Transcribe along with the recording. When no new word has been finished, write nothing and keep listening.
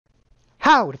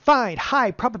How to find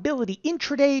high probability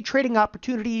intraday trading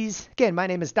opportunities. Again, my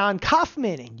name is Don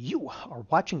Kaufman, and you are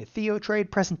watching a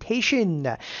TheoTrade presentation.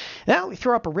 Now, we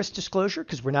throw up a risk disclosure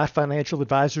because we're not financial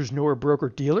advisors nor a broker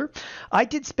dealer. I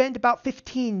did spend about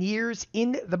 15 years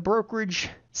in the brokerage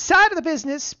side of the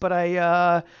business, but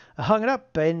I hung it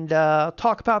up, and I'll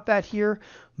talk about that here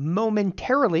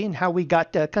momentarily and how we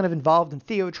got kind of involved in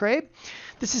TheoTrade.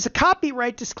 This is a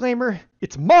copyright disclaimer.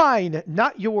 It's mine,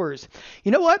 not yours.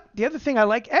 You know what? The other thing I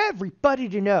like everybody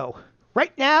to know,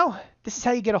 right now, this is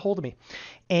how you get a hold of me.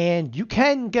 And you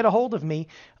can get a hold of me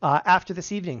after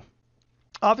this evening.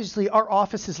 Obviously, our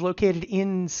office is located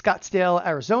in Scottsdale,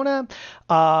 Arizona.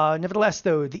 Nevertheless,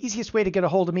 though, the easiest way to get a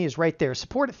hold of me is right there,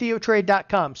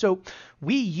 support@theotrade.com. So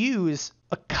we use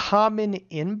a common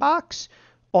inbox.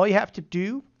 All you have to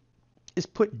do is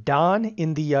put Don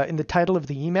in the title of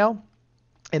the email,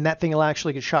 and that thing will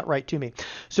actually get shot right to me.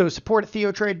 So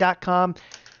support@theotrade.com.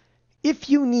 If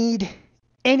you need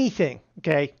anything,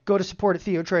 okay, go to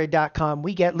support@theotrade.com.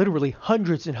 We get literally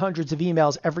hundreds and hundreds of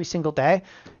emails every single day.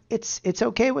 It's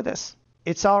okay with us.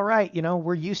 It's all right. You know,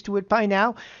 we're used to it by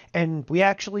now, and we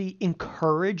actually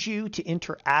encourage you to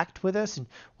interact with us. And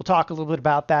we'll talk a little bit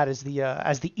about that as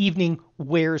the evening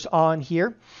wears on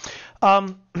here.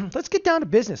 Let's get down to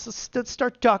business. Let's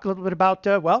start to talk a little bit about,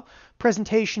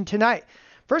 presentation tonight.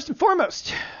 First and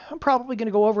foremost, I'm probably going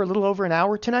to go over a little over an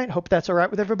hour tonight. Hope that's all right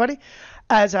with everybody.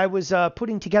 As I was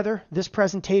putting together this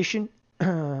presentation,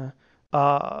 yesterday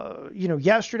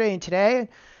and today,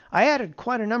 I added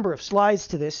quite a number of slides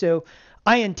to this, so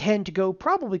I intend to go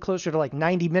probably closer to like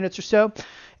 90 minutes or so,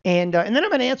 and then I'm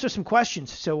going to answer some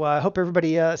questions. So I hope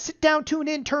everybody sit down, tune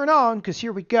in, turn on, because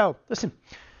here we go. Listen,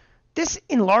 this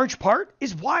in large part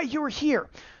is why you're here.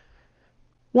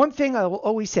 One thing I will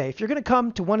always say, if you're going to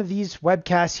come to one of these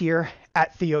webcasts here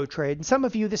at TheoTrade, and some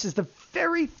of you, this is the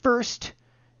very first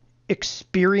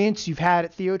experience you've had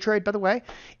at TheoTrade, by the way,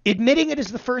 admitting it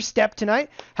is the first step tonight.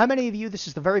 How many of you, this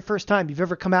is the very first time you've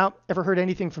ever come out, ever heard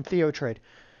anything from TheoTrade?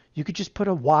 You could just put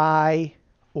a Y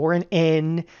or an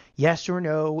N, yes or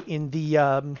no,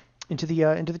 into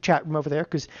the chat room over there,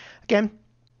 because again,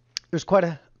 there's quite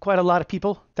a lot of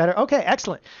people that are okay.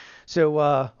 Excellent. So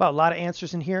a lot of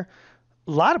answers in here.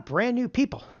 A lot of brand new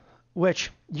people, which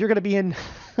you're going to be in.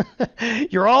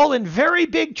 You're all in very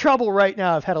big trouble right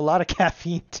now. I've had a lot of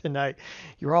caffeine tonight.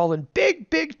 You're all in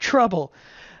big trouble.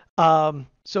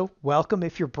 So welcome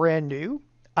if you're brand new.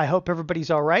 I hope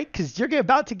everybody's all right, because you're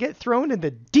about to get thrown in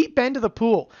the deep end of the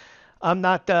pool.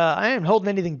 I am holding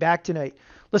anything back tonight.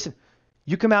 Listen,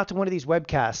 you come out to one of these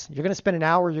webcasts. You're going to spend an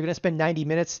hour. You're going to spend 90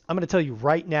 minutes. I'm going to tell you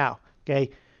right now, okay,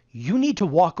 you need to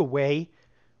walk away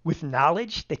with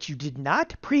knowledge that you did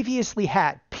not previously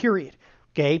had, period.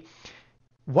 Okay?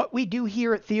 What we do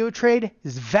here at TheoTrade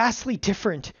is vastly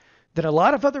different than a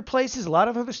lot of other places, a lot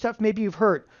of other stuff maybe you've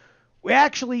heard. We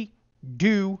actually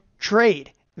do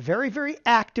trade very, very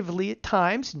actively at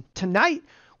times. And tonight,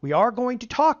 we are going to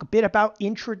talk a bit about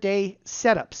intraday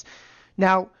setups.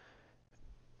 Now,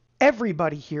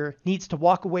 everybody here needs to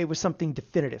walk away with something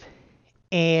definitive.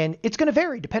 And it's going to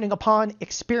vary depending upon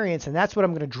experience, and that's what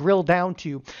I'm going to drill down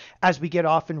to as we get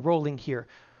off and rolling here.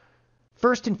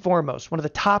 First and foremost, one of the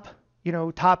top,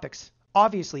 topics,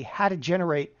 obviously, how to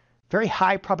generate very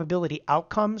high probability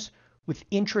outcomes with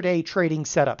intraday trading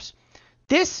setups.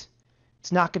 This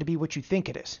is not going to be what you think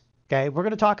it is. Okay, we're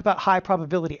going to talk about high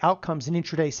probability outcomes in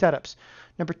intraday setups.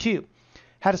 Number 2,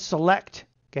 how to select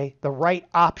the right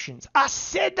options. I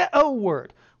said the O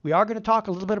word. We are going to talk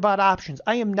a little bit about options.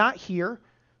 I am not here,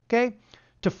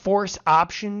 to force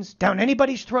options down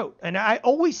anybody's throat. And I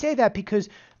always say that because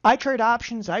I trade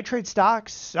options, I trade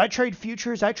stocks, I trade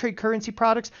futures, I trade currency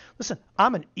products. Listen,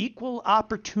 I'm an equal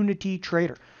opportunity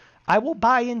trader. I will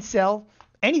buy and sell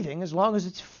anything as long as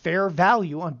it's fair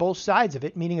value on both sides of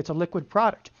it, meaning it's a liquid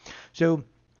product. So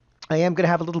I am going to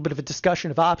have a little bit of a discussion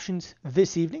of options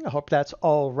this evening. I hope that's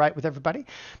all right with everybody.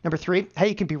 Number 3, how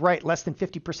you can be right less than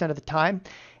 50% of the time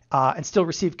and still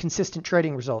receive consistent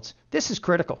trading results. This is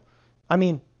critical. I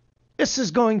mean, this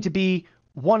is going to be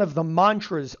one of the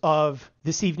mantras of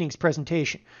this evening's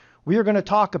presentation. We are going to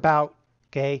talk about,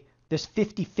 this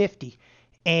 50-50.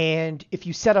 And if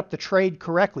you set up the trade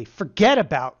correctly, forget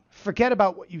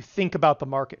about what you think about the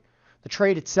market. The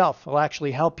trade itself will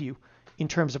actually help you in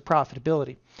terms of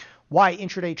profitability. Why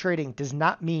intraday trading does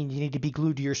not mean you need to be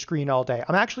glued to your screen all day.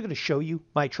 I'm actually going to show you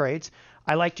my trades.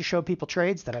 I like to show people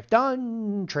trades that I've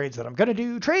done, trades that I'm going to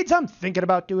do, trades I'm thinking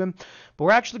about doing. But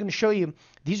we're actually going to show you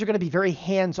these are going to be very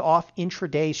hands-off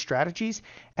intraday strategies.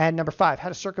 And number 5, how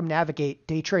to circumnavigate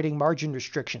day trading margin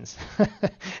restrictions.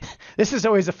 This is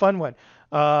always a fun one.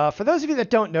 For those of you that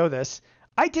don't know this,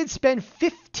 I did spend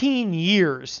 15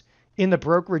 years in the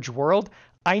brokerage world.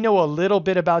 I know a little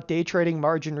bit about day trading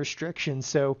margin restrictions,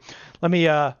 so let me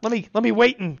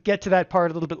wait and get to that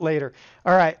part a little bit later.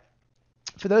 All right,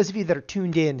 for those of you that are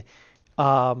tuned in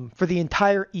for the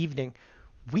entire evening,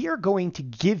 we are going to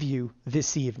give you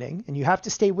this evening, and you have to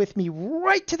stay with me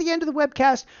right to the end of the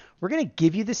webcast. We're going to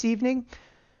give you this evening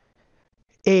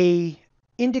a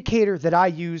indicator that I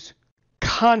use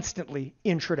constantly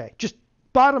intraday. Just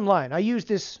bottom line, I use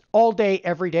this all day,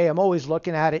 every day. I'm always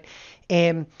looking at it.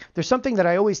 And there's something that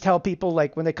I always tell people,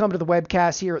 like when they come to the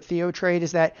webcast here at TheoTrade,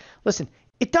 is that, listen,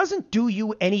 it doesn't do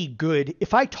you any good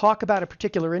if I talk about a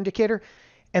particular indicator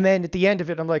and then at the end of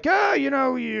it, I'm like, you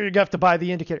have to buy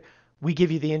the indicator. We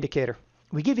give you the indicator.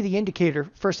 We give you the indicator,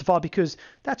 first of all, because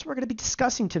that's what we're going to be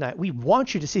discussing tonight. We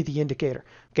want you to see the indicator.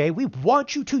 Okay. We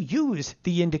want you to use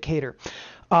the indicator.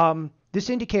 This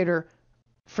indicator,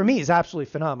 for me, is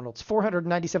absolutely phenomenal. It's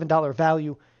 $497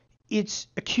 value. It's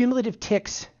a cumulative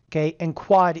ticks, okay, and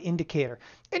quad indicator.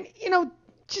 And,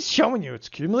 just showing you its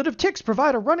cumulative ticks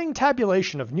provide a running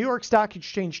tabulation of New York Stock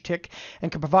Exchange tick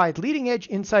and can provide leading edge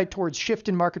insight towards shift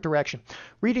in market direction.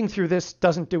 Reading through this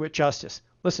doesn't do it justice.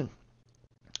 Listen,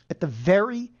 at the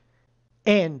very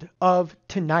end of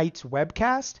tonight's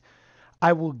webcast,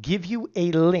 I will give you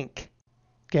a link,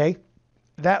 okay?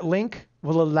 That link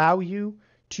will allow you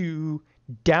to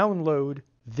download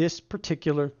this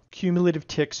particular cumulative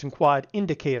ticks and quad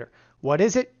indicator. What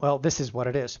is it? Well, this is what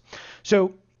it is.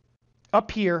 So up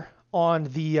here on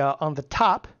the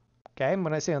top, okay, and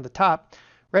when I say on the top,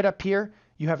 right up here,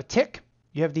 you have a tick,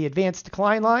 you have the advanced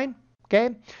decline line,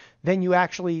 okay? Then you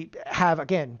actually have,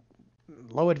 again,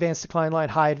 low advanced decline line,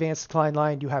 high advanced decline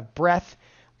line, you have breadth,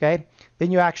 okay?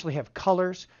 Then you actually have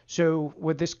colors. So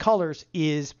what this colors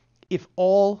is if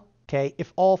all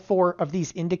four of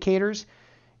these indicators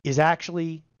is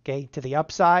actually, okay, to the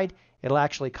upside, it'll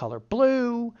actually color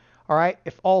blue, all right?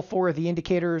 If all four of the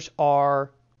indicators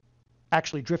are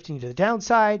actually drifting to the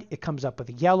downside, it comes up with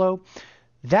a yellow.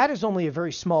 That is only a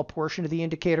very small portion of the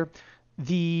indicator.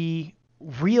 The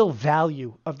real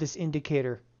value of this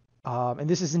indicator, and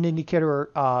this is an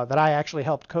indicator that I actually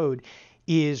helped code,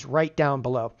 is right down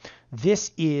below.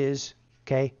 This is,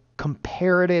 okay,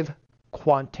 comparative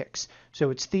quantics. So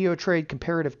it's TheoTrade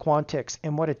comparative quantics.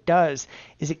 And what it does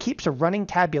is it keeps a running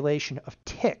tabulation of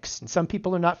ticks. And some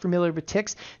people are not familiar with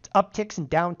ticks. It's upticks and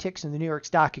downticks in the New York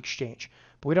Stock Exchange.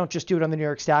 But we don't just do it on the New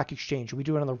York Stock Exchange. We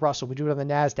do it on the Russell. We do it on the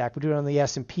NASDAQ. We do it on the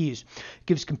S&Ps. It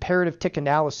gives comparative tick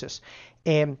analysis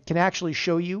and can actually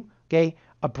show you, okay,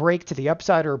 a break to the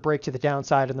upside or a break to the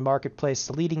downside in the marketplace. It's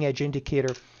a leading edge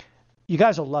indicator. You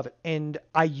guys will love it. And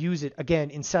I use it,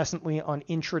 again, incessantly on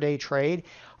intraday trade.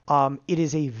 It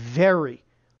is a very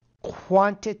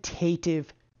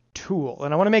quantitative tool.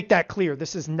 And I want to make that clear.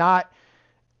 This is not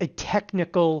a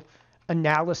technical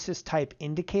analysis type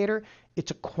indicator.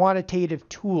 It's a quantitative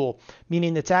tool,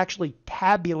 meaning it's actually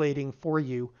tabulating for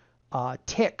you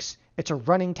ticks. It's a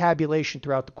running tabulation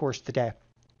throughout the course of the day.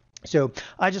 So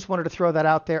I just wanted to throw that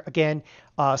out there. Again,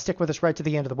 stick with us right to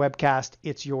the end of the webcast.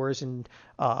 It's yours. And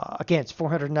again, it's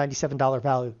 $497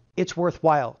 value. It's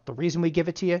worthwhile. The reason we give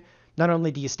it to you, not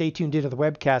only do you stay tuned into the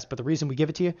webcast, but the reason we give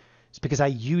it to you is because I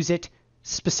use it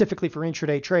specifically for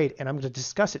intraday trade, and I'm going to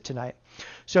discuss it tonight.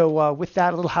 So with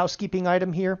that, a little housekeeping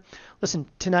item here. Listen,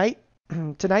 tonight,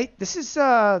 this is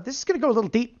going to go a little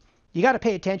deep. You got to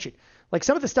pay attention. Like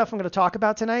some of the stuff I'm going to talk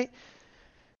about tonight,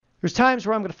 there's times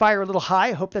where I'm going to fire a little high.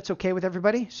 I hope that's okay with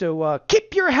everybody. So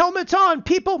keep your helmets on,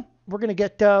 people. We're going to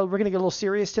get a little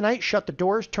serious tonight. Shut the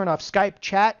doors, turn off Skype,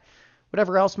 chat,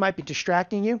 whatever else might be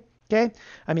distracting you. Okay?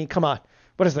 I mean, come on.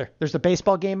 What is there? There's the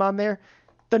baseball game on there.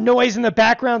 The noise in the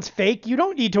background's fake. You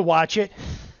don't need to watch it.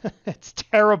 It's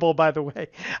terrible, by the way.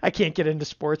 I can't get into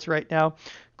sports right now.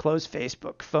 Close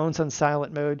Facebook. Phones on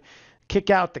silent mode. Kick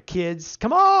out the kids.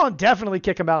 Come on, definitely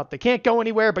kick them out. They can't go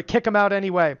anywhere, but kick them out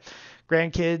anyway.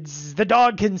 Grandkids, the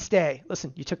dog can stay.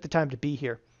 Listen, you took the time to be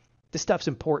here. This stuff's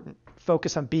important.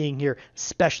 Focus on being here,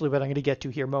 especially what I'm going to get to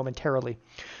here momentarily.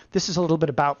 This is a little bit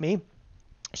about me.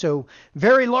 So,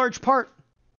 very large part,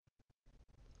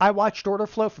 I watched order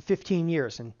flow for 15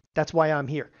 years, and that's why I'm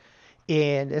here.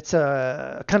 And it's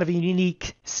a kind of a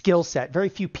unique skill set. Very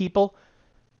few people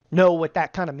know what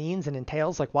that kind of means and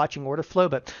entails, like watching order flow.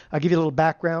 But I'll give you a little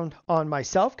background on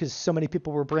myself because so many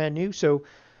people were brand new. So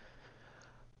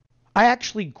I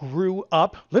actually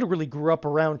literally grew up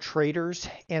around traders,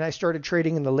 and I started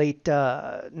trading in the late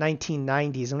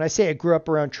 1990s. And when I say I grew up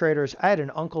around traders, I had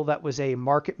an uncle that was a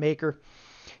market maker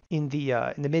in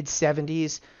the mid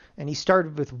 70s, and he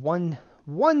started with one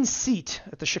seat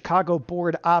at the Chicago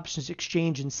Board Options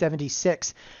Exchange in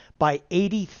 76. By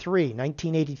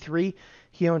 1983,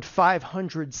 He owned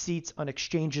 500 seats on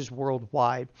exchanges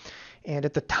worldwide. And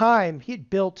at the time, he had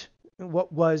built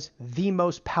what was the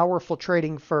most powerful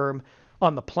trading firm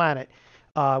on the planet.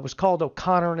 It was called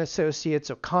O'Connor and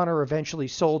Associates. O'Connor eventually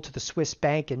sold to the Swiss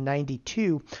bank in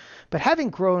 92. But having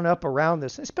grown up around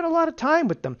this, I spent a lot of time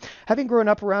with them. Having grown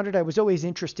up around it, I was always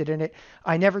interested in it.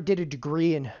 I never did a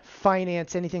degree in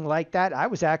finance, anything like that. I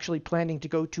was actually planning to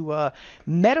go to a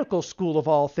medical school of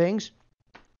all things.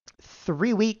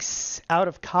 3 weeks out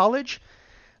of college,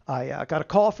 I got a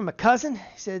call from a cousin.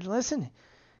 He said, listen,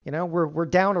 we're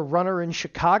down a runner in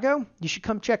Chicago. You should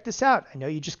come check this out. I know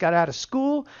you just got out of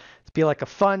school. It'd be like a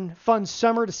fun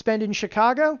summer to spend in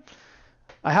Chicago.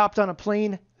 I hopped on a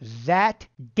plane that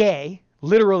day.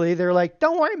 Literally, they're like,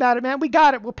 don't worry about it, man. We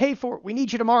got it. We'll pay for it. We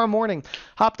need you tomorrow morning.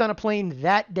 Hopped on a plane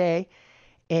that day,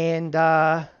 and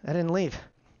I didn't leave.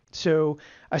 So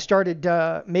I started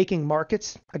making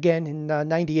markets again in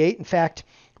 98. In fact,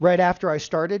 right after I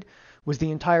started was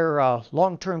the entire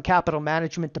long-term capital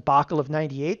management debacle of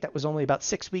 98. That was only about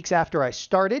 6 weeks after I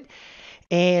started.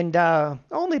 And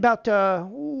only about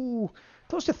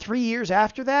close to 3 years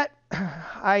after that,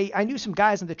 I knew some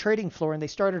guys on the trading floor, and they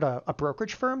started a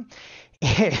brokerage firm.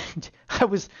 And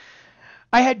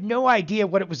I had no idea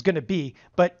what it was going to be,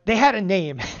 but they had a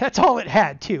name. That's all it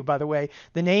had, too, by the way.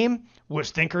 The name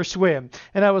was Thinkorswim.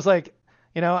 And I was like,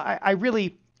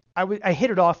 I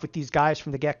hit it off with these guys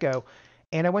from the get-go.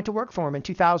 And I went to work for them in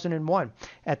 2001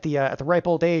 at the ripe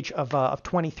old age of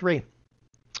 23.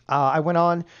 I went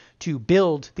on to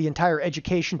build the entire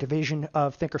education division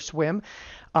of Thinkorswim.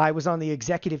 I was on the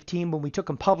executive team when we took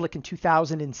them public in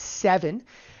 2007.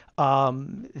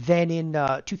 Then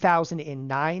in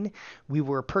 2009, we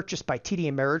were purchased by TD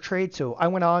Ameritrade. So I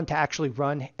went on to actually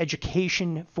run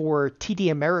education for TD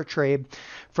Ameritrade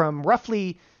from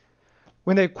roughly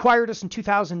when they acquired us in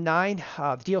 2009.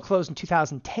 The deal closed in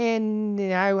 2010.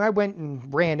 And I went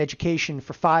and ran education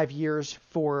for 5 years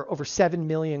for over 7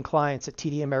 million clients at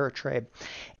TD Ameritrade.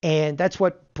 And that's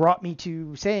what brought me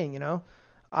to saying,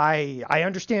 I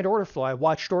understand order flow. I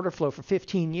watched order flow for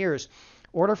 15 years.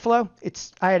 Order flow,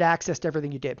 I had access to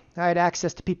everything you did. I had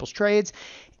access to people's trades,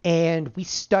 and we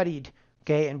studied,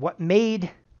 okay? And what made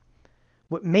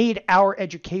our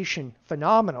education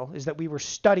phenomenal is that we were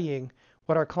studying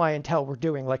what our clientele were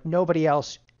doing like nobody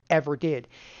else ever did.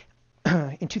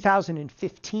 In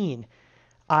 2015,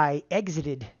 I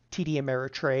exited TD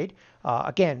Ameritrade.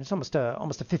 Again, it's almost a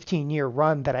 15-year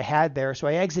run that I had there. So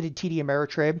I exited TD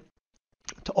Ameritrade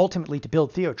to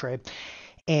build TheoTrade.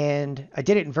 And I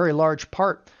did it in very large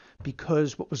part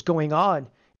because what was going on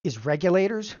is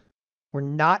regulators were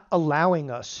not allowing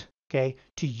us, okay,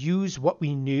 to use what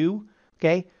we knew,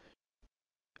 okay,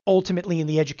 ultimately in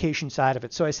the education side of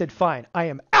it. So I said, fine, I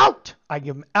am out. I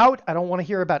don't want to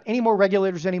hear about any more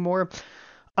regulators anymore.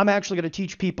 I'm actually going to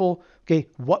teach people, okay,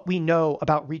 what we know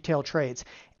about retail trades.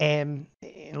 And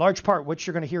in large part, what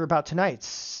you're going to hear about tonight,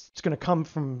 it's going to come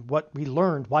from what we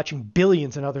learned watching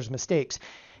billions and others' mistakes.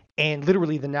 And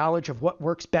literally the knowledge of what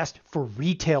works best for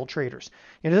retail traders.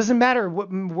 And it doesn't matter what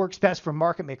works best for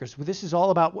market makers. This is all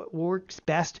about what works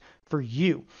best for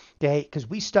you, okay? Because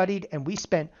we studied and we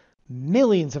spent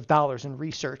millions of dollars in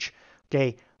research,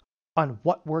 okay, on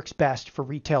what works best for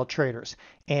retail traders.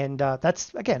 And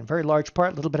that's, again, a very large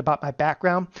part, a little bit about my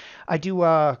background. I do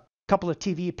a couple of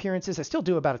TV appearances. I still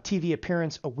do about a TV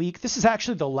appearance a week. This is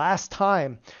actually the last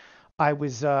time I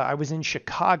was in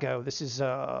Chicago. This is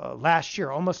last year,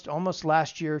 almost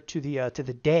last year to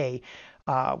the day.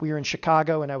 We were in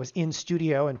Chicago, and I was in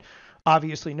studio. And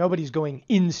obviously, nobody's going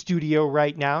in studio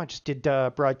right now. I just did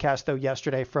broadcast though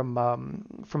yesterday from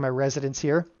my residence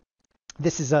here.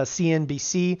 This is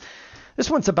CNBC. This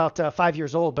one's about 5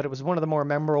 years old, but it was one of the more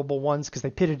memorable ones because they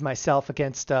pitted myself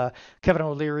against Kevin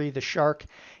O'Leary, the Shark.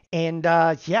 And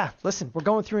listen, we're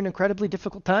going through an incredibly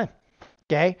difficult time.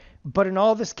 Okay, but in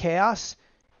all this chaos,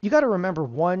 you got to remember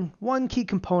one key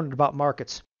component about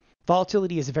markets.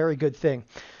 Volatility is a very good thing.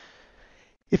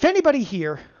 If anybody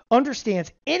here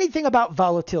understands anything about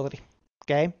volatility,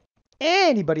 okay,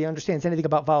 anybody understands anything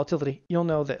about volatility, you'll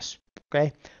know this,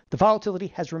 okay? The volatility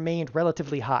has remained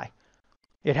relatively high.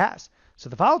 It has. So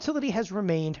the volatility has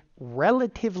remained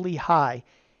relatively high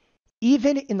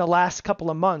even in the last couple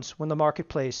of months when the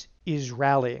marketplace is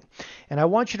rallying. And I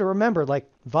want you to remember,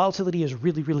 volatility is a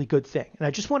really, really good thing. And I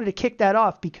just wanted to kick that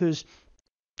off because,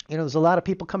 there's a lot of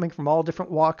people coming from all different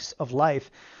walks of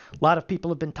life. A lot of people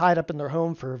have been tied up in their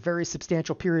home for a very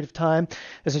substantial period of time.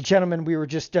 As a gentleman we were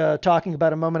just talking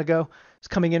about a moment ago, is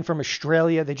coming in from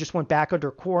Australia. They just went back under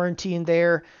quarantine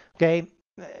there. Okay,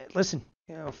 listen,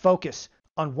 focus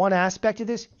on one aspect of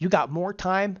this. You got more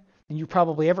time than you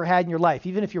probably ever had in your life.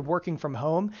 Even if you're working from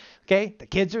home, okay, the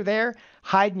kids are there,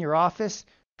 hide in your office,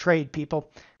 trade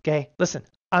people. Okay, listen,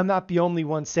 I'm not the only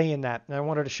one saying that, and I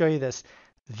wanted to show you this.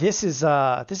 This is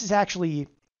actually,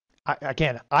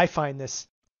 again, I find this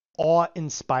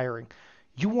awe-inspiring.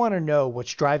 You want to know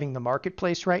what's driving the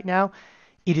marketplace right now?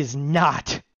 It is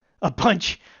not a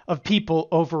bunch of people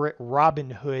over at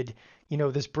Robinhood,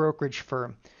 this brokerage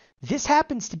firm. This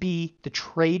happens to be the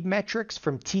trade metrics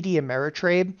from TD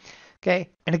Ameritrade. Okay.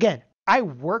 And again, I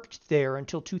worked there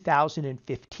until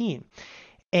 2015.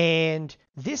 And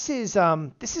this is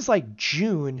like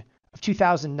June of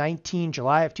 2019,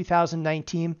 July of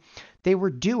 2019. They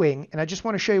were doing, and I just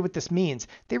want to show you what this means.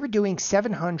 They were doing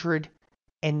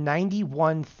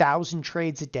 791,000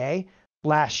 trades a day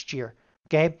last year.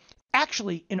 Okay.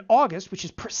 Actually, in August, which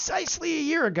is precisely a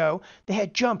year ago, they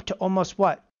had jumped to almost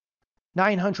what?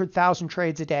 900,000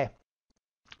 trades a day.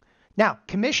 Now,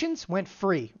 commissions went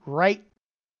free right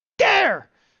there.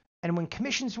 And when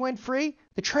commissions went free,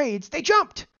 the trades, they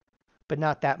jumped, but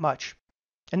not that much.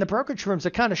 And the brokerage firms are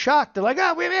kind of shocked. They're like,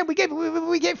 oh, man,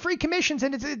 we gave free commissions,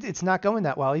 and it's not going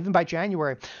that well. Even by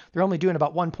January, they're only doing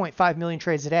about 1.5 million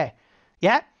trades a day.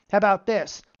 Yeah? How about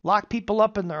this? Lock people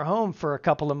up in their home for a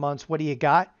couple of months. What do you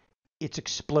got? It's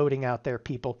exploding out there,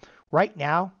 people. Right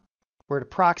now, we're at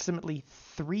approximately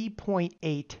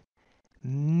 3.8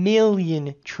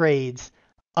 million trades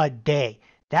a day.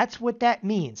 That's what that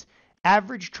means.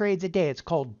 Average trades a day. It's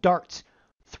called DARTs.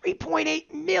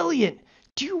 3.8 million.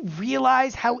 Do you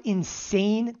realize how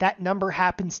insane that number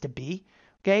happens to be?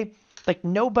 Okay? Like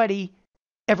nobody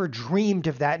ever dreamed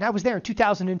of that. And I was there in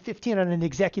 2015 on an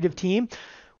executive team.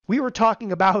 We were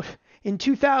talking about in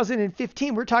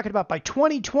 2015, we're talking about by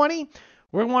 2020,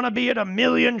 we want to be at 1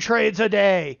 million trades a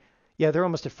day. Yeah, they're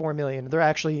almost at 4 million.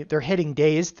 They're hitting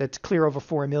days that's clear over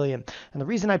 4 million. And the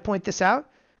reason I point this out,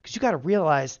 because you got to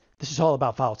realize this is all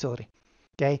about volatility.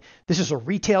 Okay. This is a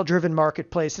retail driven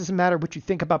marketplace. Doesn't matter what you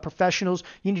think about professionals.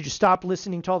 You need to stop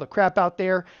listening to all the crap out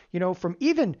there, from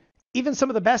even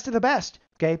some of the best of the best.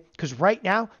 Okay. Because right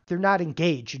now they're not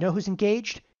engaged. You know who's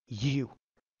engaged? You.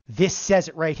 This says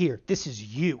it right here. This is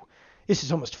you. This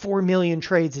is almost 4 million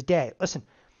trades a day. Listen,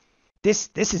 this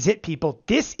is it, people.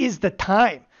 This is the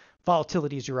time.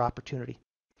 Volatility is your opportunity.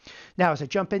 Now, as I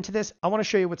jump into this, I want to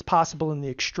show you what's possible in the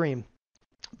extreme.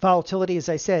 Volatility, as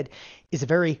I said, is a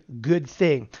very good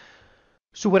thing.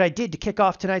 So what I did to kick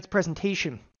off tonight's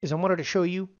presentation is I wanted to show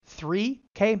you 3,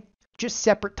 just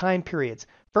separate time periods.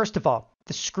 First of all,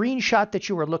 the screenshot that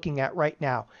you are looking at right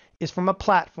now is from a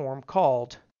platform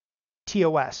called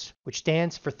TOS, which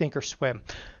stands for Thinkorswim.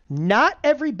 Not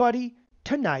everybody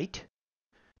tonight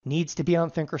needs to be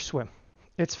on Thinkorswim.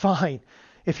 It's fine.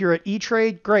 If you're at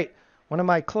E-Trade, great. One of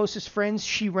my closest friends,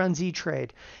 she runs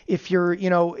E-Trade. If you're at,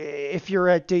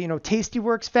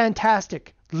 Tastyworks,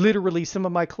 fantastic. Literally, some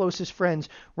of my closest friends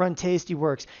run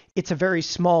Tastyworks. It's a very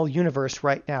small universe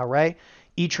right now, right?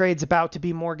 E-Trade's about to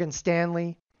be Morgan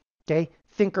Stanley. Okay.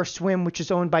 Thinkorswim, which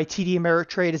is owned by TD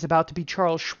Ameritrade, is about to be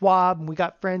Charles Schwab, and we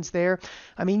got friends there.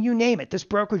 I mean, you name it. This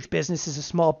brokerage business is a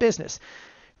small business.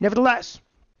 Nevertheless,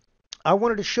 I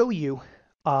wanted to show you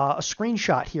a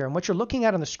screenshot here. And what you're looking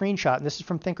at on the screenshot, and this is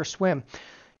from Thinkorswim,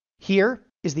 here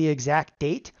is the exact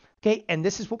date. Okay. And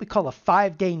this is what we call a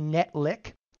 5-day net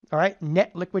lick. All right.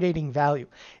 Net liquidating value.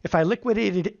 If I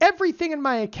liquidated everything in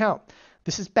my account,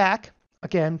 this is back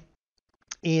again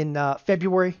in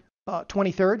February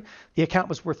 23rd. The account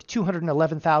was worth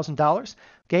 $211,000.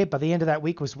 Okay. By the end of that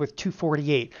week, it was worth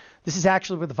 $248,000. This is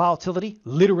actually where the volatility,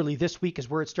 literally this week, is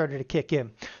where it started to kick in.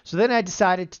 So then I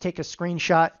decided to take a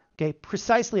screenshot. Okay,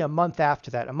 precisely a month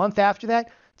after that. A month after that,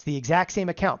 it's the exact same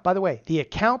account. By the way, the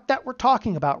account that we're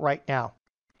talking about right now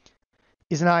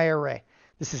is an IRA.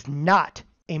 This is not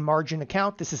a margin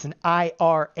account. This is an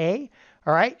IRA.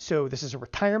 All right, so this is a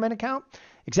retirement account.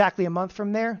 Exactly a month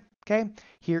from there, okay,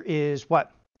 here is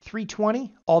what?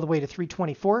 320 all the way to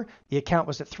 324. The account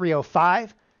was at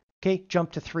 305. Okay,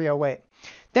 jumped to 308.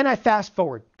 Then I fast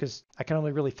forward because I can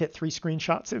only really fit 3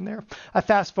 screenshots in there. I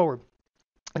fast forward.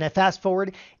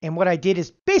 And what I did is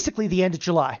basically the end of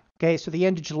July. Okay, so the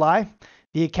end of July,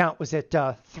 the account was at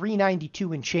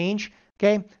 392 and change.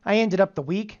 Okay, I ended up the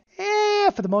week,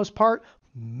 for the most part,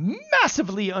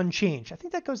 massively unchanged. I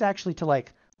think that goes actually to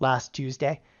like last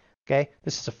Tuesday. Okay,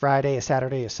 this is a Friday, a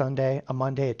Saturday, a Sunday, a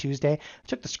Monday, a Tuesday. I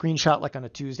took the screenshot like on a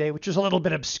Tuesday, which is a little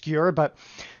bit obscure, but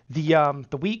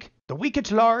the week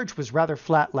at large was rather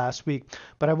flat last week.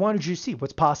 But I wanted you to see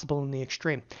what's possible in the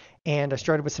extreme. And I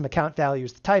started with some account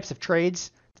values. The types of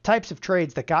trades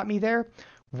that got me there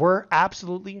were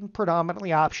absolutely and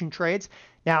predominantly option trades.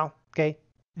 Now, okay,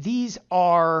 these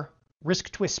are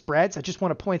risk twist spreads. I just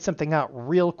want to point something out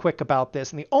real quick about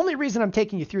this. And the only reason I'm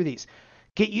taking you through these,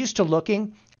 get used to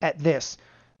looking at this.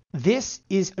 This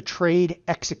is a trade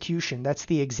execution. That's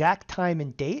the exact time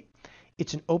and date.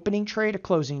 It's an opening trade, a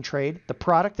closing trade, the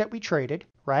product that we traded,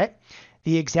 right?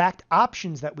 The exact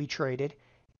options that we traded,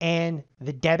 and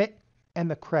the debit and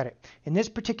the credit. In this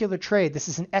particular trade, this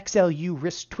is an XLU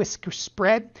risk twist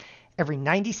spread. Every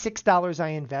 $96 I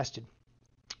invested.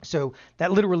 So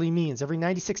that literally means every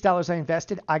 $96 I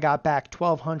invested, I got back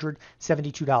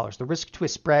 $1,272. The risk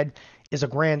twist spread is a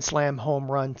grand slam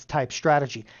home run type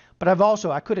strategy. But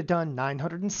I could have done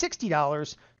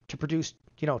 $960 to produce,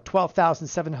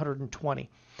 $12,720.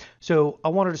 So I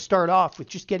wanted to start off with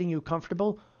just getting you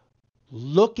comfortable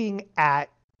looking at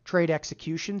trade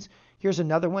executions. Here's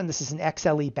another one. This is an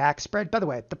XLE back spread. By the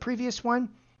way, the previous one,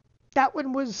 that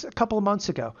one was a couple of months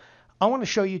ago. I want to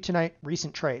show you tonight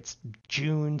recent trades,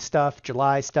 June stuff,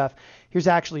 July stuff. Here's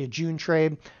actually a June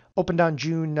trade. Opened on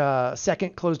June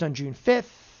 2nd, closed on June 5th.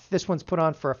 This one's put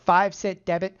on for a 5-cent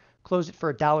debit, closed it for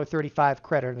a $1.35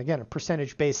 credit. And again, a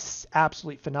percentage basis,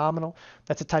 absolutely phenomenal.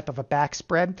 That's a type of a back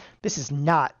spread. This is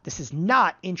not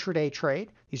intraday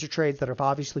trade. These are trades that have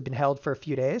obviously been held for a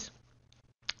few days.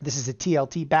 This is a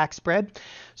TLT back spread.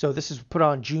 So this is put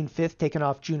on June 5th, taken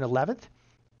off June 11th.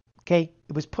 Okay,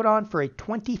 it was put on for a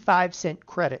 25-cent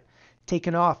credit,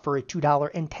 taken off for a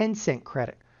 $2.10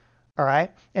 credit. All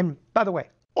right. And by the way,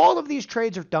 all of these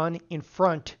trades are done in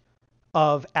front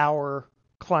of our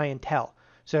clientele.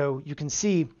 So you can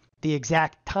see the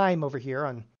exact time over here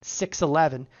on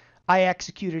 6/11. I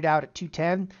executed out at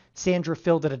 210. Sandra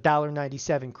filled at a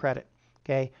 $1.97 credit.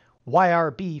 Okay.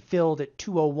 YRB filled at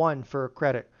 201 for a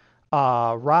credit.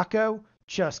 Rocco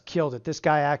just killed it.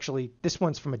 This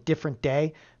one's from a different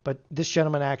day, but this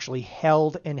gentleman actually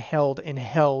held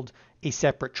a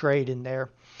separate trade in there.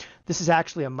 This is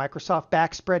actually a Microsoft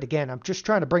back spread. Again, I'm just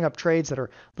trying to bring up trades that are a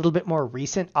little bit more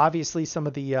recent. Obviously, some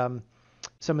of the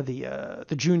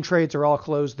June trades are all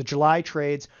closed. The July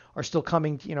trades are still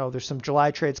coming. There's some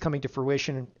July trades coming to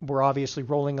fruition, and we're obviously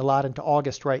rolling a lot into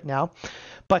August right now.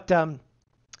 But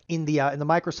in the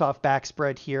Microsoft back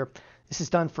spread here, this is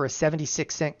done for a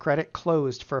 76-cent credit,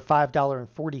 closed for a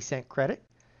 $5.40 credit,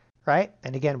 right?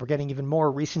 And again, we're getting even more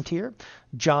recent here.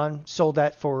 John sold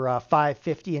that for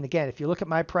 $5.50. And again, if you look at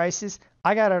my prices,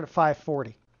 I got out at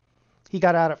 $5.40. He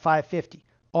got out at $5.50.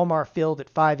 Omar filled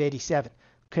at $5.87.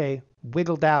 Okay,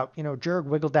 wiggled out. Jerg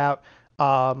wiggled out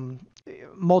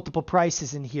multiple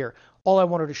prices in here. All I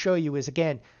wanted to show you is,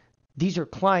 again, these are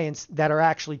clients that are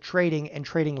actually trading and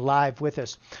trading live with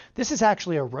us. This is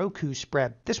actually a Roku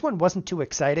spread. This one wasn't too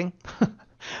exciting,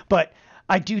 but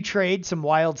I do trade some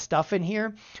wild stuff in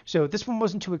here. So this one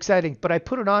wasn't too exciting, but I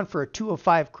put it on for a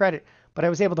 205 credit, but I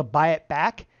was able to buy it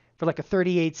back for like a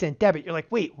 38-cent debit. You're like,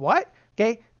 wait, what?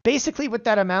 Okay. Basically what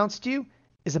that amounts to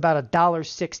is about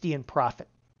 $1.60 in profit.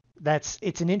 It's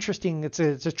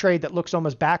a trade that looks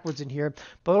almost backwards in here,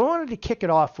 but I wanted to kick it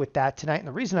off with that tonight. And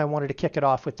the reason I wanted to kick it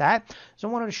off with that is I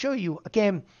wanted to show you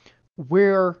again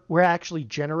where we're actually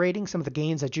generating some of the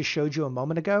gains I just showed you a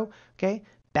moment ago. Okay.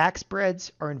 Back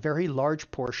spreads are in very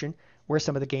large portion where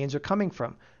some of the gains are coming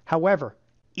from. However,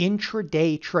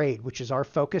 intraday trade, which is our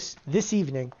focus this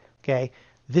evening. Okay.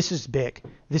 This is big.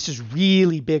 This is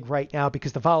really big right now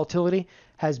because the volatility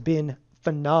has been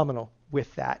phenomenal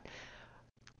with that.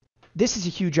 This is a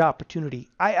huge opportunity.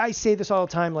 I say this all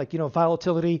the time,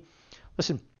 volatility.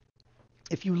 Listen,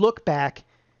 if you look back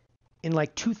in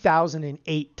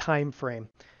 2008 timeframe,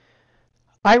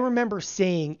 I remember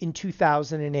saying in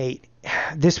 2008,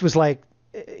 this was a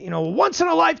once in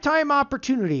a lifetime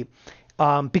opportunity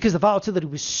because the volatility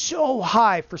was so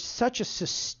high for such a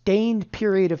sustained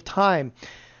period of time.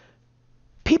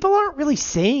 People aren't really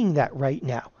saying that right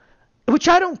now, which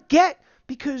I don't get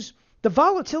because the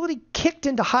volatility kicked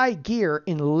into high gear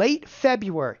in late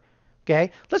February.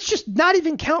 Okay, let's just not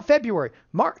even count February,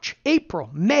 March, April,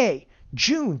 May,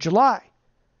 June, July.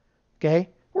 Okay,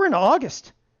 we're in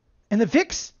August, and the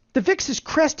VIX has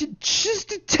crested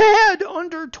just a tad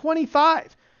under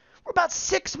 25. We're about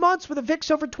 6 months with a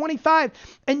VIX over 25,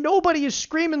 and nobody is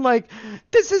screaming like,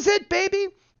 "This is it, baby."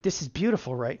 This is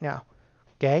beautiful right now.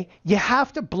 Okay, you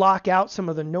have to block out some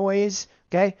of the noise.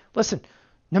 Okay, listen.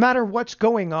 No matter what's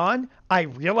going on, I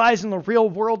realize in the real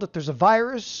world that there's a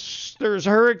virus, there's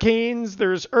hurricanes,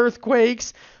 there's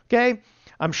earthquakes, okay?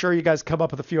 I'm sure you guys come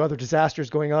up with a few other disasters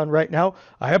going on right now.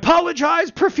 I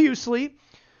apologize profusely,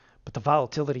 but the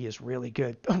volatility is really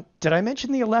good. Did I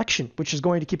mention the election, which is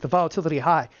going to keep the volatility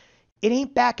high? It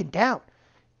ain't backing down.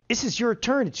 This is your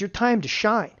turn. It's your time to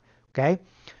shine, okay?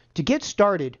 To get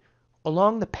started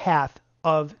along the path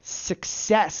of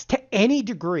success to any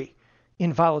degree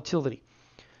in volatility.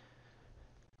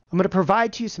 I'm going to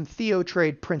provide to you some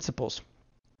TheoTrade principles.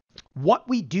 What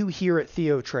we do here at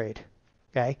TheoTrade,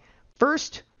 okay?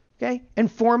 First, okay,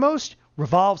 and foremost,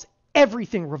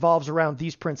 everything revolves around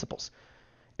these principles.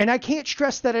 And I can't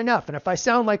stress that enough. And if I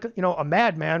sound like, a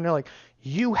madman, they're like,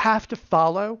 you have to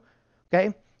follow,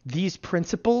 okay, these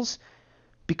principles,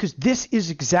 because this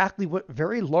is exactly what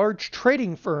very large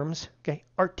trading firms, okay,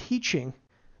 are teaching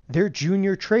their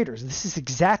junior traders. This is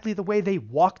exactly the way they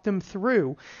walk them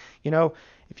through.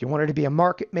 If you wanted to be a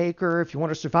market maker, if you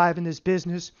want to survive in this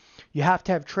business, you have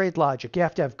to have trade logic. You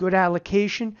have to have good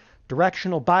allocation.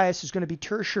 Directional bias is going to be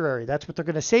tertiary. That's what they're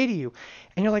going to say to you.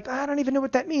 And you're like, I don't even know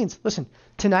what that means. Listen,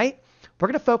 tonight, we're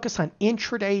going to focus on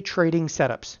intraday trading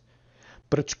setups.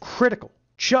 But it's critical,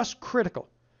 just critical,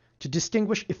 to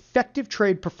distinguish effective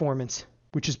trade performance,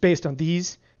 which is based on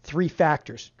these three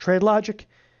factors: trade logic,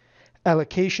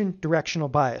 allocation, directional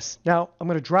bias. Now, I'm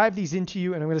going to drive these into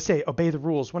you, and I'm going to say, obey the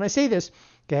rules. When I say this,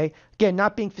 okay, again,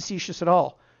 not being facetious at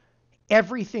all,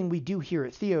 everything we do here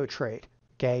at TheoTrade,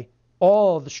 okay,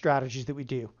 all the strategies that we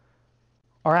do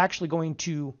are actually going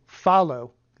to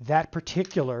follow that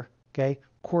particular, okay,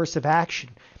 course of action.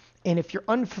 And if you're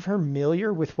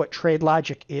unfamiliar with what trade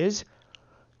logic is,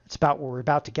 it's about what we're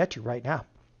about to get to right now.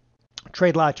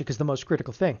 Trade logic is the most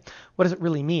critical thing. What does it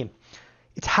really mean?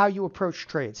 It's how you approach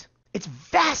trades. It's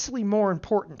vastly more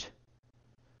important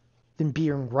than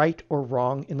being right or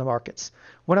wrong in the markets.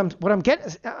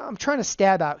 I'm trying to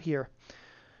stab out here.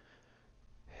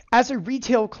 As a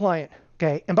retail client,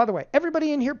 okay, and by the way,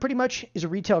 everybody in here pretty much is a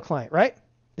retail client, right?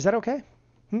 Is that okay?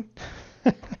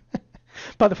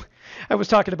 By the way, I was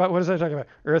talking about, what was I talking about?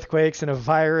 Earthquakes and a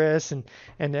virus, and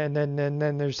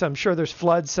then I'm sure there's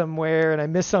floods somewhere, and I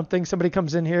missed something. Somebody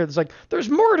comes in here, it's like, there's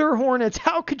murder hornets.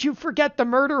 How could you forget the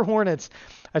murder hornets?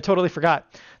 I totally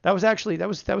forgot. That was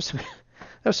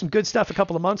some good stuff a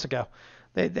couple of months ago.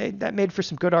 That made for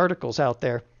some good articles out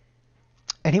there.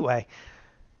 Anyway,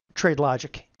 trade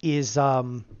logic is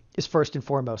first and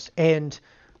foremost, and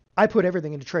I put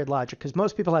everything into trade logic because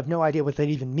most people have no idea what that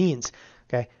even means.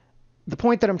 Okay. The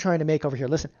point that I'm trying to make over here,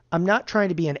 listen, I'm not trying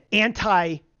to be an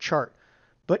anti-chart,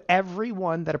 but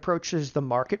everyone that approaches the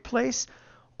marketplace,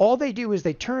 all they do is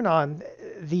they turn on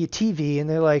the TV and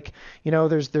they're like,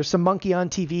 there's some monkey on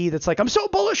TV that's like, I'm so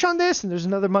bullish on this, and there's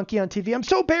another monkey on TV, I'm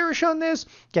so bearish on this.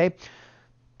 Okay.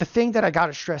 The thing that I got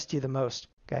to stress to you the most,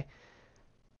 okay,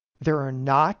 there are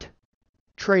not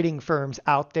trading firms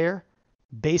out there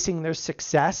basing their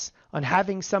success on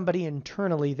having somebody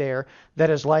internally there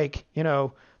that is like,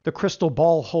 the crystal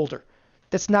ball holder.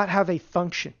 That's not how they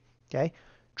function, okay?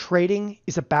 Trading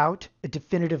is about a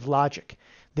definitive logic.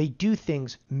 They do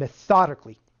things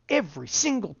methodically every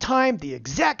single time, the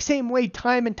exact same way,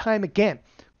 time and time again,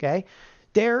 okay?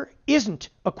 There isn't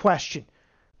a question,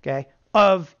 okay,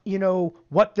 of,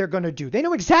 what they're going to do. They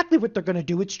know exactly what they're going to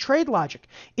do. It's trade logic.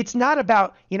 It's not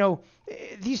about,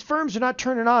 these firms are not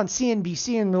turning on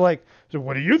CNBC and they're like, so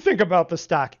what do you think about the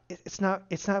stock? It's not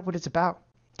what it's about.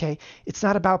 Okay, it's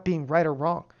not about being right or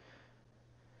wrong.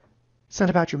 It's not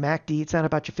about your MACD. It's not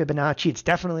about your Fibonacci. It's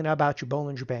definitely not about your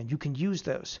Bollinger Band. You can use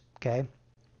those, okay?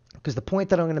 Because the point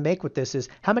that I'm going to make with this is,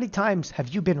 how many times have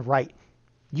you been right?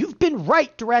 You've been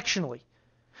right directionally,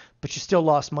 but you still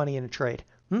lost money in a trade.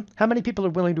 How many people are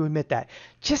willing to admit that?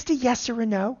 Just a yes or a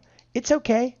no. It's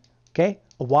okay. Okay,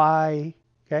 a why.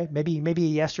 Okay, maybe a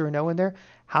yes or a no in there.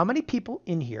 How many people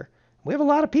in here? We have a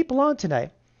lot of people on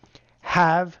tonight.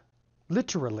 Have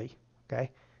literally,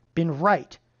 okay, been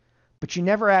right, but you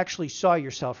never actually saw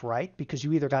yourself right because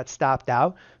you either got stopped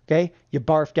out, okay, you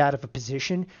barfed out of a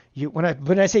position. When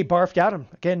I say barfed out, I'm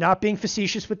again not being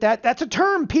facetious with that. That's a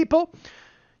term, people.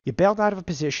 You bailed out of a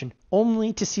position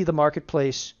only to see the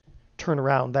marketplace turn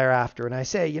around thereafter. And I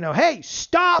say, hey,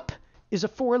 stop is a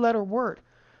 4-letter word.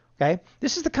 Okay,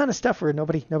 this is the kind of stuff where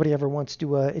nobody ever wants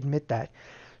to admit that.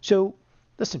 So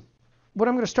listen, what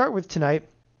I'm going to start with tonight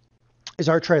is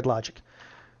our trade logic.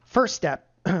 First step,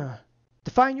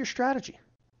 define your strategy.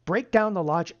 Break down the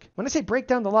logic. When I say break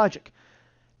down the logic,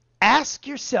 ask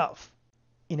yourself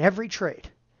in every trade,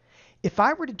 if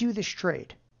I were to do this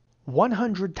trade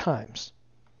 100 times,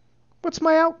 what's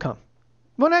my outcome?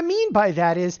 What I mean by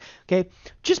that is, okay,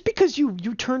 just because you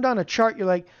turned on a chart, you're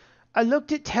like, I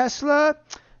looked at Tesla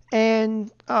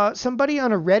and somebody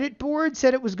on a Reddit board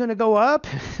said it was going to go up.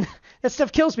 That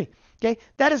stuff kills me. Okay,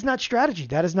 that is not strategy.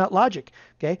 That is not logic.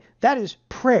 Okay, that is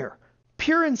prayer,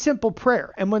 pure and simple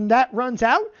prayer. And when that runs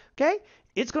out, okay,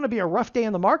 it's going to be a rough day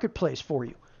in the marketplace for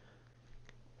you.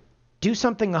 Do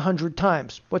something 100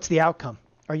 times. What's the outcome?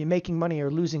 Are you making money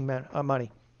or losing money?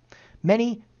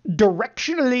 Many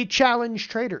directionally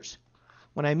challenged traders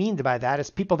What I mean by that is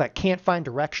people that can't find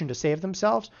direction to save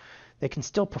themselves, they can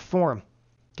still perform,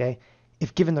 okay,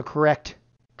 if given the correct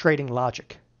trading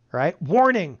logic, right?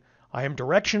 Warning, I am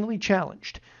directionally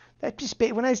challenged. That just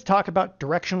when I talk about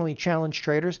directionally challenged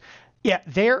traders, yeah,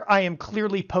 there I am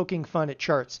clearly poking fun at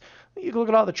charts. You can look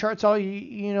at all the charts all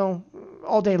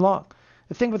all day long.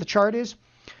 The thing with the chart is,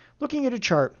 looking at a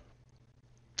chart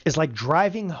is like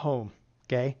driving home,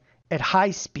 okay, at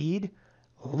high speed,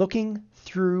 looking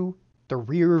through the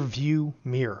rear view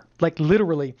mirror. Like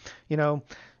literally,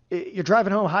 you're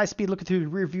driving home high speed, looking through the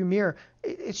rear view mirror.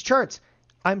 It's charts.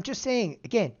 I'm just saying,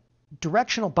 again,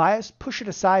 directional bias, push it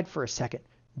aside for a second.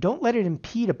 Don't let it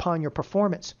impede upon your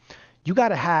performance. You got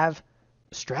to have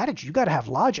strategy. You got to have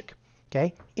logic,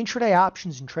 okay? Intraday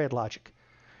options and trade logic.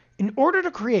 In order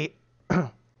to create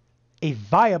a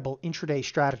viable intraday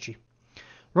strategy,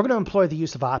 we're going to employ the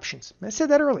use of options. I said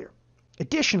that earlier.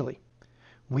 Additionally,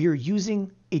 we are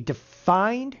using a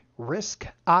defined risk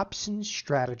options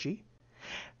strategy,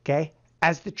 okay,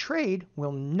 as the trade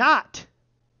will not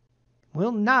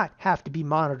have to be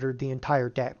monitored the entire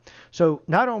day. So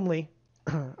not only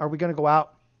are we going to go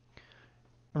out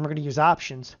and we're going to use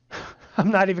options, I'm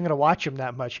not even going to watch them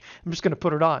that much. I'm just going to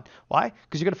put it on. Why?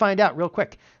 Because you're going to find out real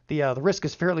quick. The risk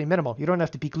is fairly minimal. You don't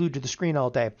have to be glued to the screen all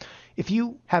day. If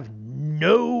you have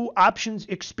no options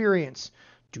experience,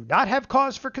 do not have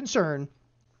cause for concern,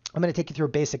 I'm going to take you through a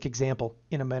basic example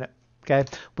in a minute. Okay?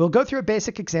 We'll go through a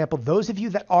basic example. Those of you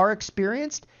that are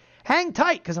experienced, hang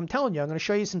tight, because I'm telling you, I'm going to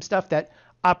show you some stuff that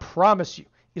I promise you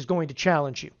is going to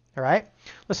challenge you. All right?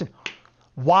 Listen,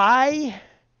 why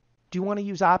do you want to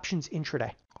use options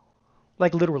intraday?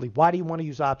 Like literally, why do you want to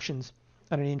use options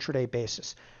on an intraday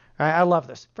basis? All right, I love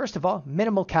this. First of all,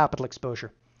 minimal capital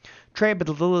exposure. Trade but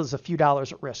little as a few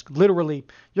dollars at risk. Literally,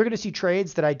 you're going to see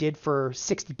trades that I did for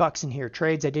 60 bucks in here,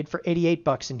 trades I did for 88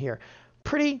 bucks in here.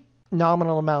 Pretty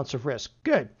nominal amounts of risk.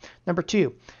 Good. Number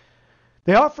two,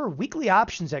 they offer weekly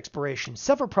options expiration.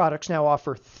 Several products now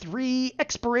offer 3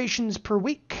 expirations per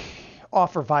week.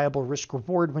 Offer viable risk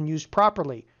reward when used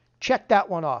properly. Check that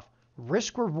one off.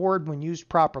 Risk reward when used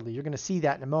properly. You're going to see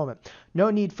that in a moment.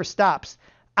 No need for stops.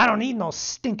 I don't need no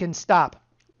stinking stop.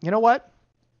 You know what?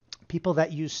 People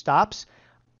that use stops,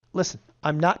 listen,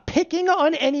 I'm not picking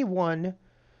on anyone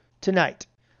tonight.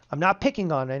 I'm not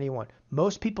picking on anyone.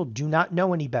 Most people do not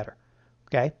know any better.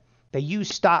 Okay? They use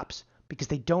stops because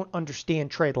they don't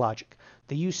understand trade logic.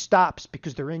 They use stops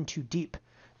because they're in too deep.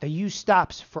 They use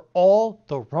stops for all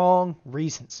the wrong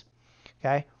reasons.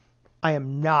 Okay? I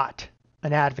am not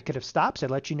an advocate of stops. I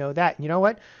let you know that. And you know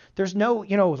what? There's no,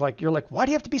 like, you're like, why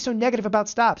do you have to be so negative about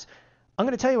stops? I'm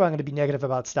going to tell you why I'm going to be negative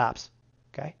about stops.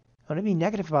 Okay? I'm going to be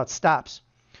negative about stops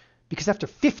because after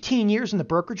 15 years in the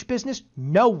brokerage business,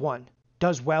 no one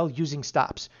does well using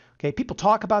stops. Okay? People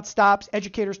talk about stops.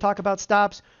 Educators talk about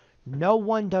stops. No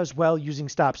one does well using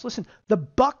stops. Listen, the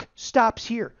buck stops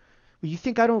here. Well, you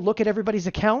think I don't look at everybody's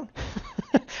account?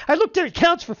 I looked at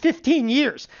accounts for 15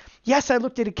 years. Yes, I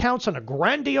looked at accounts on a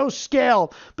grandiose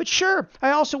scale, but sure,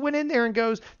 I also went in there and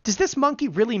goes, does this monkey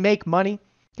really make money?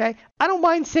 Okay, I don't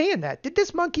mind saying that. Did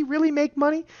this monkey really make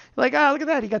money? Like, look at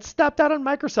that. He got stopped out on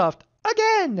Microsoft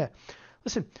again.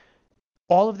 Listen,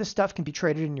 all of this stuff can be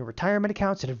traded in your retirement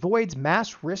accounts. It avoids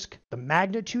mass risk, the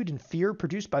magnitude and fear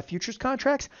produced by futures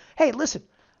contracts. Hey, listen,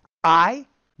 I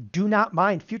do not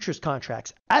mind futures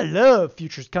contracts. I love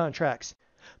futures contracts.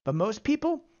 But most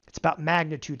people, it's about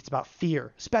magnitude. It's about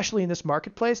fear, especially in this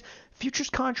marketplace. Futures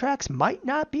contracts might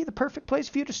not be the perfect place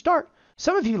for you to start.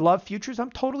 Some of you love futures.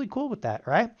 I'm totally cool with that,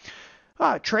 right?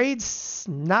 Trades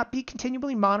not be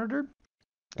continually monitored.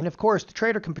 And of course, the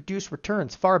trader can produce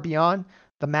returns far beyond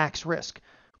the max risk.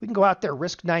 We can go out there,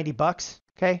 risk 90 bucks,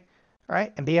 okay? All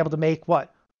right, and be able to make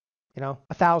what?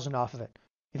 1,000 off of it.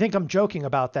 You think I'm joking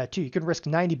about that too? You can risk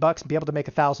 90 bucks and be able to make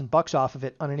 1,000 bucks off of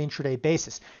it on an intraday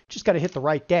basis. Just got to hit the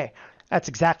right day. That's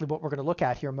exactly what we're going to look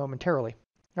at here momentarily.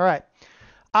 All right.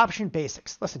 Option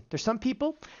basics. Listen, there's some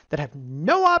people that have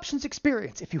no options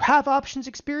experience. If you have options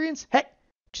experience, hey,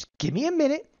 just give me a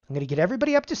minute. I'm going to get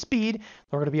everybody up to speed.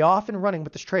 We're going to be off and running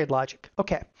with this trade logic.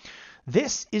 Okay.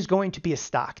 This is going to be a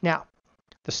stock. Now,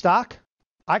 the stock,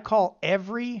 I call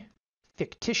every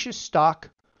fictitious stock.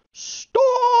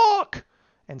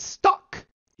 And stock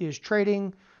is trading.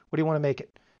 What do you want to make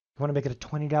it? You want to make it a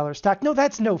 $20 stock? No,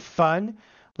 that's no fun.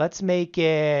 Let's make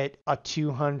it a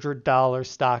 $200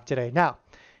 stock today. Now,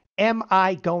 am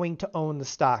I going to own the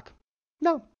stock?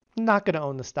 No, I'm not going to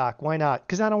own the stock. Why not?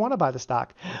 Because I don't want to buy the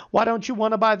stock. Why don't you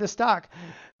want to buy the stock?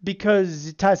 Because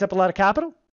it ties up a lot of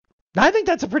capital? I think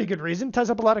that's a pretty good reason. It ties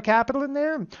up a lot of capital in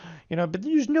there. But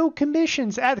there's no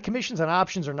commissions. The commissions on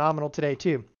options are nominal today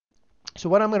too. So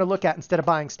what I'm going to look at instead of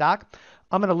buying stock,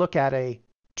 I'm going to look at a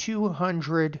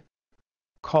 200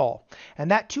 call.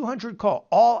 And that 200 call,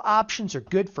 all options are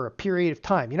good for a period of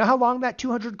time. You know how long that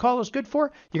 200 call is good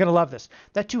for? You're going to love this.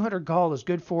 That 200 call is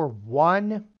good for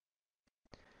 1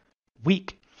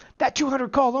 week. That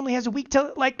 200 call only has a week to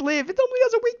live. It only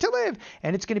has a week to live.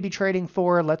 And it's going to be trading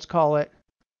for, let's call it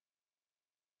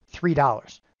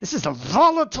 $3. This is a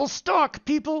volatile stock,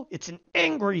 people. It's an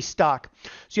angry stock.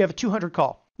 So you have a 200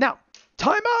 call. Now,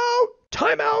 time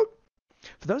out.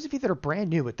 For those of you that are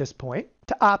brand new at this point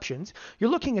to options,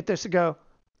 you're looking at this and go,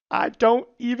 I don't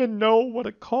even know what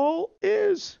a call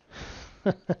is.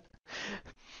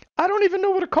 I don't even know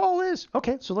what a call is.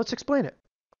 Okay, so let's explain it.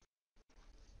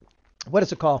 What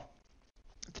is a call?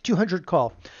 The 200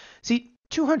 call. See,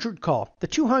 200 call. The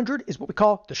 200 is what we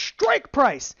call the strike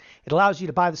price. It allows you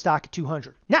to buy the stock at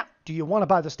 200. Now, do you want to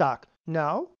buy the stock?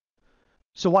 No.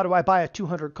 So why do I buy a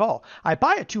 200 call? I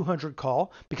buy a 200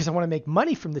 call because I want to make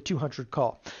money from the 200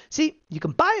 call. See, you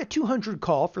can buy a 200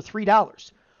 call for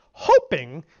 $3,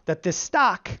 hoping that this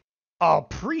stock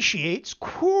appreciates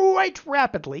quite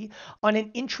rapidly on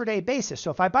an intraday basis.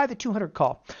 So if I buy the 200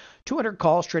 call, 200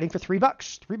 calls trading for $3,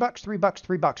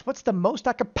 $3. What's the most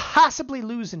I could possibly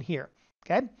lose in here?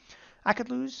 Okay, I could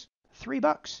lose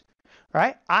 $3.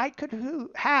 Right? I could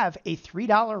have a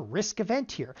 $3 risk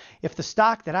event here. If the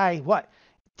stock that I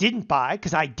didn't buy,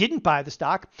 because I didn't buy the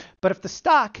stock, but if the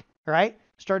stock, right,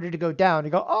 started to go down,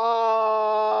 you go,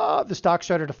 oh, the stock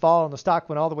started to fall and the stock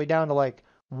went all the way down to like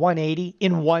 180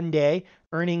 in one day.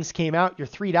 Earnings came out. Your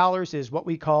 $3 is what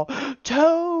we call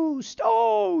toast.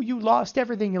 Oh, you lost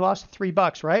everything. You lost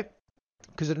 $3, right?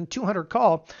 Because at a 200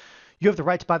 call, you have the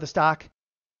right to buy the stock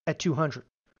at 200.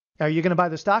 Are you going to buy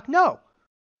the stock? No.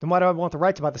 Then why do I want the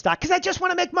right to buy the stock? Because I just want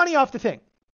to make money off the thing,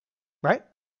 right?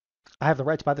 I have the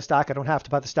right to buy the stock. I don't have to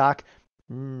buy the stock.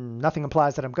 Nothing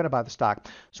implies that I'm going to buy the stock.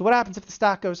 So what happens if the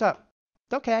stock goes up?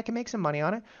 Okay, I can make some money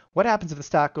on it. What happens if the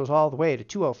stock goes all the way to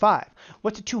 205?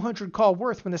 What's a 200 call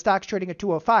worth when the stock's trading at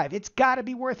 205? It's got to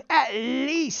be worth at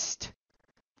least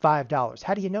 $5.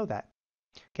 How do you know that?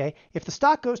 Okay, if the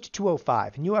stock goes to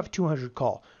 205 and you have a 200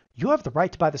 call, you have the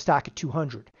right to buy the stock at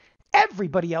 200.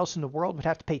 Everybody else in the world would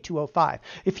have to pay 205.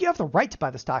 If you have the right to buy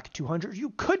the stock at 200, you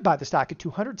could buy the stock at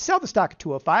 200, sell the stock at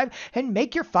 205, and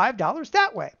make your $5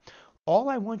 that way. All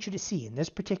I want you to see in this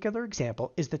particular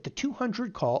example is that the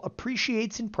 200 call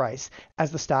appreciates in price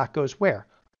as the stock goes where?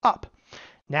 Up.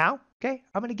 Now, okay,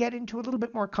 I'm going to get into a little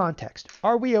bit more context.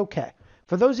 Are we okay?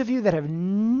 For those of you that have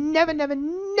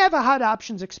never had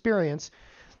options experience,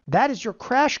 that is your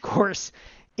crash course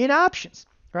in options.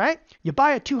 Right? You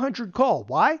buy a 200 call.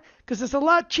 Why? Because it's a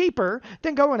lot cheaper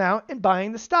than going out and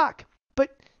buying the stock.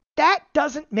 But that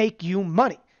doesn't make you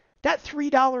money. That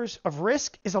 $3 of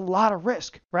risk is a lot of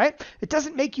risk, right? It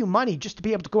doesn't make you money just to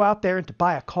be able to go out there and to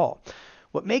buy a call.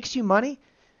 What makes you money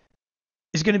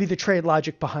is going to be the trade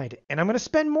logic behind it. And I'm going to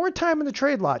spend more time on the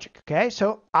trade logic, okay?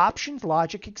 So options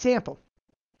logic example.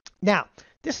 Now,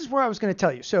 this is where I was going to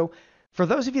tell you. So for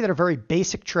those of you that are very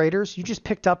basic traders, you just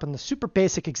picked up on the super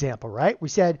basic example, right? We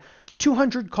said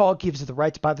 200 call gives you the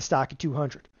right to buy the stock at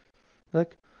 200.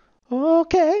 Like,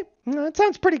 okay, that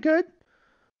sounds pretty good.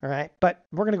 All right, but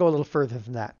we're going to go a little further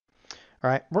than that. All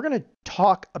right, we're going to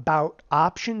talk about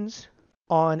options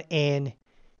on an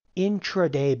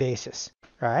intraday basis.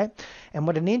 All right, and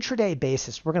what an intraday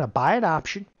basis, we're going to buy an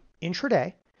option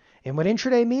intraday. And what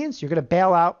intraday means, you're going to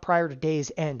bail out prior to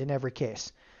day's end in every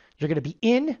case. You're going to be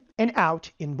in and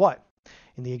out in what?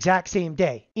 In the exact same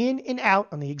day. In and out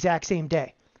on the exact same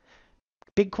day.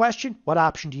 Big question, what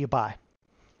option do you buy?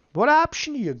 What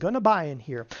option are you going to buy in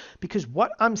here? Because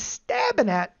what I'm stabbing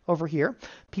at over here,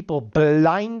 people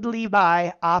blindly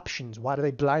buy options. Why do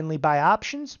they blindly buy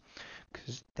options?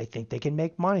 Because they think they can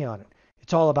make money on it.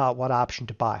 It's all about what option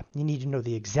to buy. You need to know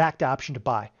the exact option to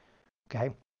buy. Okay?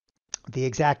 The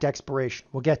exact expiration.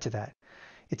 We'll get to that.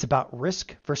 It's about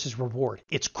risk versus reward.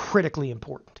 It's critically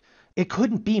important. It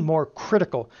couldn't be more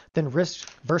critical than risk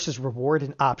versus reward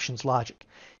in options logic.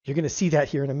 You're going to see that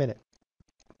here in a minute.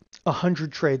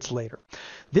 100 trades later.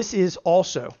 This is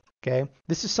also, okay,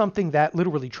 this is something that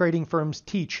literally trading firms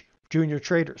teach junior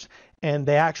traders, and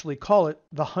they actually call it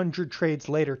the 100 trades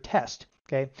later test,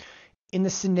 okay? In the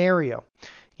scenario,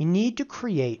 you need to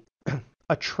create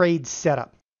a trade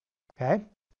setup, okay?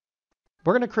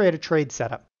 We're going to create a trade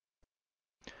setup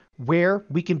where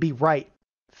we can be right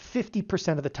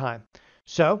 50% of the time.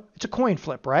 So it's a coin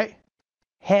flip, right?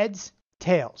 Heads,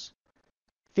 tails,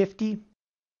 50,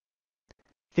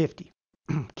 50.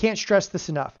 Can't stress this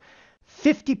enough.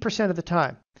 50% of the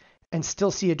time and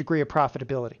still see a degree of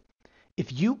profitability.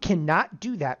 If you cannot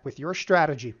do that with your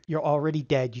strategy, you're already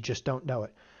dead. You just don't know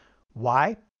it.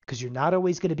 Why? because you're not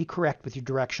always going to be correct with your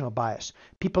directional bias.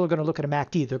 People are going to look at a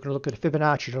MACD. They're going to look at a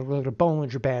Fibonacci. They're going to look at a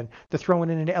Bollinger Band. They're throwing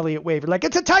in an Elliott Wave. You're like,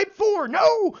 it's a type 4.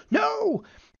 No, no.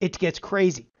 It gets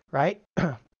crazy, right?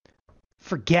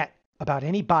 Forget about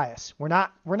any bias. We're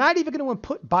not even going to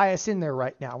put bias in there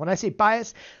right now. When I say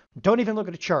bias, don't even look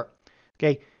at a chart.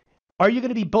 Okay. Are you going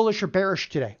to be bullish or bearish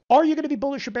today? Are you going to be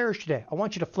bullish or bearish today? I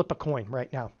want you to flip a coin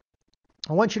right now.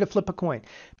 I want you to flip a coin,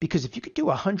 because if you could do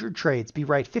 100 trades, be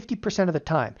right 50% of the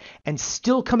time, and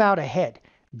still come out ahead,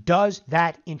 does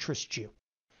that interest you?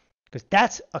 Because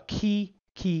that's a key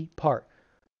part.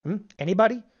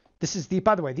 Anybody?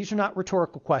 By the way, these are not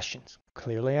rhetorical questions.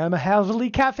 Clearly, I'm a heavily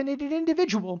caffeinated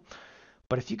individual.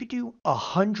 But if you could do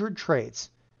 100 trades,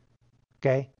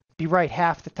 okay, be right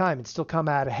half the time and still come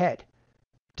out ahead,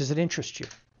 does it interest you?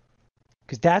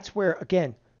 Because that's where,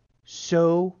 again,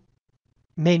 so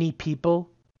many people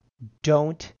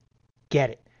don't get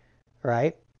it,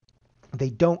 right? They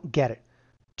don't get it.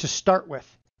 To start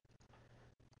with,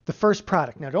 the first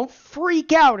product. Now, don't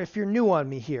freak out if you're new on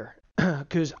me here,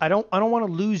 because I don't want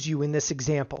to lose you in this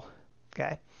example,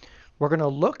 okay? We're going to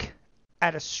look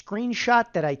at a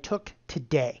screenshot that I took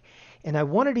today, and I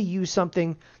wanted to use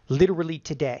something literally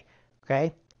today,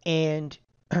 okay? And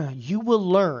you will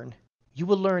learn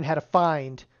how to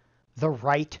find the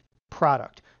right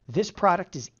product. This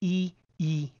product is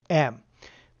EEM.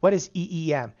 What is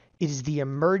EEM? It is the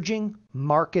Emerging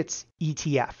Markets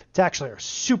ETF. It's actually a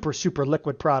super, super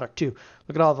liquid product too.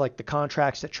 Look at all the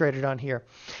contracts that traded on here.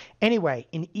 Anyway,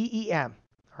 in EEM,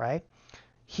 all right,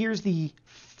 here's the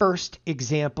first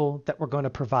example that we're going to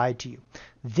provide to you.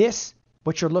 This,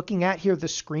 what you're looking at here, the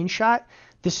screenshot,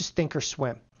 this is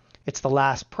Thinkorswim. It's the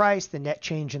last price, the net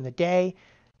change in the day.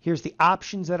 Here's the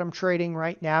options that I'm trading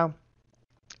right now.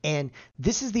 And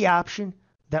this is the option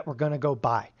that we're going to go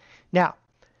buy. Now,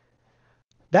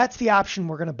 that's the option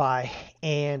we're going to buy.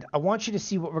 And I want you to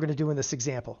see what we're going to do in this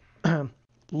example.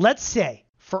 Let's say,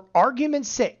 for argument's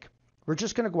sake, we're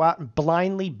just going to go out and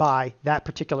blindly buy that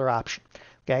particular option.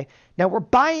 Okay. Now we're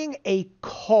buying a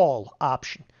call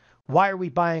option. Why are we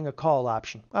buying a call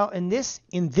option? Well, in this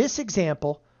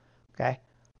example, okay,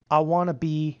 I want to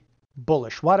be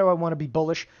bullish. Why do I want to be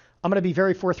bullish? I'm going to be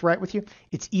very forthright with you.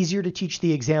 It's easier to teach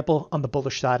the example on the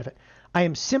bullish side of it. I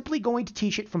am simply going to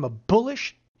teach it from a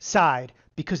bullish side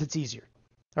because it's easier.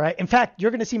 All right. In fact,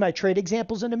 you're going to see my trade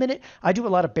examples in a minute. I do a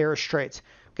lot of bearish trades.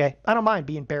 Okay. I don't mind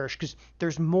being bearish because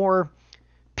there's more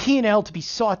P&L to be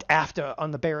sought after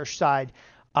on the bearish side,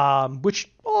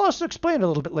 which I'll also explain a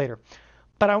little bit later.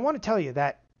 But I want to tell you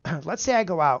that, let's say I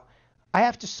go out, I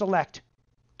have to select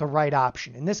the right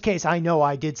option. In this case, I know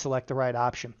I did select the right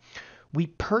option. We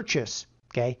purchase,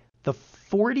 okay, the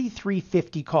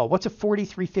 43.50 call. What's a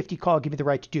 43.50 call give me the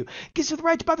right to do? It gives me the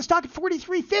right to buy the stock at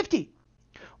 43.50.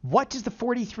 What does the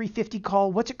 43.50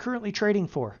 call, what's it currently trading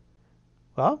for?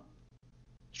 Well,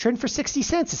 it's trading for 60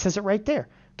 cents. It says it right there.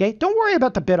 Okay, don't worry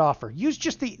about the bid offer. Use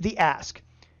just the ask.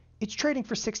 It's trading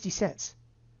for 60 cents.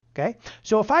 Okay,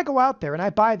 so if I go out there and I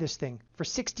buy this thing for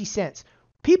 60 cents,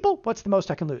 people, what's the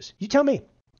most I can lose? You tell me.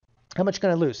 How much can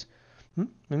I lose?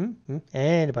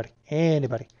 Anybody.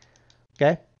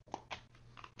 Okay.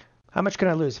 How much can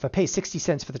I lose if I pay 60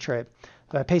 cents for the trade?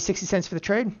 If I pay 60 cents for the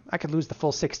trade, I could lose the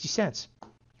full 60 cents.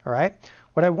 All right.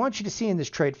 What I want you to see in this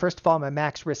trade, first of all, my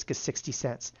max risk is 60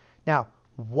 cents. Now,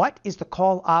 what is the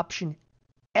call option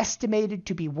estimated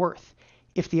to be worth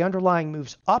if the underlying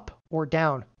moves up or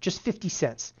down just 50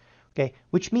 cents? Okay.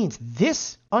 Which means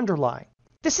this underlying,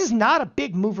 this is not a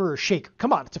big mover or shaker.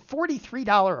 Come on, it's a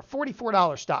 $43 or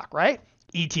 $44 stock, right?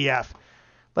 ETF.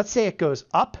 Let's say it goes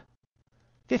up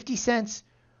 50 cents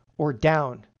or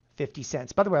down 50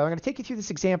 cents. By the way, I'm going to take you through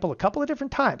this example a couple of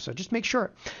different times, so just make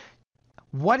sure.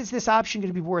 What is this option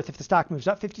going to be worth if the stock moves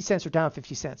up 50 cents or down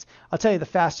 50 cents? I'll tell you the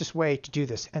fastest way to do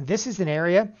this. And this is an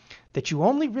area that you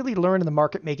only really learn in the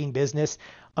market making business,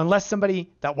 unless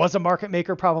somebody that was a market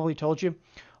maker probably told you.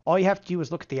 All you have to do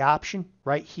is look at the option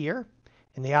right here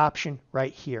and the option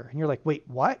right here. And you're like, wait,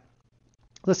 what?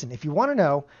 Listen, if you want to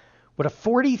know what a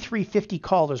 43.50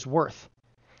 call is worth,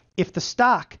 if the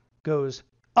stock goes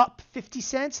up 50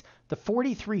 cents, the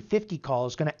 43.50 call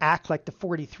is going to act like the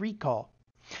 43 call,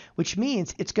 which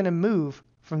means it's going to move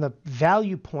from the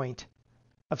value point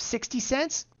of 60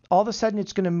 cents. All of a sudden,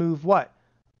 it's going to move what?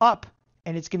 Up,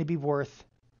 and it's going to be worth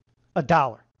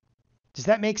 $1. Does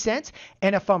that make sense?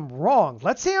 And if I'm wrong,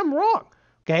 let's say I'm wrong,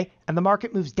 okay, and the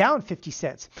market moves down 50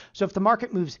 cents. So if the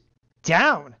market moves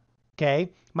down,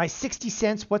 okay, my 60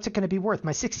 cents, what's it going to be worth?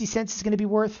 My 60 cents is going to be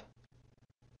worth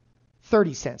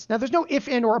 30 cents. Now, there's no if,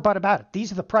 and, or but about it.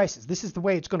 These are the prices. This is the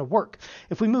way it's going to work.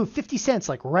 If we move 50 cents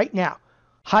like right now,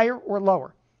 higher or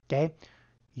lower, okay,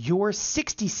 your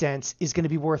 60 cents is going to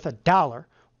be worth $1,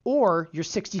 or your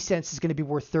 60 cents is going to be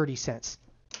worth 30 cents.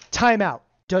 Time out.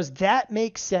 Does that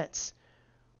make sense?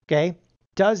 Okay.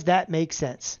 Does that make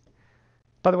sense?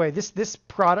 By the way, this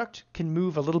product can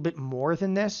move a little bit more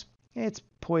than this. It's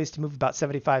poised to move about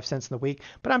 75 cents in the week,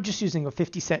 but I'm just using a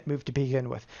 50-cent move to begin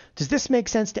with. Does this make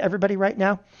sense to everybody right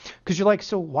now? Because you're like,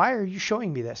 so why are you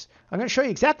showing me this? I'm going to show you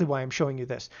exactly why I'm showing you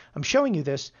this. I'm showing you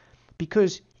this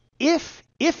because if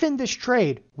in this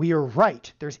trade we are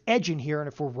right, there's edge in here, and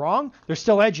if we're wrong, there's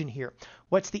still edge in here.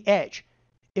 What's the edge?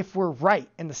 If we're right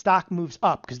and the stock moves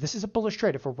up, because this is a bullish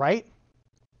trade, if we're right,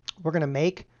 we're going to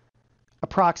make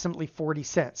approximately 40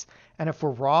 cents. And if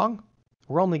we're wrong,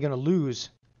 we're only going to lose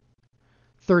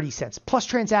 30 cents plus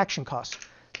transaction costs.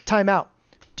 Time out.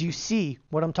 Do you see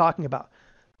what I'm talking about?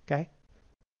 Okay.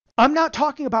 I'm not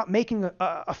talking about making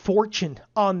a fortune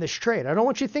on this trade. I don't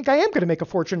want you to think I am going to make a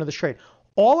fortune on this trade.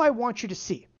 All I want you to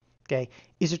see, okay,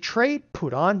 is a trade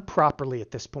put on properly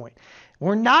at this point.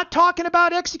 We're not talking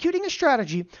about executing a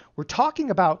strategy. We're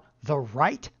talking about the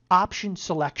right option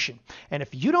selection. And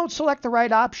if you don't select the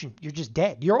right option, you're just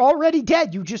dead. You're already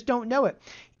dead. You just don't know it.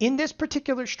 In this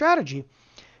particular strategy,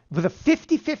 with a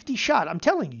 50-50 shot, I'm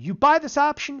telling you, you buy this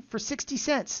option for 60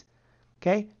 cents.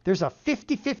 Okay, there's a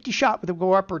 50-50 shot whether we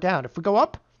go up or down. If we go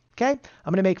up, okay,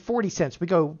 I'm going to make 40 cents. We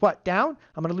go what, down?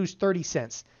 I'm going to lose 30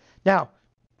 cents. Now,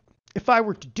 if I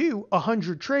were to do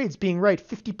 100 trades being right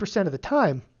 50% of the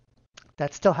time,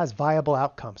 that still has viable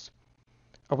outcomes.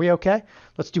 Are we okay?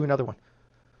 Let's do another one.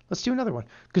 Let's do another one.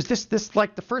 Because this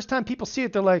like the first time people see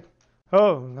it, they're like,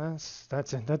 oh,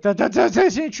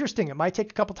 that's interesting. It might take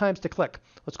a couple times to click.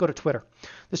 Let's go to Twitter.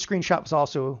 This screenshot was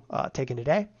also taken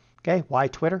today. Okay, why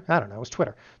Twitter? I don't know. It was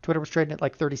Twitter. Twitter was trading at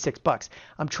like $36.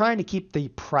 I'm trying to keep the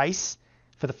price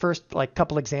for the first like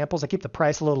couple examples. I keep the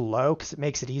price a little low because it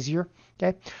makes it easier.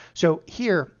 Okay, so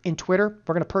here in Twitter,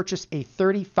 we're going to purchase a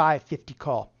 35.50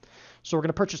 call. So we're going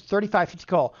to purchase 35.50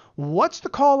 call. What's the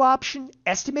call option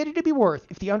estimated to be worth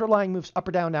if the underlying moves up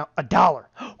or down now? $1.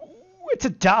 It's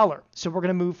 $1. So we're going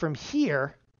to move from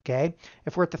here. Okay,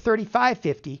 if we're at the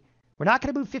 35.50, we're not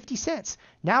going to move 50 cents.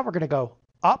 Now we're going to go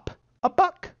up a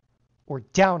buck or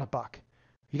down a buck.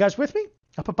 You guys with me?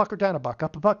 Up a buck or down a buck,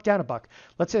 up a buck, down a buck.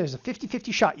 Let's say there's a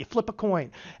 50-50 shot. You flip a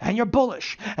coin and you're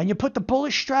bullish and you put the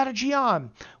bullish strategy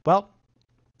on. Well,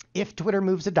 if Twitter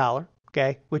moves $1,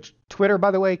 okay, which Twitter,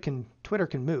 by the way, Twitter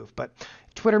can move, but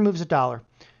Twitter moves $1.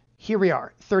 Here we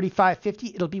are,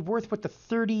 35.50. It'll be worth what the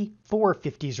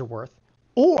 34.50s are worth.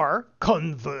 Or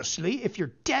conversely, if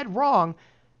you're dead wrong,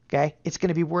 okay, it's going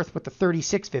to be worth what the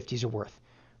 36.50s are worth.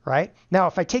 Right? Now,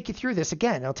 if I take you through this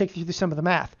again, I'll take you through some of the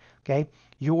math. Okay.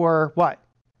 Your what?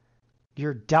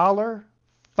 Your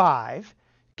 $1.05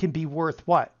 can be worth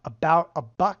what? About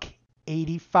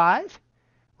 $1.85,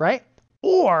 right?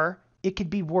 Or it could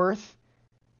be worth,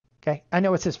 okay, I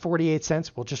know it says 48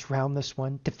 cents. We'll just round this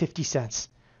one to 50 cents.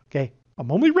 Okay.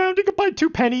 I'm only rounding it by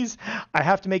 2 pennies. I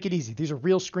have to make it easy. These are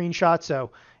real screenshots, so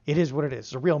it is what it is.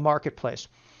 It's a real marketplace.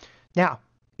 Now,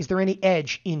 is there any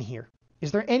edge in here?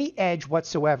 Is there any edge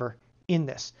whatsoever in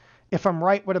this? If I'm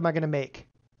right, what am I going to make?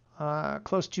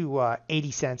 Close to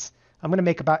 80 cents. I'm going to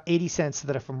make about 80 cents so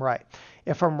that if I'm right.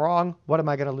 If I'm wrong, what am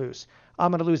I going to lose?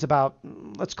 I'm going to lose about,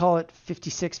 let's call it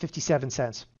 56, 57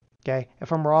 cents. Okay.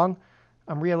 If I'm wrong,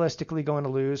 I'm realistically going to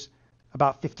lose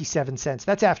about 57 cents.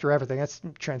 That's after everything. That's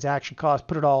transaction cost.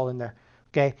 Put it all in there.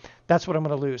 Okay. That's what I'm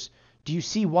going to lose. Do you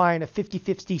see why in a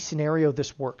 50-50 scenario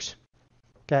this works?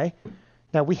 Okay.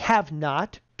 Now we have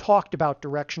not talked about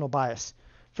directional bias.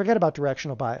 Forget about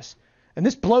directional bias. And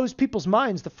this blows people's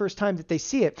minds the first time that they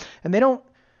see it. And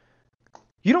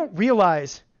you don't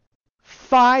realize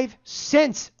 5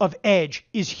 cents of edge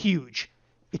is huge.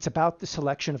 It's about the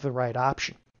selection of the right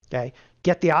option. Okay.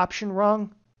 Get the option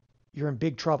wrong, you're in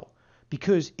big trouble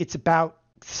because it's about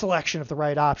selection of the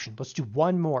right option. Let's do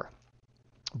one more.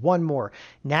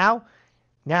 Now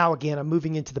again, I'm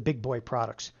moving into the big boy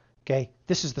products. Okay.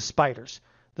 This is the spiders.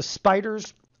 The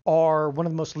spiders are one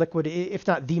of the most liquid, if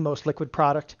not the most liquid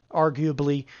product,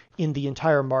 arguably in the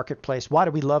entire marketplace. Why do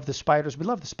we love the spiders? We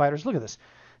love the spiders. Look at this.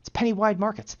 It's penny wide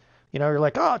markets. You know, you're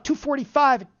like, oh,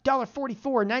 $2.45,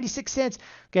 $1.44, 96 cents.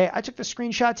 Okay, I took the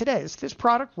screenshot today. This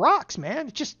product rocks,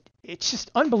 man. It's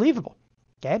just unbelievable.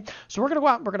 Okay, so we're going to go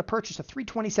out and we're going to purchase a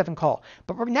 327 call.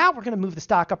 But now we're going to move the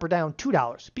stock up or down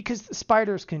 $2 because the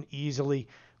spiders can easily,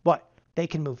 they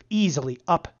can move easily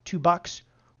up $2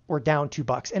 or down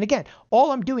 $2. And again,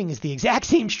 all I'm doing is the exact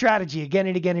same strategy again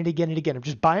and again and again and again. I'm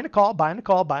just buying a call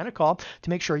to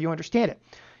make sure you understand it.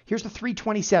 Here's the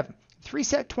 327.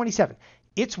 327.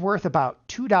 It's worth about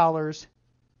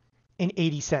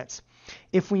 $2.80.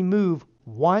 If we move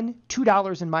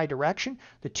 $2 in my direction.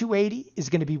 The 280 is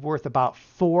going to be worth about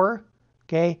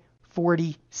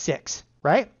 4.46,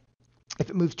 right? If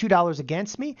it moves $2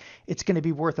 against me, it's going to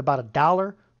be worth about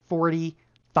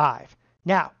 $1.45.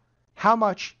 Now, how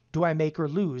much do I make or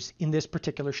lose in this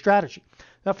particular strategy?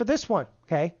 Now for this one,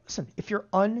 okay, listen, if you're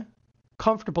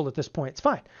uncomfortable at this point, it's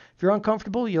fine. If you're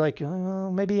uncomfortable, you're like,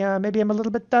 oh, maybe I'm a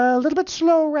little bit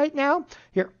slow right now.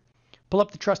 Here, pull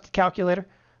up the trusted calculator.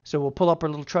 So we'll pull up our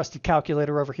little trusted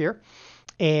calculator over here.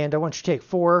 And I want you to take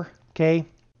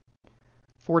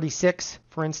 46,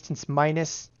 for instance,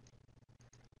 minus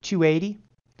 280.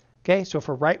 Okay, so if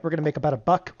we're right, we're going to make about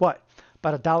about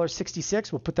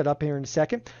 $1.66. We'll put that up here in a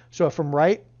second. So if I'm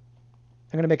right,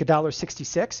 I'm going to make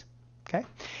 $1.66. Okay,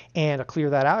 and I'll clear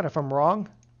that out. If I'm wrong,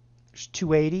 there's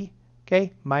 280.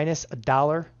 Okay, minus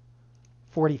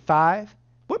 $1.45.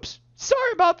 Whoops,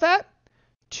 sorry about that.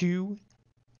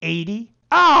 280.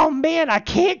 Oh man, I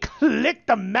can't click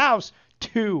the mouse.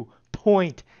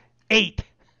 2.8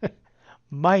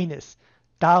 minus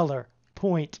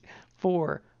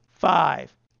 $0.45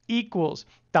 equals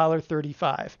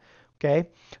 $1.35. Okay,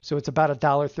 so it's about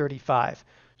 $1.35.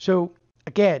 So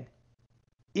again,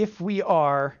 if we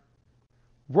are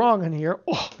wrong in here,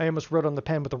 oh, I almost wrote on the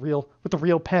pen with the real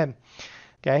pen.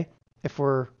 Okay, if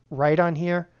we're right on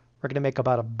here, we're going to make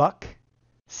about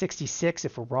 $1.66.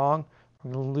 If we're wrong,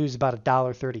 we're going to lose about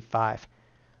 $1.35.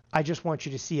 I just want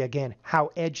you to see again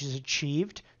how edge is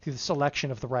achieved through the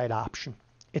selection of the right option.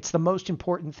 It's the most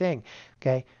important thing.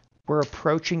 Okay, we're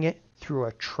approaching it through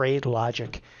a trade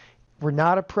logic. We're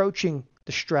not approaching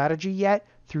the strategy yet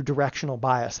through directional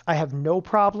bias. I have no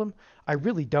problem. I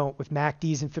really don't with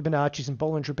MACDs and Fibonacci's and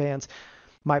Bollinger Bands.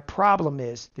 My problem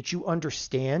is that you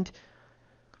understand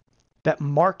that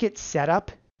market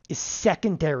setup is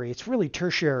secondary. It's really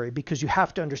tertiary because you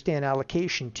have to understand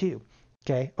allocation too.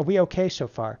 Okay, are we okay so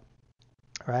far?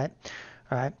 All right.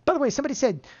 All right. By the way, somebody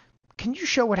said, can you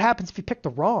show what happens if you pick the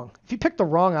wrong? If you pick the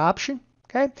wrong option,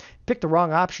 okay, pick the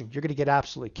wrong option, you're going to get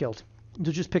absolutely killed.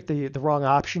 You'll just pick the wrong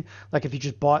option. Like if you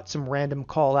just bought some random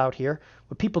call out here,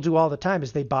 what people do all the time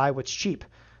is they buy what's cheap.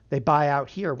 They buy out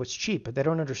here what's cheap, but they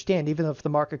don't understand even if the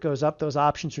market goes up, those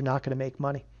options are not going to make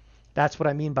money. That's what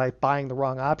I mean by buying the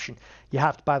wrong option. You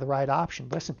have to buy the right option.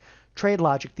 Listen, trade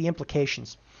logic, the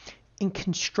implications. In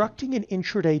constructing an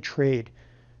intraday trade,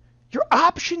 your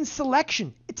option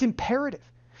selection, it's imperative.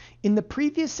 In the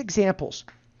previous examples,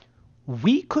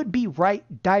 we could be right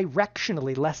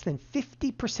directionally less than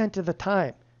 50% of the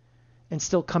time and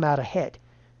still come out ahead.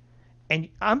 And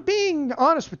I'm being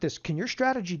honest with this. Can your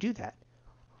strategy do that?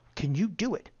 Can you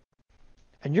do it?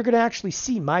 And you're going to actually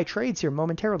see my trades here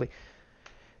momentarily.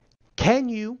 Can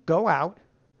you go out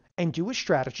and do a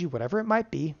strategy, whatever it might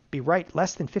be right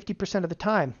less than 50% of the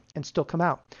time and still come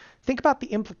out? Think about the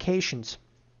implications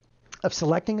of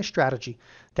selecting a strategy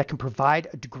that can provide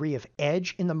a degree of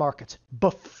edge in the markets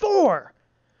before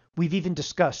we've even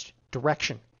discussed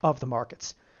direction of the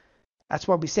markets. That's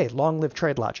why we say long live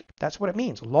trade logic. That's what it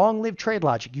means. Long live trade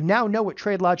logic. You now know what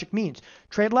trade logic means.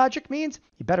 Trade logic means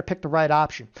you better pick the right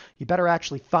option. You better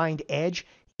actually find edge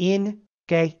in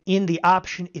the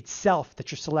option itself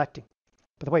that you're selecting.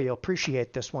 By the way, you'll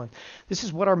appreciate this one. This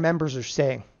is what our members are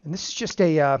saying. And this is just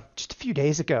a few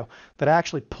days ago that I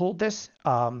actually pulled this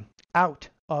out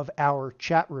of our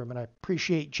chat room. And I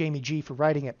appreciate Jamie G for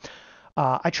writing it.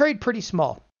 I trade pretty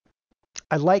small.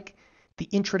 I like the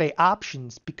intraday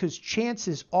options because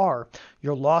chances are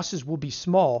your losses will be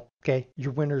small. Okay,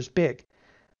 your winners big.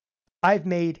 I've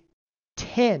made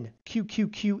 10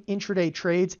 QQQ intraday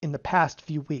trades in the past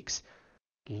few weeks.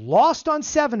 Lost on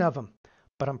 7 of them,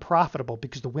 but I'm profitable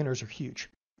because the winners are huge.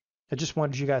 I just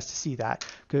wanted you guys to see that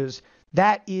because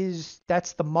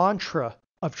that's the mantra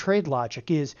of trade logic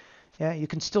is, yeah, you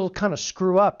can still kind of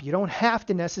screw up. You don't have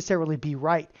to necessarily be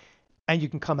right and you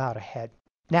can come out ahead.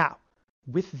 Now,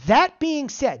 with that being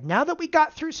said, now that we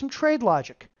got through some trade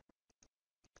logic,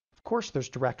 of course there's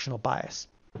directional bias,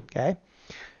 okay?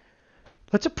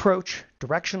 Let's approach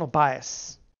directional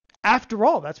bias. After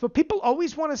all, that's what people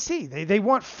always want to see. They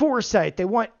want foresight. They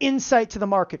want insight to the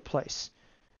marketplace.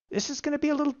 This is going to be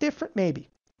a little different maybe,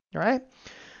 all right?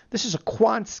 This is a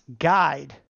quant's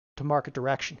guide to market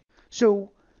direction.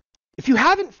 So if you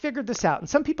haven't figured this out, and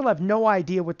some people have no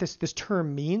idea what this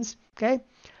term means, okay?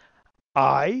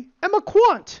 I am a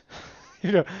quant.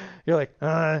 You're like,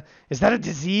 is that a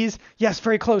disease? Yes,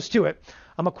 very close to it.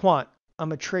 I'm a quant.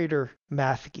 I'm a trader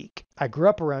math geek. I grew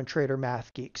up around trader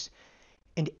math geeks.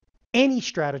 And any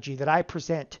strategy that I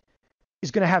present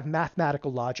is going to have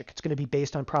mathematical logic. It's going to be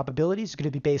based on probabilities. It's going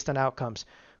to be based on outcomes.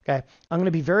 Okay. I'm going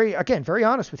to be very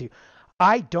honest with you.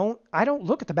 I don't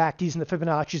look at the MACDs and the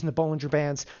Fibonacci's and the Bollinger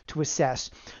Bands to assess,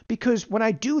 because when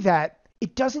I do that,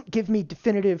 it doesn't give me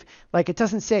definitive, like it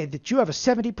doesn't say that you have a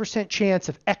 70% chance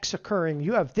of X occurring.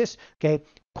 You have this, okay?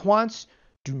 Quants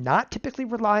do not typically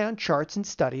rely on charts and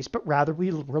studies, but rather we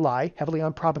rely heavily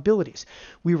on probabilities.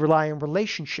 We rely on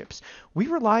relationships. We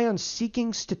rely on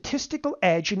seeking statistical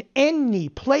edge in any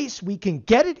place we can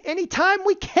get it, anytime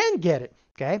we can get it,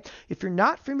 okay? If you're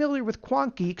not familiar with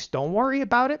Quant Geeks, don't worry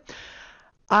about it.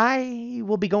 I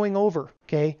will be going over,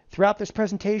 okay, throughout this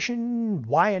presentation,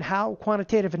 why and how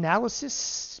quantitative analysis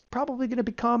is probably going to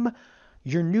become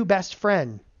your new best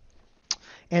friend.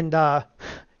 And by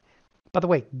the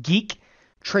way, geek,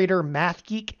 trader, math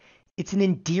geek, it's an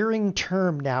endearing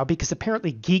term now, because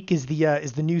apparently geek is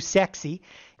the new sexy.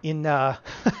 In how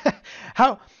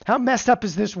messed up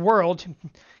is this world?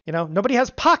 You know, nobody has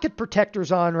pocket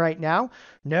protectors on right now.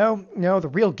 No, the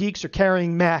real geeks are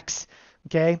carrying Macs.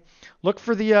 Okay, look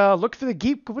for the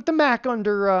geek with the Mac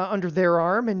under their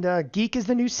arm, and geek is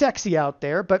the new sexy out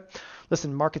there. But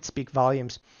listen, markets speak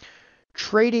volumes.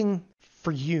 Trading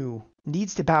for you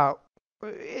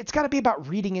it's got to be about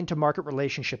reading into market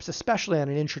relationships, especially on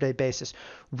an intraday basis.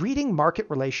 Reading market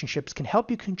relationships can help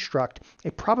you construct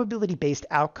a probability-based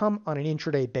outcome on an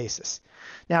intraday basis.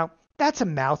 Now, that's a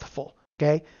mouthful,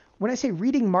 okay? When I say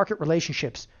reading market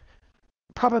relationships,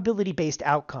 probability-based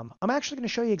outcome, I'm actually going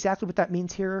to show you exactly what that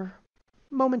means here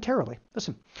momentarily.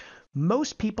 Listen,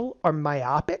 most people are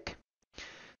myopic.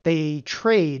 They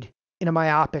trade in a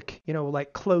myopic,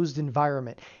 like closed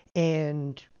environment.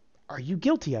 And are you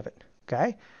guilty of it?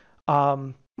 Okay.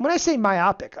 When I say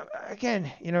myopic,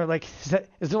 again, like,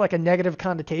 is there like a negative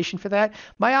connotation for that?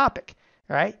 Myopic,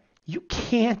 all right? You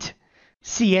can't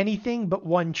see anything but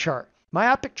one chart.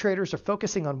 Myopic traders are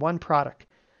focusing on one product.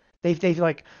 They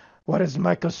like, what is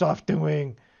Microsoft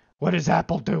doing? What is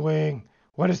Apple doing?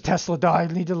 What is Tesla doing? I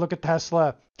need to look at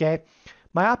Tesla. Okay.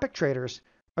 Myopic traders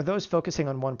are those focusing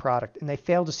on one product, and they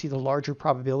fail to see the larger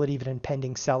probability of an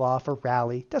impending sell-off or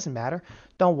rally. Doesn't matter.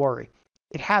 Don't worry.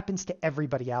 It happens to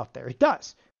everybody out there. It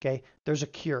does. Okay. There's a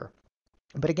cure.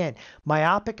 But again,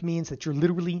 myopic means that you're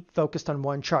literally focused on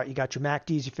one chart. You got your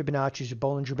MACDs, your Fibonacci's, your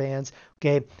Bollinger Bands.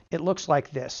 Okay. It looks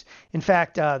like this. In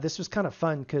fact, this was kind of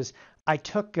fun because I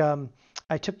took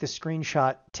this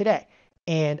screenshot today.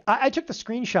 And I took the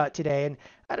screenshot today, and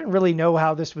I didn't really know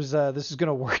how this is going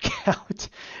to work out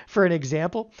for an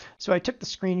example. So I took the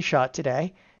screenshot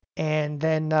today. And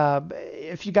then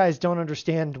if you guys don't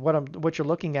understand what you're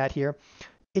looking at here,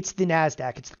 it's the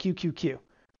NASDAQ. It's the QQQ,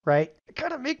 right? I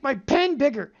gotta make my pen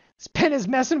bigger. This pen is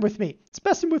messing with me. It's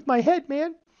messing with my head,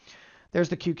 man. There's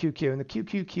the QQQ, and the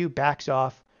QQQ backs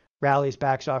off, rallies,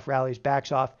 backs off, rallies,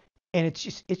 backs off, and it's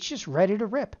just ready to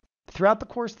rip. Throughout the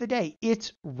course of the day,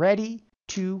 it's ready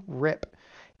to rip.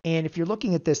 And if you're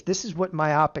looking at this is what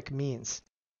myopic means.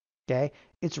 Okay?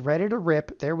 It's ready to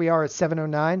rip. There we are at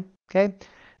 709. Okay?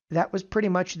 That was pretty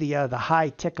much the high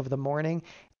tick of the morning,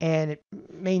 and it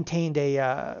maintained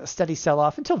a steady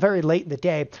sell-off until very late in the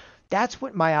day. That's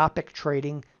what myopic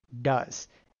trading does,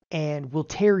 and will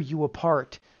tear you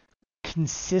apart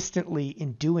consistently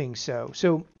in doing so.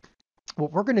 So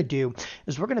what we're going to do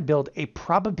is we're going to build a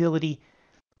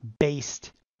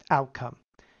probability-based outcome.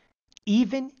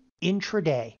 Even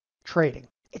intraday trading,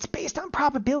 it's based on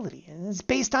probability, and it's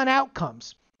based on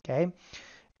outcomes, okay?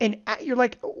 And you're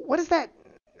like, what is that?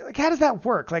 Like, how does that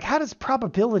work? Like, how does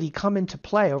probability come into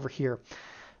play over here?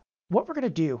 What we're going to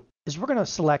do is we're going to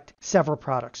select several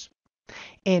products.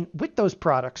 And with those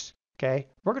products, okay,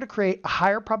 we're going to create a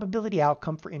higher probability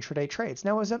outcome for intraday trades.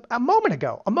 Now, as a moment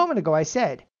ago, I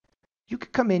said, you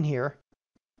could come in here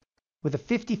with a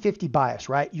 50-50 bias,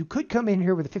 right? You could come in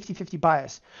here with a 50-50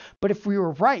 bias. But if we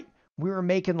were right, we were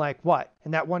making like what?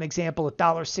 In that one example,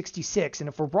 $1.66. And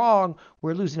if we're wrong,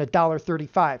 we're losing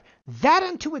 $1.35. That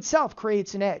unto itself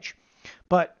creates an edge.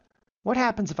 But what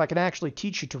happens if I can actually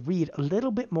teach you to read a little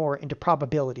bit more into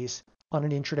probabilities on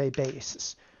an intraday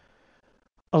basis?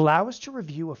 Allow us to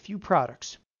review a few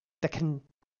products that can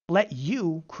let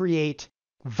you create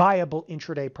viable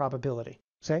intraday probability.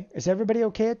 Say, is everybody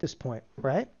okay at this point,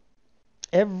 right?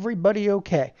 Everybody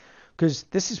okay? Because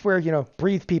this is where,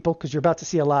 breathe, people, because you're about to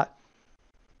see a lot.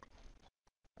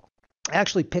 I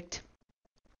actually picked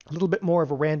a little bit more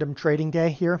of a random trading day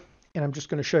here, and I'm just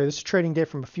going to show you. This is a trading day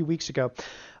from a few weeks ago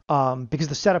because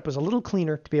the setup was a little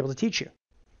cleaner to be able to teach you.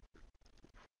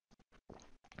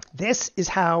 This is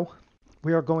how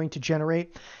we are going to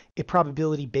generate a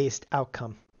probability-based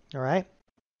outcome, all right?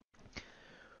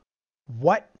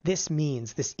 What this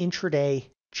means, this intraday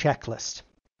checklist,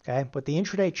 okay? What the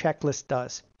intraday checklist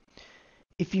does,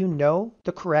 if you know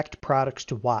the correct products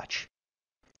to watch,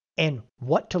 and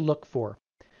what to look for.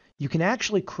 You can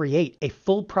actually create a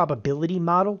full probability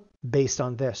model based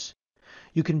on this.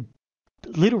 You can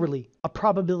literally a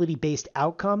probability-based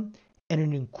outcome and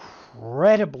an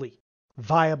incredibly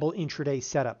viable intraday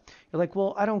setup. You're like,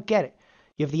 well, I don't get it.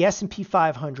 You have the S&P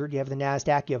 500, you have the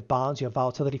NASDAQ, you have bonds, you have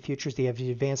volatility futures, you have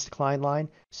the advanced decline line,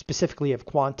 specifically you have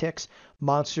Quantix,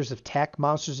 monsters of tech.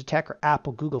 Monsters of tech are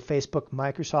Apple, Google, Facebook,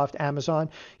 Microsoft, Amazon.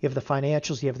 You have the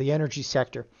financials, you have the energy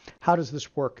sector. How does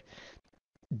this work?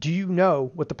 Do you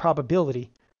know what the probability,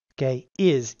 okay,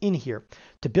 is in here?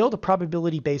 To build a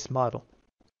probability-based model,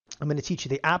 I'm going to teach you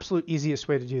the absolute easiest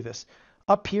way to do this.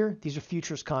 Up here, these are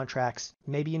futures contracts.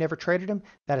 Maybe you never traded them.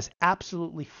 That is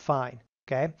absolutely fine,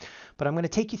 okay? But I'm going to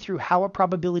take you through how a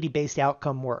probability-based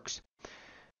outcome works,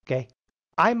 okay?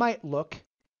 I might look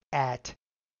at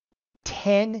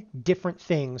 10 different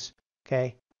things,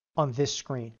 okay, on this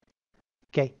screen,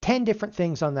 okay? 10 different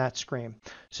things on that screen.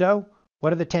 So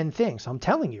what are the 10 things? I'm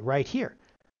telling you right here,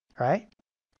 all right?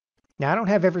 Now, I don't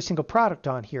have every single product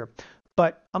on here,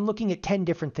 but I'm looking at 10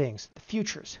 different things. The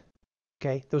futures,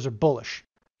 okay, those are bullish.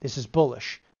 This is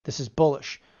bullish. This is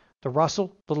bullish. The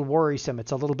Russell, a little worrisome.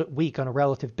 It's a little bit weak on a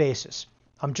relative basis.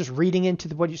 I'm just reading into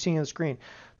what you're seeing on the screen.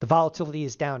 The volatility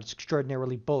is down. It's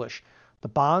extraordinarily bullish. The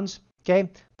bonds, okay,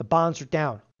 the bonds are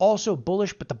down. Also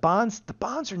bullish, but the bonds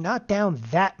are not down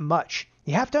that much.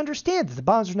 You have to understand that the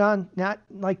bonds are not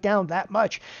like down that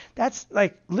much. That's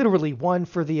like literally one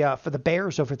for the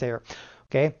bears over there.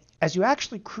 Okay. As you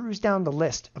actually cruise down the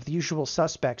list of the usual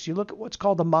suspects, you look at what's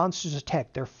called the monsters of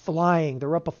tech. They're flying.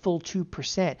 They're up a full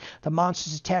 2%. The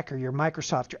monsters of tech are your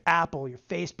Microsoft, your Apple, your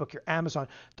Facebook, your Amazon.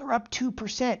 They're up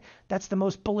 2%. That's the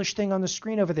most bullish thing on the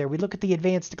screen over there. We look at the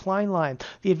advanced decline line.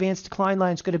 The advanced decline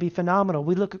line is going to be phenomenal.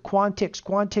 We look at Quantix.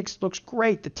 Quantix looks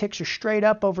great. The ticks are straight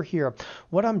up over here.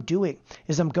 What I'm doing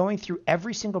is I'm going through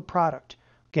every single product,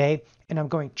 okay, and I'm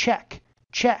going check,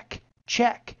 check,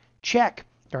 check, check.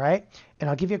 All right. And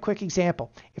I'll give you a quick example.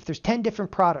 If there's 10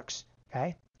 different products,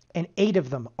 okay, and 8 of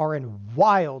them are in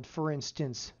wild, for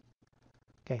instance,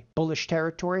 okay, bullish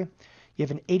territory, you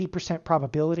have an 80%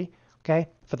 probability, okay,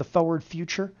 for the forward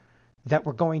future that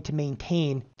we're going to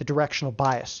maintain the directional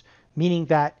bias, meaning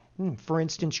that, for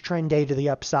instance, trend day to the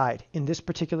upside. In this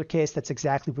particular case, that's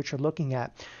exactly what you're looking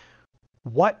at.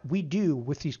 What we do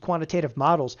with these quantitative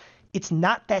models, it's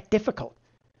not that difficult.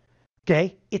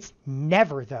 Okay, it's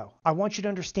never though. I want you to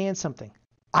understand something.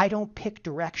 I don't pick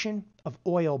direction of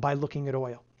oil by looking at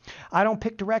oil. I don't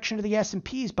pick direction of the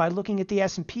S&Ps by looking at the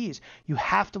S&Ps. You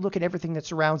have to look at everything that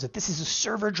surrounds it. This is a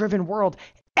server-driven world.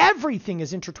 Everything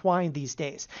is intertwined these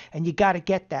days, and you got to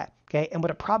get that. Okay, and what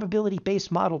a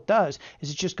probability-based model does is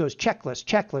it just goes checklist,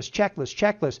 checklist, checklist,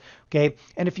 checklist. Okay,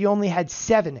 and if you only had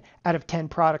 7 out of 10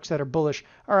 products that are bullish,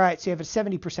 all right, so you have a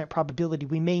 70% probability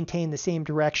we maintain the same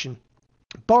direction,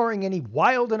 barring any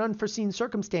wild and unforeseen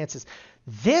circumstances.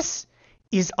 This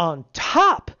is on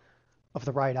top of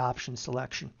the right option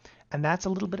selection. And that's a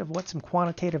little bit of what some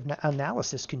quantitative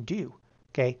analysis can do,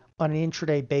 okay, on an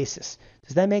intraday basis.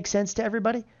 Does that make sense to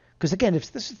everybody? Because again,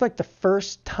 if this is like the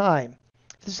first time,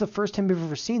 if this is the first time you've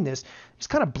ever seen this, it just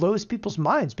kind of blows people's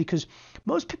minds, because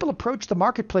most people approach the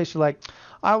marketplace like,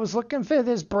 I was looking for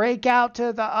this breakout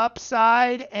to the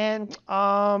upside, and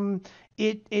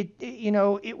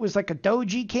it was like a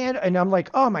doji candle, and I'm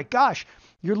like, oh my gosh,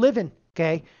 you're living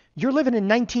in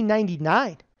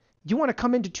 1999. You want to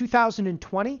come into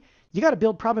 2020? You got to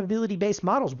build probability-based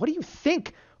models. What do you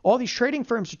think all these trading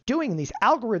firms are doing and these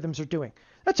algorithms are doing?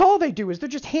 That's all they do, is they're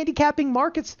just handicapping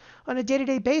markets on a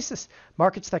day-to-day basis.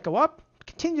 Markets that go up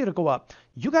continue to go up.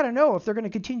 You got to know if they're going to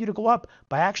continue to go up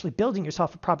by actually building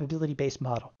yourself a probability-based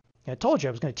model. I told you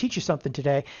I was going to teach you something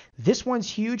today. This one's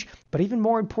huge, but even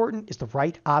more important is the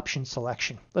right option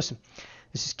selection. Listen,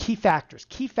 this is key factors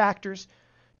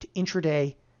to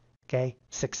intraday, okay,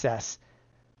 success.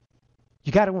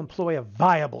 You got to employ a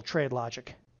viable trade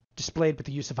logic displayed with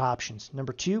the use of options.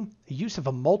 Number 2, the use of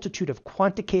a multitude of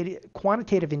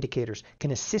quantitative indicators can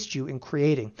assist you in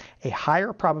creating a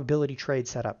higher probability trade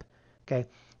setup. Okay,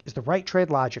 is the right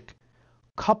trade logic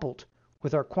coupled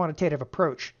with our quantitative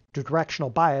approach to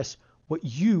directional bias what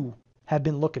you have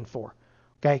been looking for?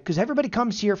 Okay, because everybody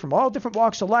comes here from all different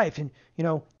walks of life, and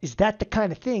is that the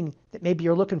kind of thing that maybe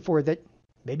you're looking for that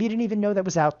maybe you didn't even know that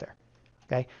was out there?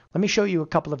 Okay, let me show you a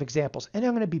couple of examples, and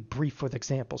I'm going to be brief with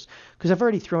examples because I've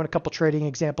already thrown a couple trading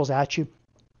examples at you,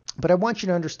 but I want you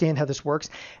to understand how this works,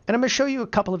 and I'm going to show you a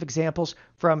couple of examples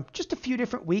from just a few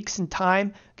different weeks in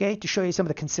time, okay, to show you some of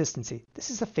the consistency. This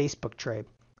is a Facebook trade,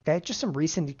 okay, just some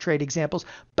recent trade examples,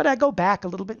 but I go back a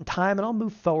little bit in time and I'll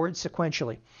move forward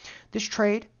sequentially. This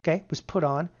trade, okay, was put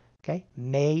on, okay,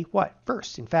 May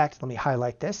 1st. In fact, let me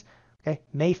highlight this. okay,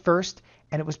 May 1st,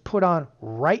 and it was put on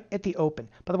right at the open.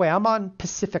 By the way, I'm on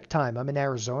Pacific time. I'm in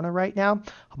Arizona right now.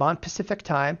 I'm on Pacific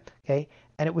time, okay,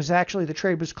 and it was actually, the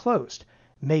trade was closed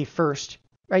May 1st,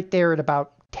 right there at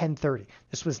about 10:30.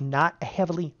 This was not a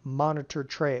heavily monitored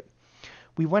trade.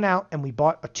 We went out and we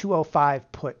bought a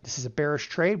 205 put. This is a bearish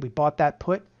trade. We bought that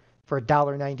put for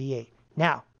 $1.98.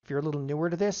 Now, if you're a little newer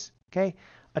to this, okay,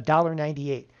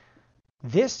 $1.98.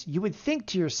 This, you would think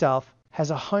to yourself,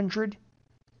 has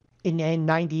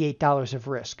 $198 of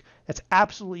risk. That's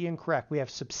absolutely incorrect. We have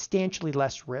substantially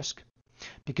less risk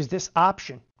because this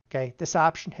option, okay, this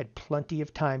option had plenty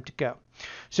of time to go.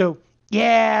 So,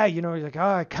 yeah, you're like, oh,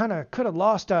 I kind of could have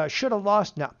lost, should have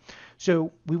lost. No.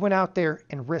 So we went out there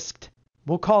and risked,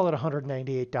 we'll call it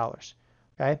 $198.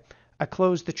 Okay. I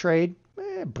closed the trade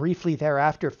briefly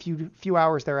thereafter, a few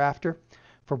hours thereafter,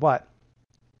 for what?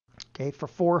 Okay, for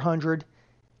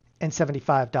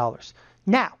 $475.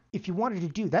 Now, if you wanted to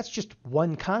do, that's just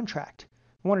one contract.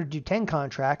 If you wanted to do 10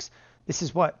 contracts, this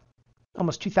is what?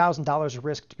 Almost $2,000 of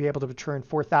risk to be able to return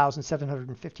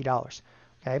 $4,750.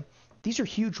 Okay. These are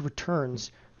huge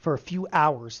returns for a few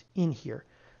hours in here.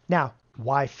 Now,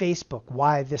 why Facebook?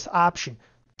 Why this option?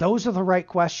 Those are the right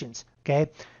questions,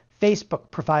 okay? Facebook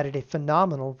provided a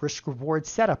phenomenal risk-reward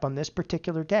setup on this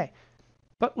particular day.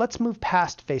 But let's move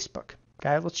past Facebook,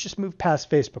 okay? Let's just move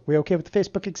past Facebook. We okay with the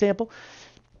Facebook example?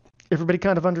 Everybody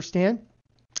kind of understand?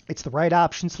 It's the right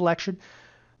option selection.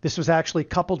 This was actually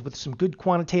coupled with some good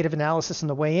quantitative analysis on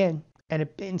the way in. And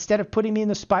instead of putting me in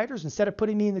the spiders, instead of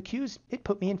putting me in the Qs, it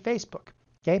put me in Facebook.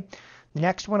 Okay. The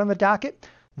next one on the docket,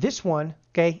 this one,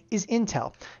 okay, is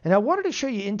Intel. And I wanted to show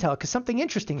you Intel because something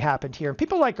interesting happened here. And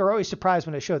people are always surprised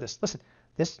when I show this. Listen,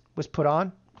 this was put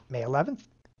on May 11th.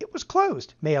 It was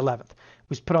closed May 11th. It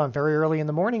was put on very early in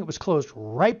the morning. It was closed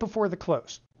right before the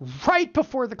close. Right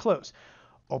before the close.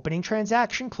 Opening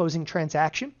transaction, closing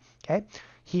transaction. Okay.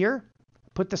 Here,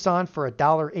 put this on for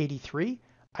 $1.83.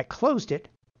 I closed it.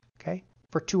 Okay,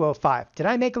 for 205. Did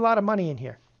I make a lot of money in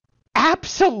here?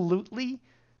 Absolutely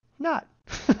not.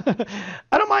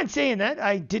 I don't mind saying that.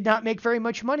 I did not make very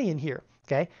much money in here.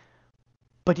 Okay,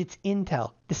 but it's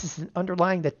Intel. This is an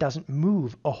underlying that doesn't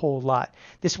move a whole lot.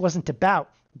 This wasn't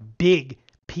about big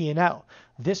P&L.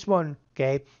 This one,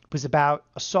 okay, was about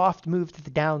a soft move to the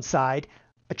downside,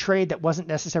 a trade that wasn't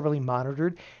necessarily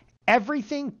monitored.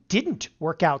 Everything didn't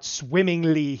work out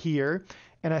swimmingly here,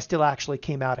 and I still actually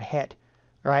came out ahead.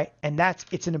 All right. And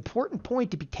it's an important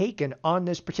point to be taken on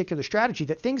this particular strategy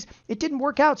that it didn't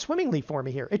work out swimmingly for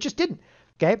me here. It just didn't.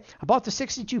 Okay. I bought the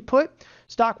 62 put,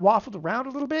 stock waffled around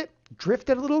a little bit,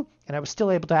 drifted a little, and I was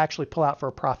still able to actually pull out for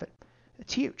a profit.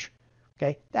 It's huge.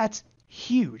 Okay. That's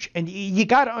huge. And you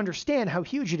got to understand how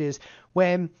huge it is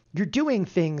when you're doing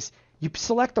things, you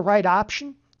select the right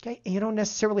option. Okay. And you don't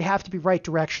necessarily have to be right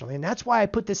directionally. And that's why I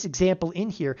put this example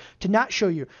in here to not show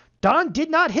you Don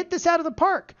did not hit this out of the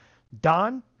park.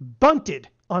 Don bunted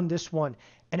on this one,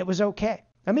 and it was okay.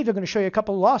 I'm even going to show you a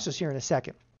couple of losses here in a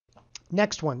second.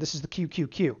 Next one, this is the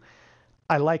QQQ.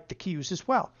 I like the Qs as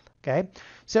well, okay?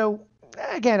 So,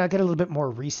 again, I'll get a little bit more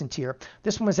recent here.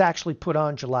 This one was actually put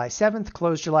on July 7th,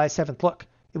 closed July 7th. Look,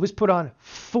 it was put on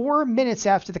 4 minutes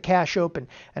after the cash open,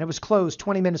 and it was closed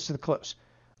 20 minutes to the close,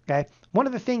 okay? One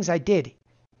of the things I did,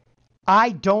 I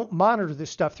don't monitor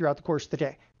this stuff throughout the course of the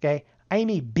day, okay? I am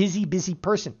a busy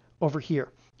person over here.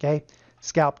 Okay,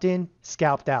 scalped in,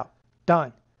 scalped out,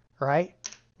 done. All right,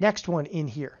 next one in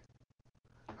here.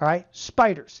 All right,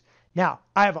 spiders. Now,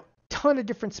 I have a ton of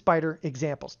different spider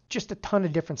examples, just a ton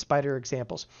of different spider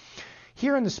examples.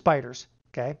 Here in the spiders,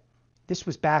 okay, this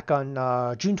was back on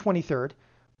June 23rd.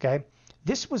 Okay,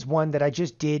 this was one that I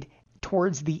just did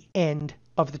towards the end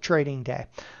of the trading day.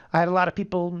 I had a lot of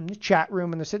people in the chat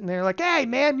room and they're sitting there like, hey,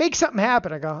 man, make something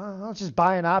happen. I go, oh, I'll just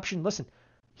buy an option. Listen.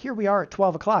 Here we are at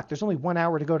 12 o'clock. There's only 1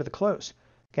 hour to go to the close,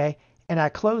 okay? And I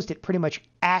closed it pretty much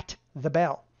at the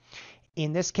bell.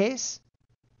 In this case,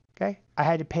 okay, I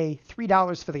had to pay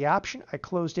 $3 for the option. I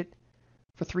closed it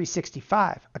for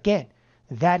 $3.65. Again,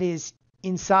 that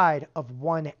inside of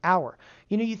 1 hour.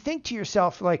 You know, you think to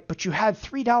yourself, like, but you had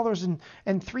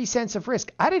 $3.03 of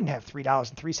risk. I didn't have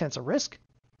 $3.03 of risk.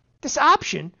 This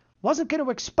option wasn't going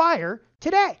to expire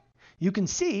today. You can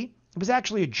see it was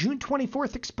actually a June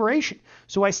 24th expiration.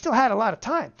 So I still had a lot of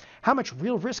time. How much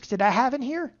real risk did I have in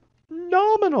here?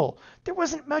 Nominal. There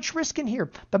wasn't much risk in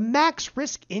here. The max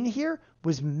risk in here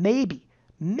was maybe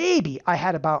I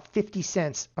had about 50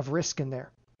 cents of risk in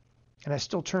there. And I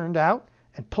still turned out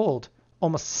and pulled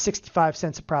almost 65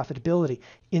 cents of profitability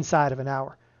inside of an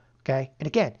hour. Okay. And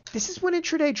again, this is what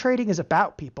intraday trading is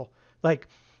about, people. Like,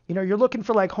 you know, you're looking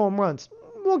for like home runs.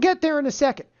 We'll get there in a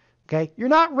second. Okay, you're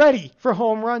not ready for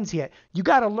home runs yet. You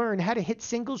got to learn how to hit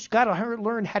singles. You got to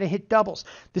learn how to hit doubles.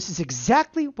 This is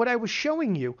exactly what I was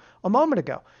showing you a moment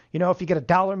ago. You know, if you get a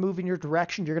dollar move in your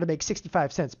direction, you're going to make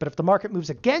 65 cents. But if the market moves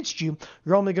against you,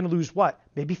 you're only going to lose what?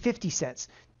 Maybe 50 cents.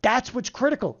 That's what's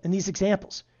critical in these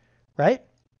examples, right?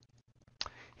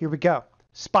 Here we go.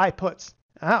 SPY puts.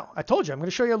 Oh, I told you I'm going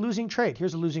to show you a losing trade.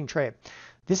 Here's a losing trade.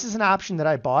 This is an option that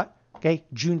I bought. Okay,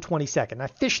 June 22nd. I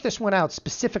fished this one out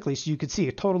specifically so you could see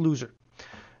a total loser.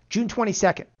 June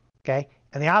 22nd, okay?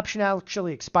 And the option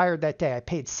actually expired that day. I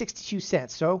paid 62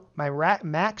 cents. So my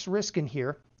max risk in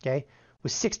here, okay,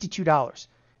 was $62.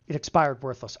 It expired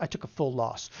worthless. I took a full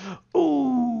loss.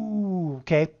 Ooh,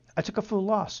 okay. I took a full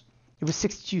loss. It was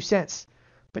 62 cents.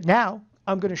 But now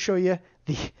I'm going to show you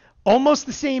the almost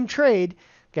the same trade,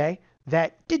 okay,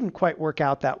 that didn't quite work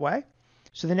out that way.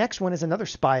 So the next one is another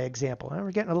SPY example. And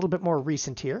we're getting a little bit more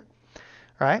recent here.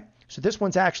 All right. So this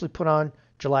one's actually put on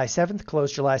July 7th,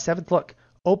 closed July 7th. Look,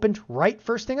 opened right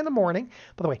first thing in the morning.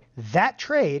 By the way, that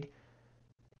trade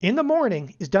in the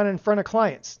morning is done in front of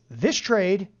clients. This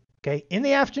trade, okay, in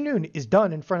the afternoon is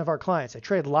done in front of our clients. I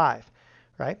trade live,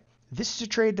 right? This is a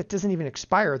trade that doesn't even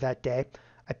expire that day.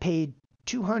 I paid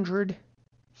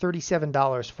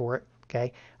 $237 for it.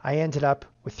 Okay. I ended up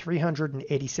with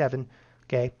 $387.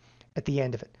 Okay. At the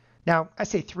end of it. Now, I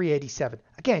say 387.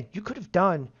 Again, you could have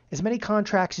done as many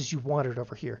contracts as you wanted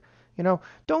over here. You know,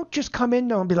 don't just come in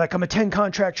and be like, I'm a 10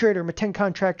 contract trader. I'm a 10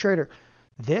 contract trader.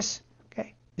 This,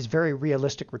 okay, is very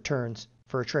realistic returns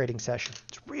for a trading session.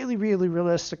 It's really, really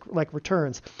realistic like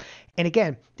returns. And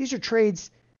again, these are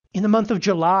trades in the month of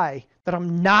July that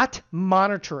I'm not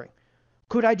monitoring.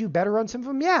 Could I do better on some of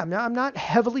them? Yeah, I'm not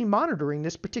heavily monitoring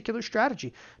this particular strategy.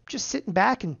 I'm just sitting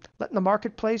back and letting the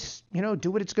marketplace, you know,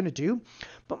 do what it's going to do.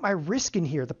 But my risk in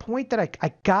here, the point that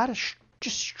I got to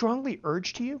just strongly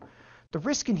urge to you, the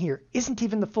risk in here isn't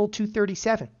even the full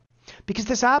 237. Because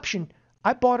this option,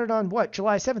 I bought it on what,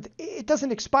 July 7th. It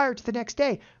doesn't expire to the next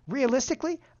day.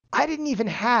 Realistically, I didn't even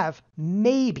have,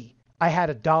 maybe I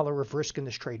had $1 of risk in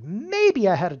this trade. Maybe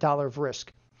I had $1 of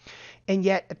risk. And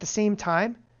yet at the same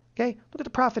time, okay, look at the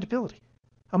profitability.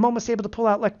 I'm almost able to pull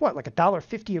out like what? Like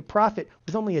 $1.50 of profit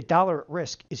with only $1 at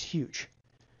risk is huge.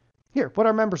 Here, what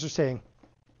our members are saying.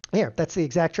 Here, that's the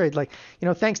exact trade. Like, you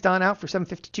know, thanks Don out for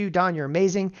 752. Don, you're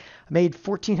amazing. I made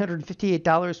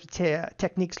 $1,458 with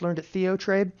techniques learned at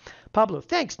TheoTrade. Pablo,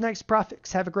 thanks. Nice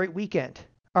profits. Have a great weekend.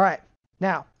 All right.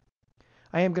 Now,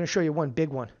 I am going to show you one big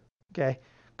one. Okay.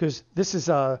 Because this is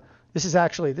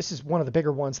one of the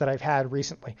bigger ones that I've had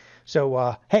recently.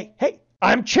 So, hey,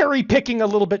 I'm cherry picking a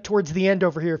little bit towards the end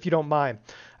over here, if you don't mind.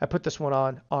 I put this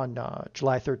one on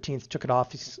July 13th, took it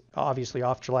off, obviously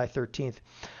off July 13th.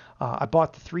 I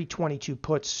bought the 322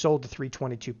 puts, sold the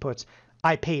 322 puts.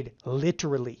 I paid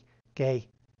literally, okay,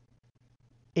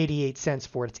 88 cents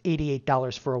for it. It's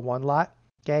 $88 for a one lot,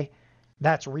 okay?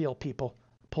 That's real, people.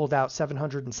 Pulled out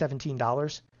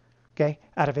 $717, okay,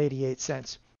 out of 88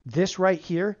 cents. This right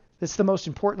here, this is the most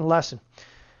important lesson.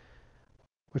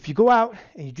 If you go out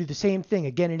and you do the same thing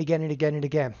again and again and again and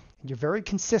again, and you're very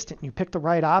consistent and you pick the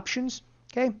right options,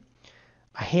 okay,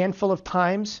 a handful of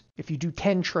times, if you do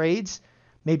 10 trades,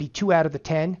 maybe 2 out of the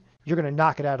 10, you're going to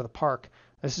knock it out of the park.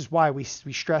 This is why we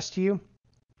stress to you,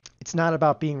 it's not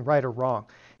about being right or wrong.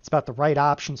 It's about the right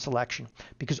option selection,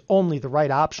 because only the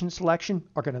right option selection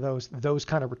are going to those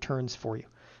kind of returns for you.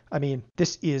 I mean,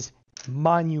 this is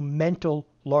monumental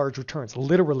large returns,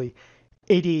 literally.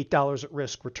 $88 at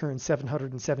risk, return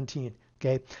 $717.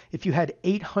 Okay. If you had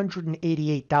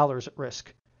 $888 at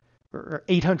risk, or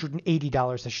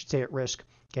 $880, I should say, at risk,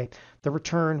 okay, the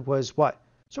return was what?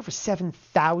 It's over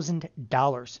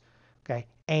 $7,000. Okay.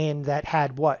 And that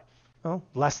had what? Oh,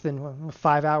 less than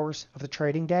 5 hours of the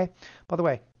trading day. By the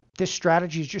way, this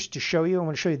strategy is just to show you. I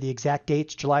want to show you the exact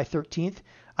dates, July 13th.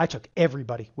 I took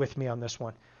everybody with me on this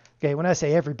one. Okay, when I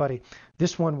say everybody,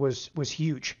 this one was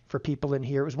huge for people in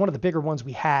here. It was one of the bigger ones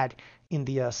we had in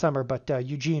the summer, but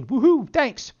Eugene, woohoo,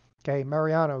 thanks. Okay,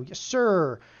 Mariano, yes,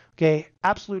 sir. Okay,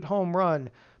 absolute home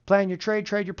run. Plan your trade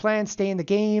your plan, stay in the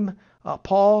game.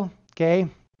 Paul, okay,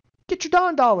 get your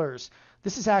Don dollars.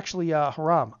 This is actually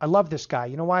Haram. I love this guy.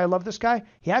 You know why I love this guy?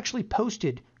 He actually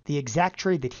posted the exact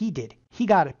trade that he did. He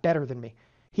got it better than me.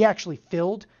 He actually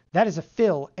filled. That is a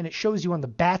fill, and it shows you on the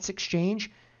BATS exchange.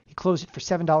 He closed it for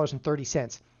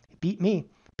 $7.30. He beat me,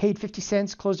 paid 50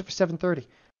 cents, closed it for $7.30.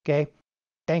 Okay.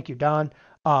 Thank you, Don.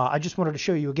 I just wanted to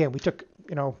show you again. We took,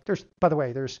 you know, there's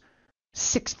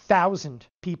 6,000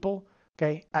 people,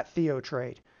 okay, at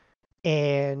TheoTrade.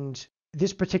 And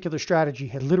this particular strategy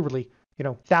had literally,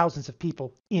 thousands of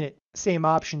people in it, same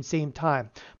option, same time.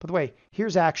 By the way,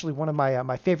 here's actually one of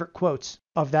my favorite quotes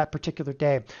of that particular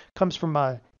day. Comes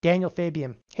from Daniel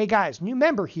Fabian. Hey guys, new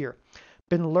member here.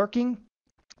 Been lurking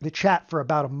the chat for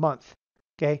about a month.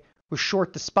 Okay, was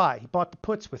short the SPY. He bought the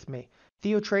puts with me.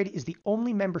 TheoTrade is the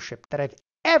only membership that I've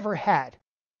ever had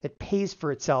that pays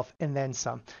for itself and then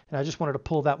some. And I just wanted to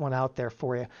pull that one out there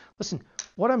for you. Listen,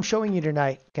 what I'm showing you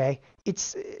tonight, okay,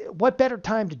 it's what better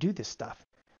time to do this stuff?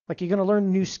 Like, you're going to learn a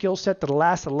new skill set that'll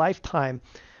last a lifetime.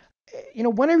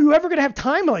 When are you ever going to have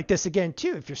time like this again,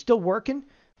 too? If you're still working,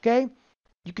 okay,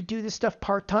 you could do this stuff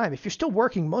part-time. If you're still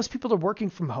working, most people are working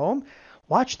from home.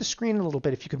 Watch the screen a little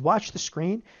bit. If you could watch the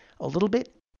screen a little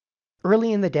bit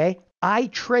early in the day, I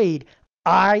trade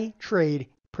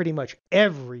pretty much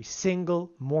every single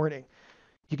morning.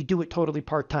 You could do it totally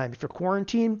part-time. If you're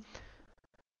quarantined,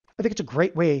 I think it's a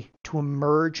great way to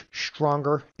emerge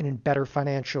stronger and in better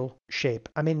financial shape.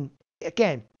 I mean,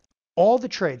 again, all the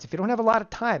trades, if you don't have a lot of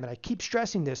time, and I keep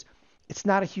stressing this, it's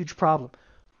not a huge problem.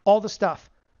 All the stuff,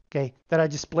 okay, that I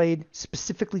displayed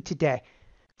specifically today,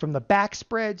 from the back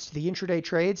spreads to the intraday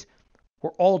trades,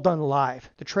 were all done live.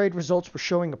 The trade results were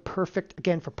showing a perfect,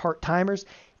 again, for part-timers.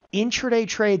 Intraday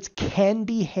trades can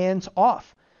be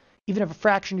hands-off. Even if a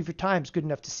fraction of your time is good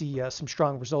enough to see some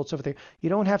strong results over there. You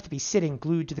don't have to be sitting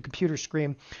glued to the computer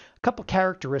screen. A couple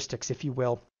characteristics, if you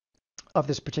will, of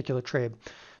this particular trade.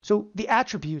 So the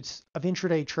attributes of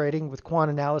intraday trading with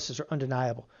quant analysis are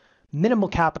undeniable. Minimal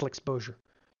capital exposure.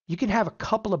 You can have a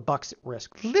couple of bucks at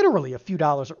risk, literally a few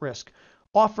dollars at risk.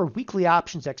 Offer weekly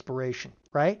options expiration,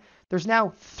 right? There's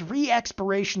now 3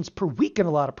 expirations per week in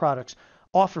a lot of products.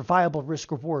 Offer viable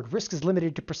risk reward. Risk is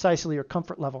limited to precisely your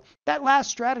comfort level. That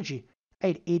last strategy, I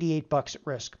had 88 bucks at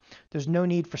risk. There's no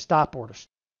need for stop orders.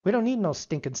 We don't need no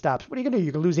stinking stops. What are you going to do?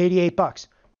 You're going to lose 88 bucks.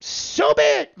 So be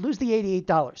it. Lose the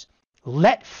 $88.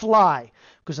 Let fly.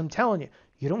 Because I'm telling you,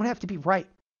 you don't have to be right,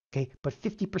 okay? But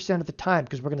 50% of the time,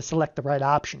 because we're going to select the right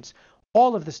options.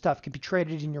 All of this stuff can be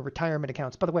traded in your retirement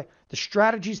accounts. By the way, the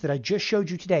strategies that I just showed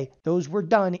you today, those were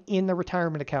done in the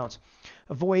retirement accounts.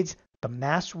 Avoids the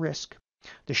mass risk,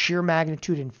 the sheer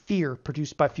magnitude and fear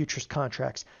produced by futures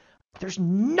contracts. There's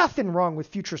nothing wrong with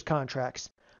futures contracts,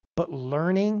 but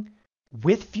learning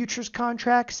with futures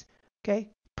contracts, okay,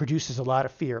 produces a lot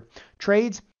of fear.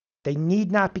 Trades, they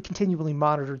need not be continually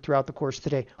monitored throughout the course of the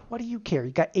day. What do you care?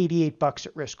 You got 88 bucks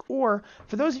at risk. Or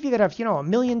for those of you that have, $1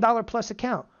 million plus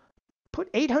account,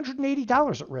 put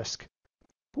 $880 at risk.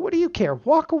 What do you care?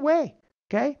 Walk away,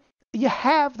 okay? You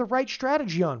have the right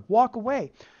strategy on. Walk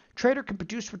away. Trader can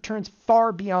produce returns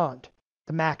far beyond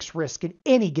the max risk in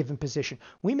any given position.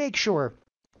 We make sure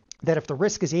that if the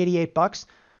risk is 88 bucks,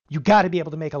 you got to be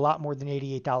able to make a lot more than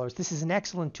 $88. This is an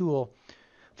excellent tool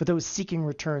for those seeking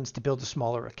returns to build a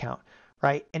smaller account,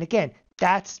 right? And again,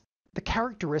 the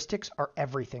characteristics are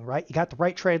everything, right? You got the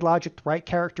right trade logic, the right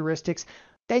characteristics.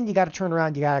 Then you got to turn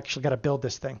around. You actually got to build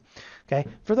this thing, okay?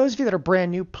 For those of you that are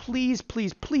brand new, please,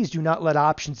 please, please do not let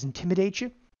options intimidate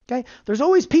you. Okay. There's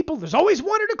always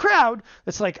one in a crowd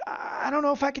that's like, I don't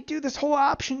know if I could do this whole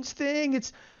options thing.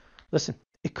 Listen,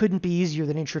 it couldn't be easier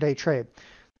than intraday trade.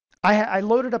 I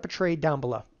loaded up a trade down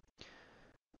below.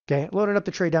 Okay. Loaded up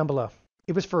the trade down below.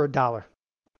 It was for $1.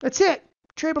 That's it.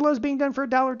 Trade below is being done for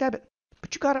 $1 debit.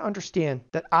 But you got to understand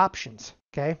that options,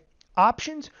 okay?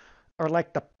 Options are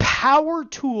like the power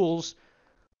tools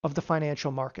of the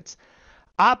financial markets.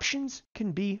 Options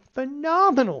can be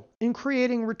phenomenal in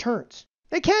creating returns.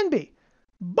 They can be,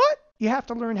 but you have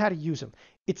to learn how to use them.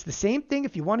 It's the same thing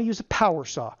if you want to use a power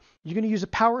saw. You're going to use a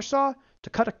power saw to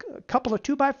cut a couple of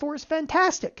 2x4s,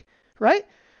 fantastic, right?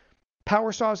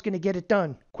 Power saw is going to get it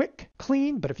done quick,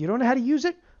 clean, but if you don't know how to use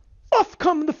it, off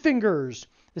come the fingers.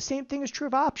 The same thing is true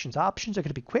of options. Options are going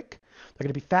to be quick, they're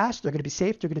going to be fast, they're going to be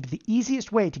safe, they're going to be the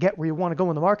easiest way to get where you want to go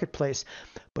in the marketplace.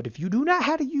 But if you do not know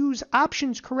how to use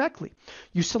options correctly,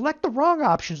 you select the wrong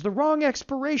options, the wrong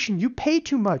expiration, you pay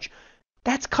too much,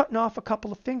 that's cutting off a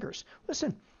couple of fingers.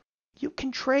 Listen, you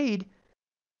can trade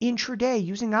intraday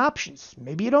using options.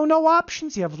 Maybe you don't know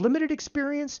options, you have limited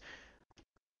experience.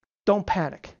 Don't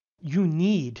panic. You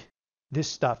need this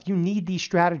stuff. You need these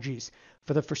strategies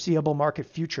for the foreseeable market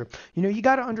future. You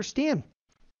got to understand,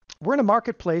 we're in a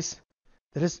marketplace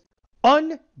that is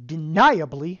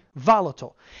undeniably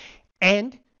volatile.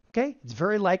 And, okay, it's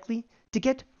very likely to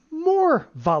get more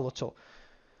volatile.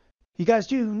 You guys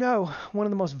do know one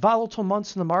of the most volatile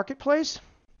months in the marketplace,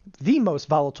 the most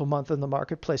volatile month in the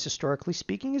marketplace, historically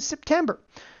speaking, is September.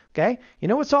 Okay? You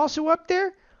know what's also up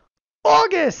there?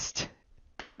 August.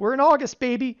 We're in August,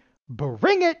 baby.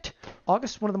 Bring it.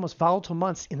 August is one of the most volatile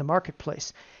months in the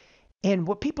marketplace. And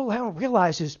what people don't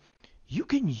realize is you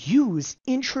can use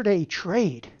intraday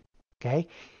trade, okay,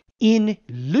 in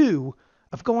lieu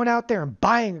of going out there and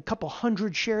buying a couple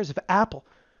hundred shares of Apple,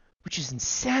 which is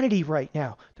insanity right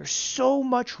now. There's so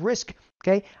much risk,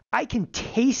 okay? I can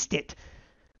taste it.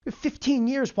 15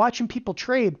 years watching people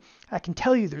trade, I can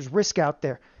tell you there's risk out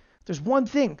there. There's one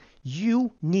thing,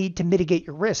 you need to mitigate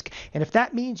your risk. And if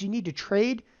that means you need to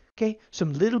trade, okay,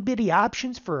 some little bitty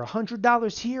options for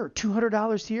 $100 here or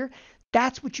 $200 here,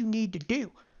 that's what you need to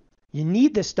do. You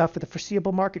need this stuff for the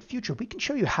foreseeable market future. We can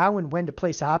show you how and when to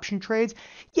place option trades.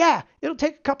 Yeah, it'll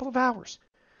take a couple of hours.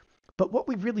 But what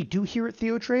we really do here at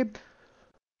TheoTrade,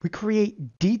 we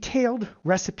create detailed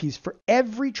recipes for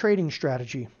every trading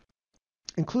strategy,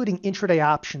 including intraday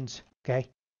options, okay,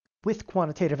 with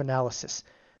quantitative analysis,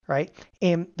 right?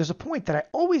 And there's a point that I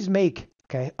always make,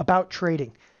 okay, about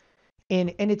trading.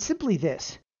 And it's simply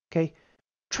this, okay?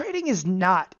 Trading is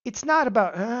not, it's not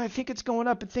about, I think it's going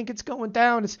up, I think it's going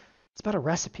down. It's about a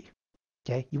recipe,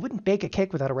 okay? You wouldn't bake a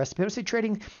cake without a recipe. I would say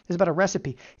trading is about a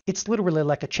recipe. It's literally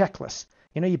like a checklist.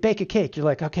 You know, you bake a cake, you're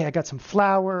like, okay, I got some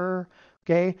flour,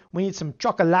 okay? We need some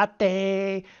chocolate.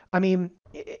 I mean,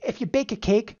 if you bake a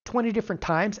cake 20 different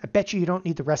times, I bet you don't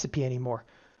need the recipe anymore.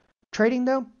 Trading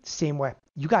though, same way.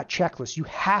 You got checklists. You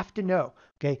have to know,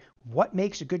 okay, what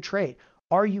makes a good trade?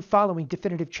 Are you following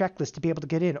definitive checklists to be able to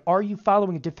get in? Are you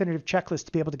following a definitive checklist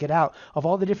to be able to get out of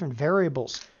all the different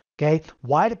variables? Okay,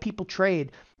 why do people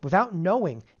trade without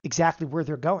knowing exactly where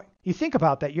they're going? You think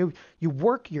about that. You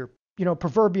work your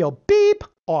proverbial beep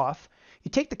off. You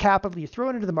take the capital, you throw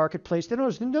it into the marketplace.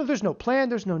 There's no plan.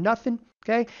 There's no nothing.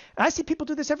 Okay, and I see people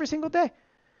do this every single day.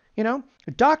 You know,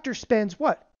 a doctor spends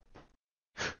what?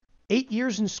 8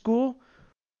 years in school,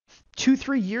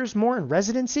 2-3 years more in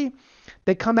residency.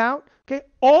 They come out. Okay,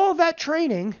 all that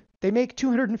training, they make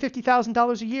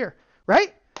 $250,000 a year,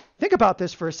 right? Think about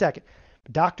this for a second.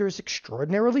 The doctor is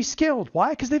extraordinarily skilled.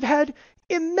 Why? Because they've had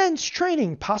immense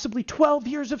training, possibly 12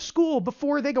 years of school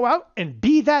before they go out and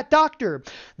be that doctor.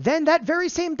 Then that very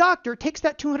same doctor takes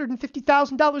that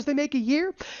 $250,000 they make a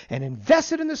year and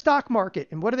invests it in the stock market.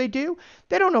 And what do?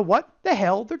 They don't know what the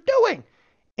hell they're doing.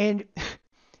 And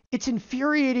it's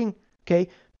infuriating, okay?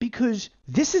 Because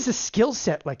this is a skill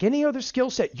set like any other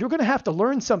skill set. You're going to have to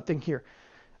learn something here,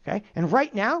 okay? And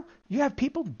right now, you have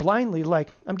people blindly like,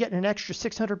 I'm getting an extra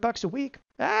 $600 a week.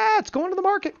 It's going to the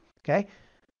market, okay?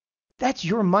 That's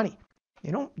your money.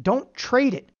 You don't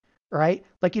trade it, right?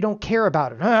 Like you don't care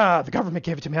about it. The government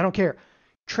gave it to me. I don't care.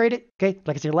 Trade it, okay?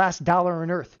 Like it's your last dollar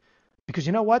on earth. Because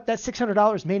you know what? That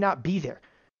 $600 may not be there.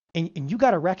 And you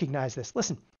got to recognize this.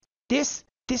 Listen, this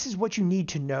is what you need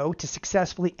to know to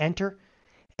successfully enter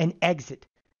and exit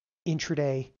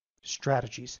intraday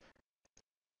strategies.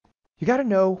 You got to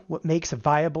know what makes a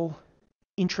viable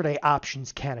intraday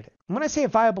options candidate. And when I say a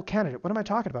viable candidate, what am I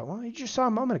talking about? Well, you just saw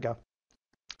a moment ago.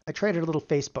 I traded a little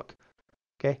Facebook.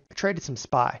 Okay. I traded some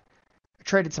SPY. I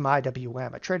traded some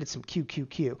IWM. I traded some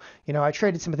QQQ. I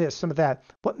traded some of this, some of that.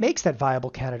 What makes that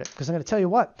viable candidate? Because I'm going to tell you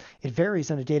what, it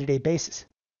varies on a day-to-day basis.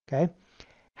 Okay.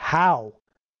 How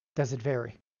does it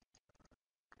vary?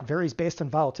 It varies based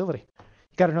on volatility.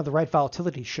 You got to know the right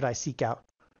volatility should I seek out.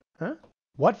 Huh?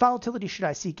 What volatility should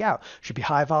I seek out? Should be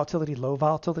high volatility, low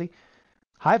volatility.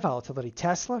 High volatility,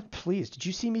 Tesla. Please, did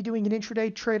you see me doing an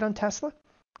intraday trade on Tesla?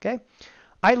 Okay.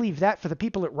 I leave that for the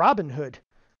people at Robinhood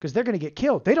because they're going to get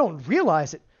killed. They don't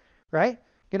realize it, right?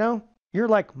 You're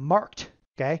like marked.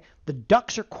 Okay. The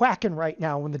ducks are quacking right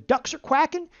now. When the ducks are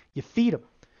quacking, you feed them.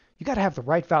 You got to have the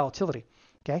right volatility.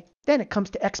 Okay. Then it comes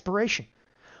to expiration.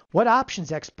 What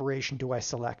options expiration do I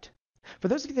select? For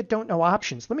those of you that don't know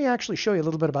options, let me actually show you a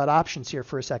little bit about options here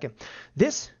for a second.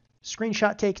 This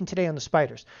screenshot taken today on the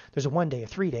spiders. There's a 1 day, a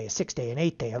 3 day, a 6 day, an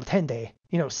 8 day, a 10 day,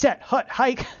 set, hut,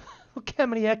 hike. Look how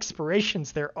many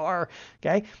expirations there are.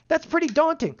 Okay. That's pretty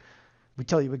daunting. We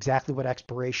tell you exactly what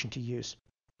expiration to use.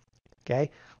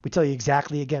 Okay. We tell you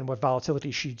exactly, again, what volatility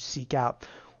you should seek out.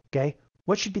 Okay.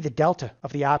 What should be the delta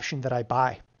of the option that I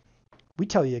buy? We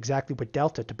tell you exactly what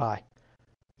delta to buy.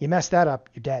 You mess that up,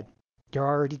 you're dead. You're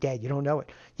already dead. You don't know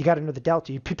it. You got to know the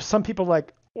delta. Some people are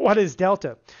like, what is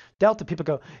delta? Delta, people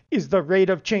go, is the rate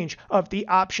of change of the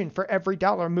option for every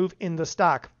dollar move in the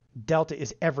stock. Delta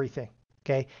is everything.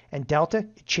 Okay. And delta,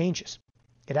 it changes.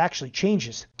 It actually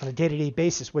changes on a day-to-day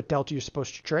basis what delta you're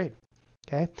supposed to trade.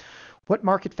 Okay. What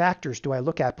market factors do I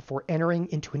look at before entering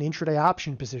into an intraday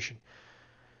option position?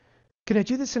 Can I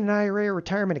do this in an IRA or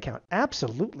retirement account?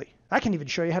 Absolutely. I can even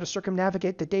show you how to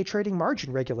circumnavigate the day trading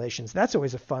margin regulations. That's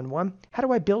always a fun one. How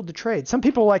do I build the trade? Some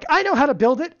people are like, I know how to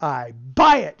build it. I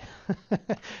buy it.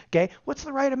 Okay. What's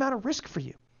the right amount of risk for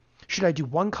you? Should I do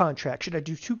one contract? Should I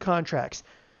do two contracts?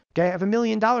 Okay, I have $1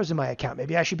 million in my account.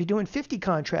 Maybe I should be doing 50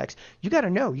 contracts. You got to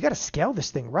know. You got to scale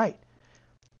this thing right.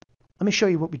 Let me show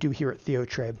you what we do here at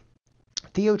TheoTrade.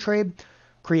 TheoTrade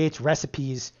creates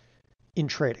recipes in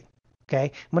trading.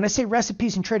 Okay, when I say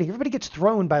recipes in trading, everybody gets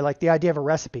thrown by like the idea of a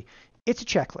recipe. It's a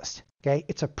checklist. Okay,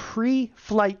 it's a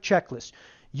pre-flight checklist.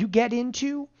 You get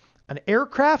into an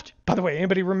aircraft. By the way,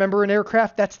 anybody remember an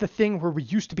aircraft? That's the thing where we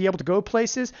used to be able to go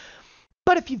places.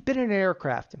 But if you've been in an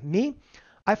aircraft, me,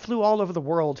 I flew all over the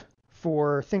world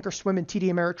for Thinkorswim and TD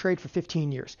Ameritrade for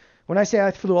 15 years. When I say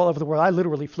I flew all over the world, I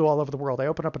literally flew all over the world. I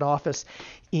opened up an office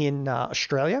in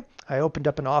Australia. I opened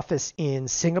up an office in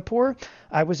Singapore.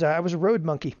 I was a road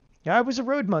monkey. I was a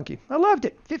road monkey. I loved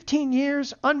it. 15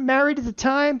 years, unmarried at the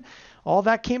time. All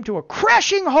that came to a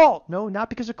crashing halt. No, not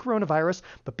because of coronavirus,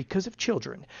 but because of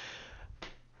children.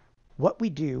 What we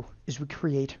do is we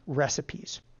create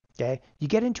recipes. Okay, you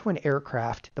get into an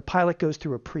aircraft, the pilot goes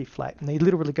through a pre-flight, and they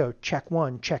literally go check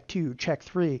 1, check 2, check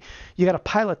 3. You got a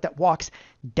pilot that walks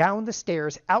down the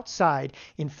stairs outside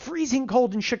in freezing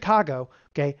cold in Chicago,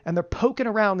 okay, and they're poking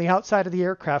around the outside of the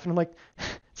aircraft, and I'm like,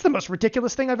 it's the most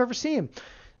ridiculous thing I've ever seen.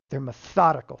 They're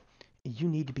methodical. You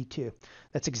need to be too.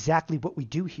 That's exactly what we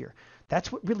do here.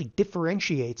 That's what really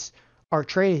differentiates our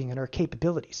trading and our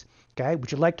capabilities. Okay,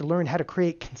 would you like to learn how to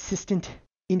create consistent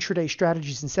intraday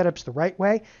strategies and setups the right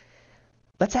way?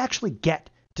 Let's actually get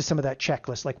to some of that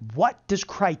checklist. Like, what does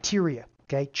criteria?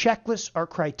 Okay, checklists are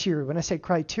criteria. When I say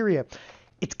criteria,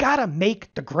 it's got to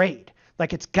make the grade.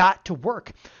 Like, it's got to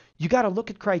work. You got to look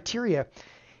at criteria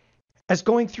as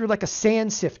going through like a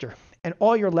sand sifter, and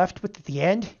all you're left with at the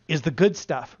end is the good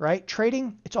stuff, right?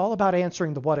 Trading, it's all about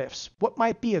answering the what ifs. What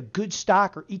might be a good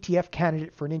stock or ETF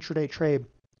candidate for an intraday trade?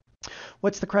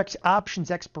 What's the correct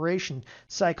options expiration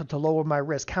cycle to lower my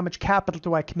risk? How much capital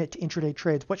do I commit to intraday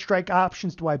trades? What strike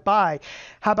options do I buy?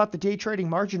 How about the day trading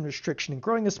margin restriction and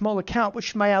growing a small account? What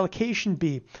should my allocation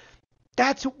be?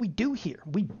 That's what we do here.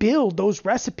 We build those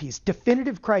recipes,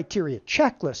 definitive criteria,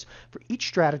 checklists for each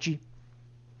strategy,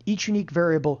 each unique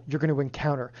variable you're going to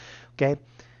encounter. Okay.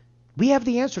 We have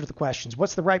the answer to the questions.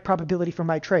 What's the right probability for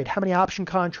my trade? How many option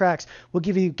contracts? We'll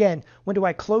give you again. When do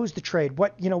I close the trade?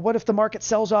 What if the market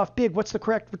sells off big? What's the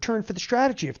correct return for the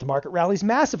strategy? If the market rallies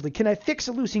massively, can I fix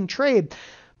a losing trade?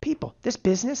 People, this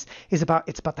business is about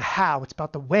the how, it's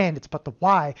about the when, it's about the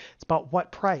why, it's about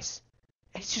what price.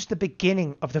 It's just the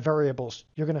beginning of the variables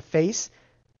you're going to face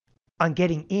on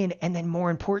getting in, and then more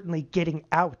importantly, getting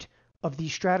out of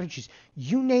these strategies.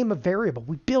 You name a variable.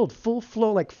 We build full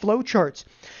flow, like flow charts.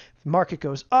 Market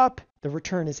goes up, the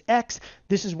return is X.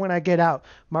 This is when I get out.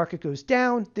 Market goes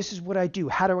down. This is what I do.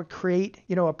 How do I create,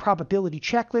 a probability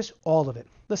checklist? All of it.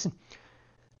 Listen,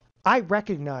 I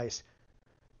recognize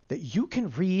that you can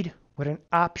read what an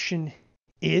option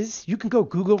is. You can go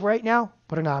Google right now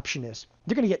what an option is.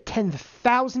 You're going to get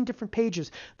 10,000 different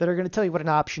pages that are going to tell you what an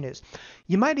option is.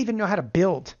 You might even know how to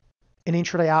build an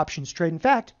intraday options trade. In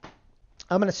fact,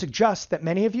 I'm going to suggest that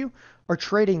many of you are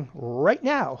trading right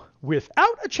now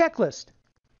without a checklist.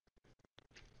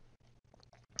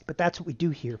 But that's what we do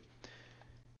here.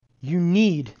 You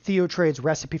need TheoTrade's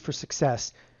recipe for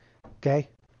success. Okay?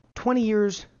 20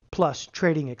 years plus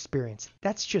trading experience.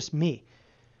 That's just me.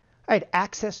 I had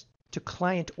access to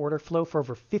client order flow for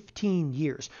over 15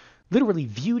 years. Literally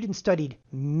viewed and studied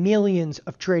millions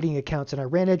of trading accounts, and I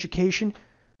ran education,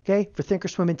 okay, for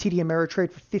Thinkorswim and TD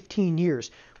Ameritrade for 15 years.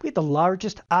 We had the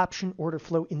largest option order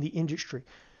flow in the industry.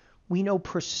 We know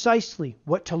precisely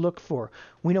what to look for.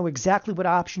 We know exactly what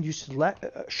option you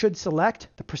should select,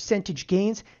 the percentage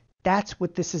gains. That's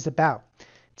what this is about.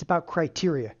 It's about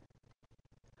criteria.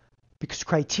 Because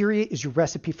criteria is your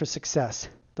recipe for success.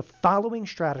 The following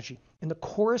strategy and the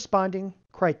corresponding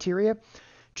criteria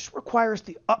just requires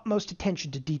the utmost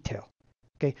attention to detail.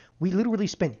 Okay, we literally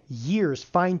spent years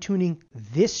fine-tuning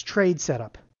this trade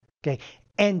setup, okay,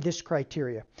 and this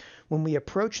criteria. When we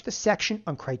approach the section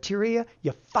on criteria,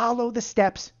 you follow the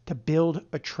steps to build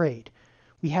a trade.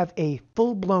 We have a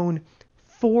full-blown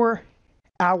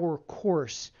 4-hour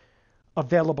course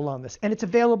available on this, and it's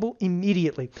available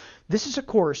immediately. This is a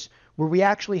course where we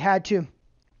actually had to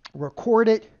record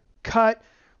it, cut,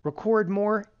 record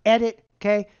more, edit,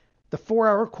 okay? The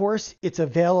 4-hour course, it's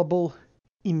available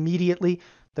immediately.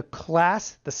 The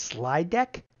class, the slide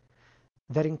deck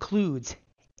that includes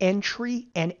entry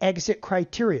and exit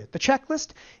criteria. The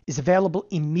checklist is available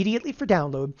immediately for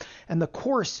download, and the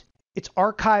course, it's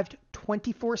archived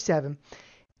 24/7,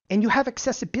 and you have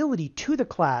accessibility to the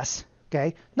class,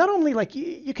 okay? Not only like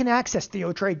you can access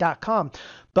TheoTrade.com,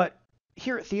 but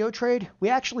here at TheoTrade, we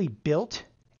actually built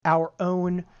our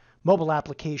own mobile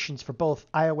applications for both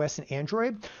iOS and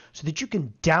Android so that you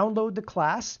can download the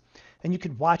class and you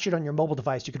can watch it on your mobile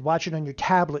device. You can watch it on your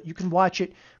tablet. You can watch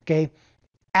it, okay,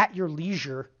 at your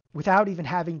leisure without even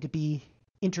having to be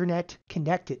internet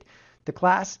connected. The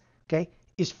class, okay,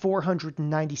 is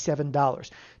 $497.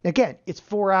 Now again, it's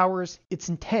 4 hours. It's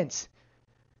intense.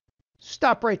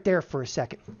 Stop right there for a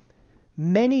second.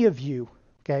 Many of you,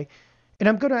 okay, and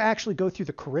I'm going to actually go through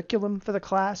the curriculum for the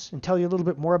class and tell you a little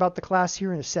bit more about the class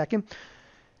here in a second.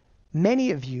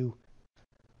 Many of you,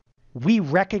 we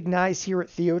recognize here at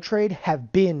TheoTrade,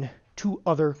 have been to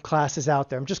other classes out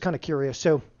there. I'm just kind of curious.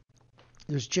 So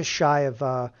there's just shy of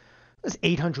there's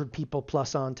 800 people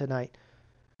plus on tonight.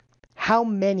 How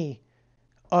many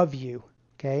of you,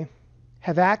 okay,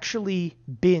 have actually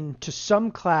been to some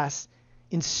class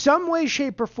in some way,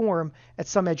 shape, or form at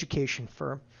some education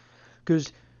firm?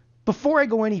 Because before I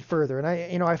go any further,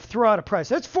 and I throw out a price,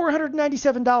 that's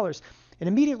 $497, and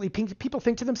immediately people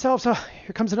think to themselves, oh,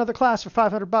 here comes another class for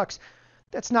 $500.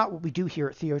 That's not what we do here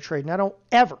at TheoTrade, and I don't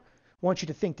ever want you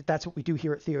to think that that's what we do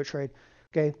here at TheoTrade.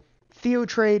 Okay,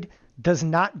 TheoTrade does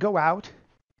not go out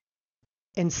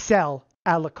and sell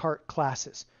a la carte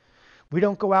classes. We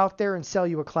don't go out there and sell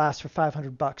you a class for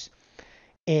 $500,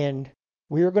 and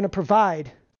we are going to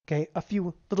provide, okay, a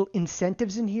few little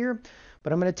incentives in here,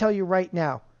 but I'm going to tell you right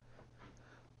now,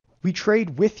 we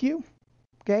trade with you,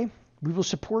 okay? We will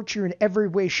support you in every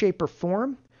way, shape, or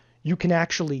form. You can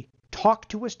actually talk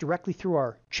to us directly through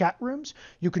our chat rooms.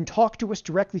 You can talk to us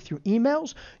directly through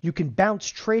emails. You can bounce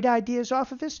trade ideas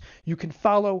off of us. You can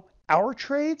follow our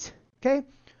trades, okay?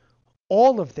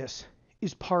 All of this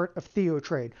is part of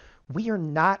TheoTrade. We are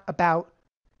not about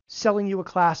selling you a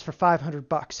class for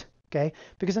 $500, okay?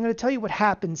 Because I'm going to tell you what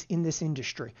happens in this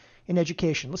industry, in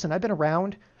education. Listen, I've been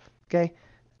around, okay?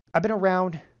 I've been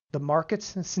around the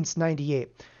markets since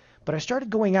 98. But I started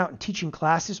going out and teaching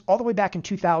classes all the way back in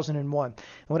 2001. And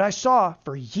what I saw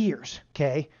for years,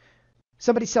 okay,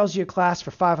 somebody sells you a class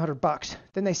for $500.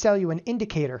 Then they sell you an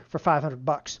indicator for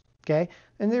 $500, okay?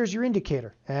 And there's your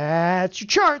indicator. That's your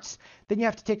charts. Then you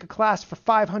have to take a class for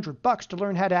 $500 to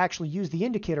learn how to actually use the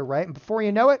indicator right. And before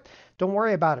you know it, don't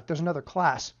worry about it. There's another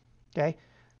class, okay?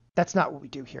 That's not what we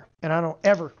do here. And I don't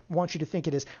ever want you to think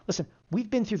it is. Listen, we've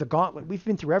been through the gauntlet. We've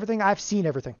been through everything. I've seen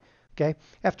everything. Okay.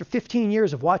 After 15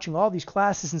 years of watching all these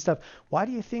classes and stuff, why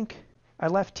do you think I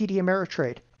left TD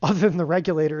Ameritrade other than the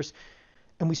regulators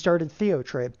and we started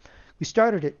TheoTrade? We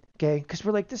started it, okay, because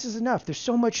we're like, this is enough. There's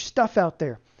so much stuff out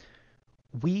there.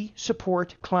 We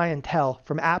support clientele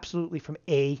from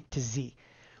A to Z.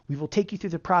 We will take you through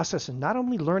the process of not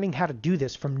only learning how to do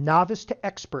this from novice to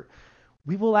expert,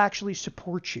 we will actually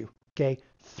support you, okay,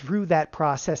 through that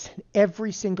process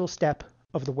every single step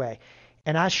of the way.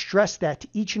 And I stress that to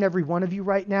each and every one of you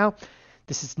right now.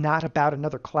 This is not about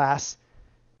another class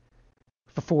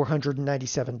for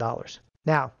 $497.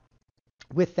 Now,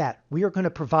 with that, we are going to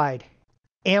provide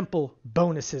ample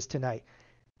bonuses tonight.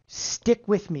 Stick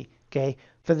with me, okay,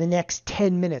 for the next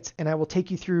 10 minutes, and I will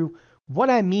take you through what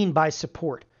I mean by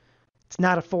support. It's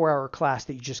not a 4-hour class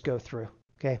that you just go through,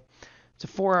 okay? It's a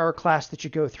 4-hour class that you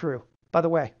go through. By the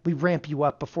way, we ramp you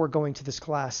up before going to this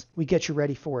class. We get you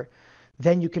ready for it.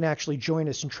 Then you can actually join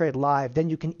us and trade live. Then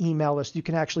you can email us. You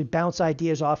can actually bounce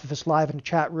ideas off of us live in the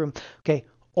chat room. Okay,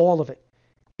 all of it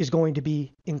is going to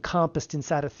be encompassed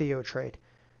inside of TheoTrade.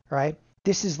 All right,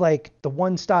 this is like the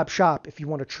one-stop shop. If you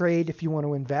want to trade, if you want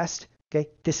to invest, okay,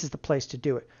 this is the place to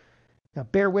do it. Now,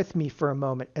 bear with me for a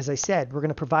moment. As I said, we're going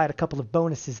to provide a couple of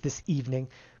bonuses this evening.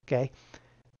 Okay.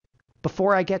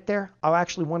 Before I get there, I'll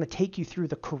actually want to take you through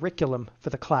the curriculum for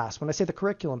the class. When I say the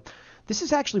curriculum, this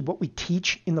is actually what we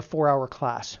teach in the 4-hour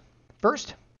class.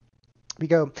 First, we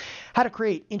go how to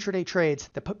create intraday trades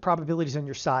that put probabilities on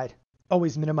your side.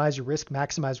 Always minimize your risk,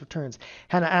 maximize returns.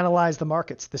 How to analyze the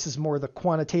markets. This is more the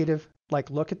quantitative,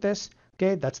 like look at this.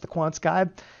 Okay, that's the quant's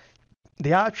guide.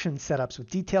 The option setups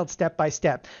with detailed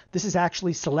step-by-step. This is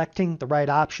actually selecting the right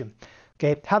option.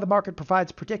 Okay, how the market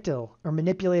provides predictable or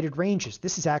manipulated ranges.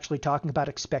 This is actually talking about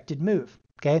expected move.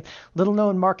 Okay, little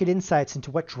known market insights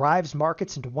into what drives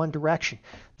markets into one direction.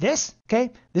 This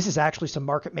is actually some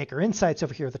market maker insights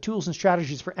over here, the tools and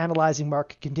strategies for analyzing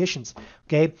market conditions.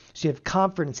 Okay, so you have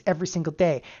confidence every single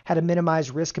day, how to minimize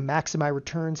risk and maximize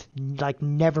returns like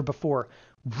never before.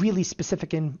 Really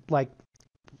specific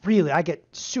I get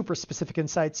super specific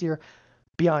insights here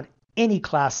beyond any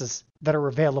classes that are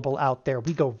available out there.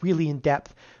 We go really in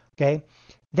depth, okay?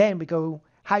 Then we go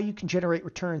how you can generate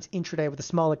returns intraday with a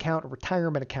small account or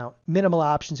retirement account, minimal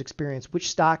options experience, which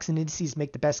stocks and indices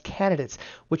make the best candidates,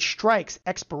 which strikes,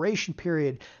 expiration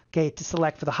period, okay, to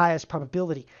select for the highest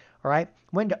probability. All right.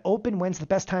 When to open, when's the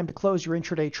best time to close your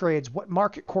intraday trades, what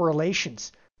market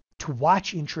correlations to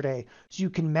watch intraday so you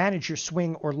can manage your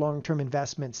swing or long-term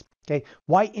investments. Okay.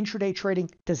 Why intraday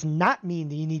trading does not mean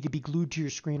that you need to be glued to your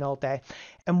screen all day.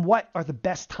 And what are the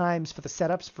best times for the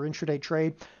setups for intraday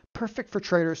trade? Perfect for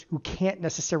traders who can't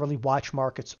necessarily watch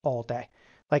markets all day.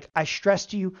 Like I stress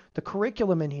to you, the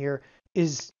curriculum in here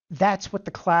that's what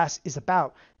the class is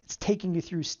about. It's taking you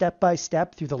through step by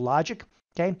step through the logic,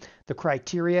 okay, the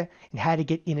criteria, and how to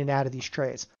get in and out of these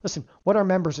trades. Listen, what our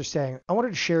members are saying, I wanted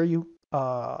to share you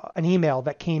an email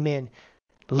that came in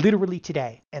literally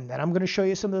today, and then I'm going to show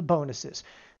you some of the bonuses.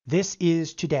 This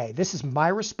is today. This is my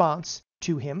response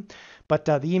to him, but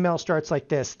the email starts like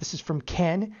this. This is from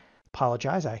Ken.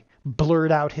 Apologize, I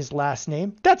blurred out his last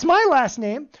name. That's my last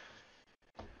name.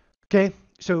 Okay,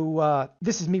 so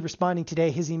this is me responding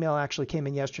today. His email actually came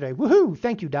in yesterday. Woohoo!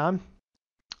 Thank you, Don.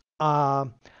 I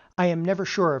am never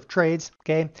sure of trades,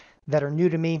 okay, that are new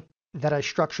to me, that I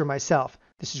structure myself.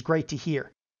 This is great to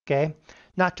hear, okay?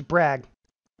 Not to brag,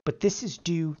 but this is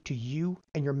due to you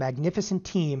and your magnificent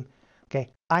team, okay?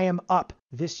 I am up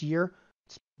this year.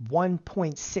 It's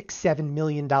 $1.67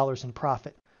 million in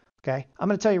profit, okay? I'm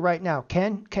going to tell you right now,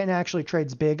 Ken actually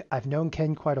trades big. I've known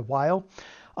Ken quite a while.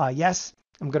 Yes,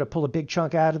 I'm going to pull a big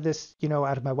chunk out of this,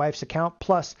 out of my wife's account.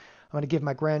 Plus, I'm going to give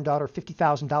my granddaughter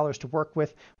 $50,000 to work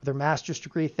with her master's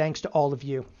degree, thanks to all of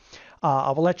you.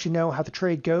 I will let you know how the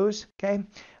trade goes, okay?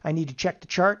 I need to check the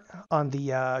chart on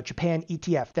the Japan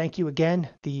ETF. Thank you again,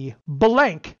 the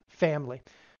blank family.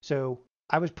 So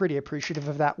I was pretty appreciative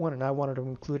of that one, and I wanted to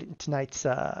include it in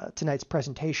tonight's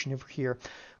presentation over here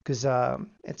because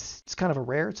it's kind of a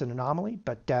rare, it's an anomaly,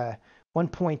 but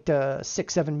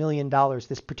 $1.67 million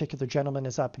this particular gentleman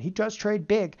is up, and he does trade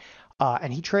big,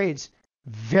 and he trades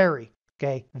very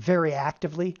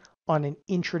actively on an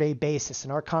intraday basis.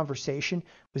 And our conversation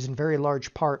was in very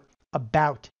large part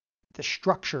about the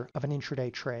structure of an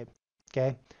intraday trade.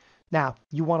 Okay. Now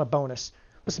you want a bonus.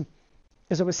 Listen,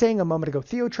 as I was saying a moment ago,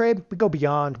 TheoTrade, we go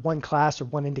beyond one class or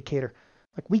one indicator.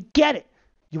 Like we get it.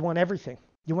 You want everything.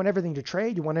 You want everything to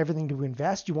trade. You want everything to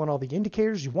invest. You want all the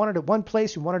indicators. You want it at one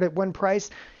place. You want it at one price.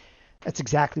 That's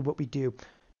exactly what we do.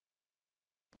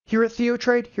 Here at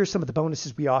TheoTrade, here's some of the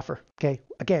bonuses we offer. Okay.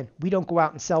 Again, we don't go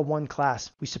out and sell one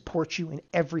class. We support you in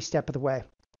every step of the way.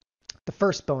 The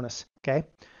first bonus, okay? And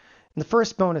the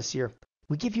first bonus here,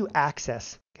 we give you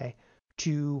access, okay,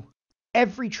 to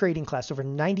every trading class, over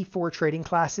 94 trading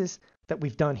classes that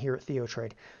we've done here at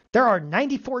TheoTrade. There are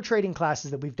 94 trading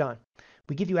classes that we've done.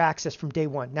 We give you access from day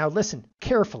one. Now listen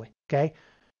carefully, okay?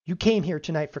 You came here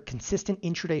tonight for consistent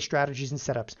intraday strategies and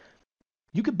setups.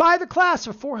 You could buy the class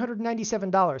for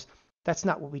 $497. That's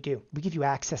not what we do. We give you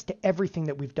access to everything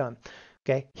that we've done.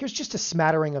 Okay, here's just a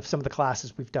smattering of some of the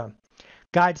classes we've done.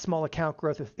 Guide to small account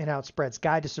growth with in-out spreads.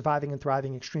 Guide to surviving and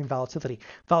thriving extreme volatility.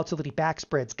 Volatility back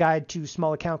spreads. Guide to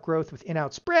small account growth with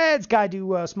in-out spreads. Guide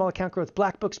to small account growth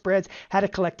black book spreads. How to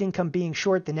collect income being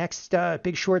short. The next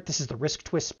big short, this is the risk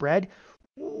twist spread.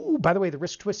 Ooh, by the way, the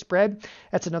risk twist spread,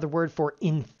 that's another word for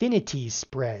infinity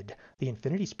spread. The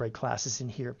infinity spread class is in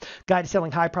here. Guide to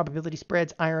selling high probability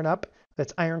spreads, iron up.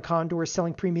 That's iron condors,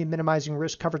 selling premium, minimizing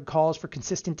risk, covered calls for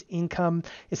consistent income,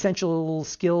 essential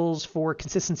skills for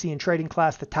consistency in trading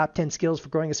class, the top 10 skills for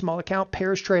growing a small account,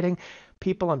 pairs trading.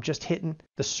 People, I'm just hitting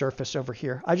the surface over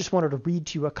here. I just wanted to read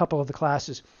to you a couple of the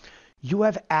classes. You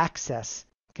have access,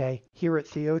 okay, here at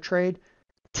TheoTrade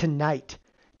tonight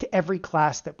to every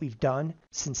class that we've done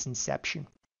since inception.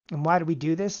 And why do we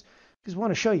do this? Because we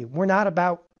want to show you we're not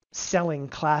about selling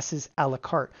classes a la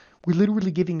carte. We're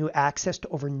literally giving you access to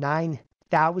over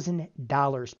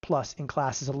 $9,000 plus in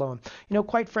classes alone.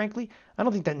 Quite frankly, I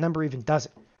don't think that number even does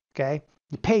it. Okay.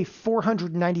 You pay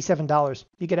 $497.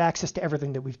 You get access to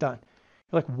everything that we've done.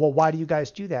 You're like, well, why do you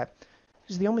guys do that?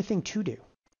 This is the only thing to do,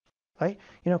 right?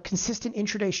 Consistent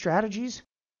intraday strategies.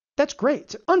 That's great.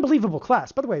 It's an unbelievable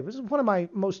class. By the way, this is one of my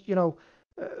most,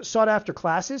 sought after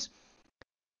classes,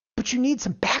 but you need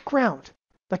some background.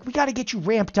 Like we got to get you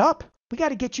ramped up. We got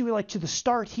to get you to the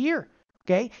start here.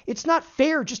 Okay. It's not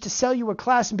fair just to sell you a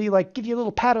class and be like, give you a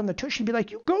little pat on the tush and be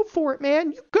like, you go for it,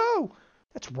 man. You go.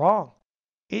 That's wrong.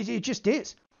 It just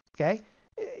is. Okay.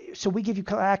 So we give you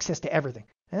access to everything.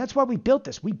 And that's why we built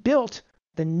this. We built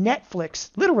the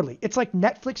Netflix, literally. It's like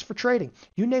Netflix for trading.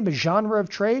 You name a genre of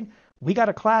trade, we got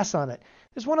a class on it.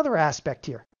 There's one other aspect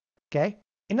here. Okay.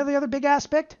 Another other big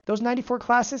aspect, those 94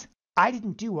 classes, I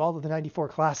didn't do all of the 94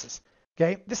 classes.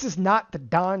 Okay. This is not the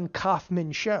Don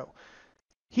Kaufman show.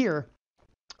 Here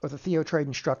are the TheoTrade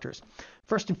instructors.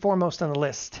 First and foremost on the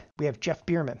list, we have Jeff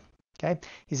Bierman. Okay.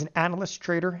 He's an analyst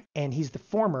trader and he's the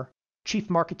former Chief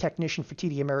Market Technician for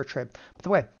TD Ameritrade. By the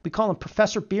way, we call him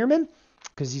Professor Bierman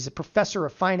because he's a professor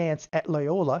of finance at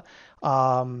Loyola.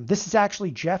 This is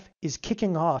actually, Jeff is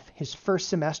kicking off his first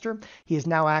semester. He is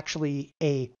now actually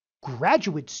a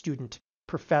graduate student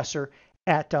professor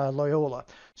at Loyola.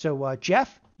 So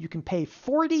Jeff, you can pay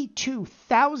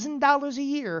 $42,000 a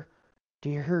year to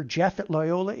hear Jeff at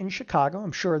Loyola in Chicago.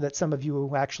 I'm sure that some of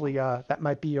you actually, that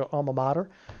might be your alma mater,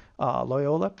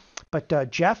 Loyola.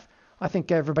 But Jeff, I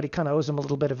think everybody kind of owes him a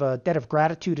little bit of a debt of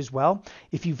gratitude as well.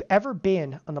 If you've ever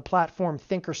been on the platform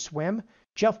Thinkorswim,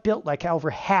 Jeff built like over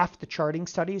half the charting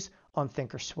studies on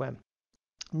Thinkorswim.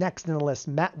 Next in the list,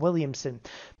 Matt Williamson.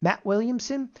 Matt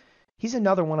Williamson, he's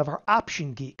another one of our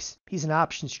option geeks. He's an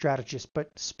option strategist, but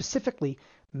specifically,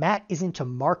 Matt is into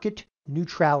market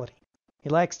neutrality. He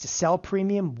likes to sell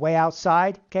premium way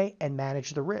outside, okay, and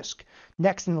manage the risk.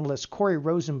 Next in the list, Corey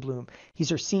Rosenblum.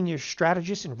 He's our senior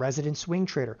strategist and resident swing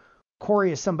trader.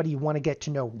 Corey is somebody you want to get to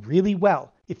know really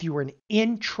well. If you were an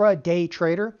intraday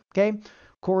trader, okay,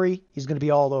 Corey is going to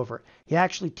be all over it. He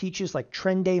actually teaches like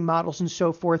trend day models and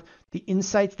so forth. The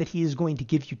insights that he is going to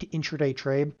give you to intraday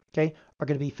trade, okay, are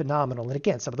going to be phenomenal. And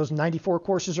again, some of those 94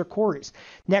 courses are Corey's.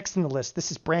 Next in the list, this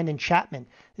is Brandon Chapman.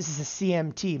 This is a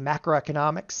CMT,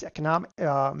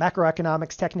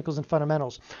 macroeconomics, technicals, and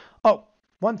fundamentals. Oh,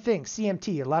 one thing,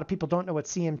 CMT. A lot of people don't know what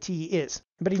CMT is.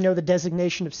 Anybody know the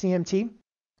designation of CMT?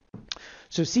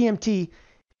 So CMT,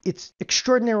 it's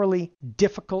extraordinarily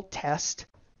difficult test,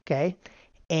 okay?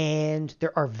 And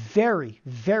there are very,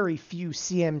 very few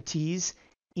CMTs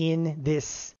in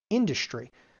this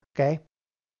industry, okay?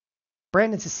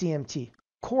 Brandon's a CMT.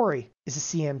 Corey is a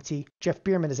CMT. Jeff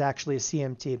Bierman is actually a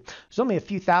CMT. There's only a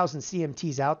few thousand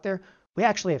CMTs out there. We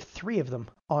actually have 3 of them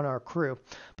on our crew.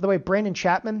 By the way, Brandon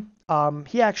Chapman,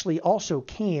 he actually also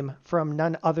came from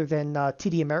none other than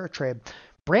TD Ameritrade.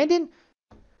 Brandon,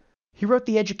 he wrote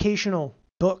the educational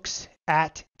books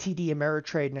at TD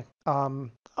Ameritrade.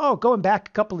 Going back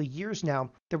a couple of years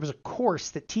now, there was a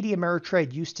course that TD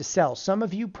Ameritrade used to sell. Some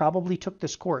of you probably took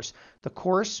this course. The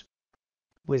course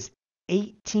was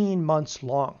 18 months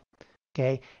long,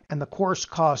 okay? And the course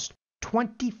cost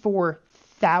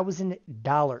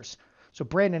 $24,000. So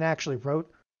Brandon actually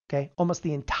wrote, okay, almost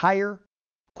the entire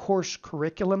course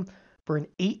curriculum for an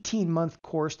 18-month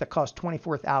course that cost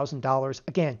 $24,000.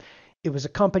 Again, it was a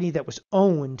company that was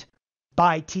owned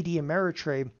by TD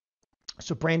Ameritrade.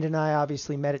 So Brandon and I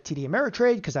obviously met at TD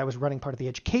Ameritrade because I was running part of the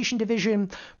education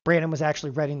division. Brandon was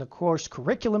actually writing the course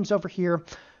curriculums over here.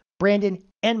 Brandon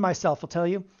and myself will tell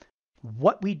you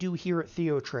what we do here at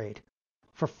TheoTrade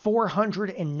for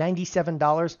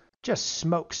 $497 just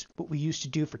smokes what we used to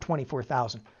do for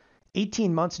 $24,000.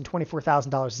 18 months and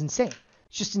 $24,000 is insane.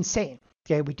 It's just insane.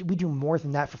 Okay, we do more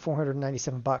than that for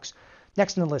 $497.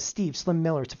 Next on the list, Steve Slim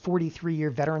Miller. It's a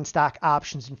 43-year veteran stock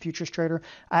options and futures trader.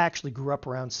 I actually grew up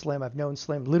around Slim. I've known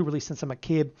Slim literally since I'm a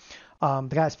kid. The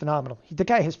guy's phenomenal. The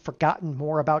guy has forgotten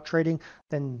more about trading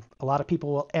than a lot of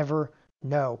people will ever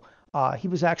know. He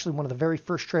was actually one of the very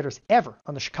first traders ever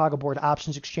on the Chicago Board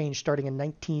Options Exchange starting in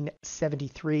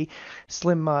 1973.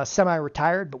 Slim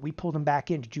semi-retired, but we pulled him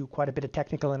back in to do quite a bit of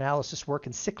technical analysis work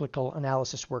and cyclical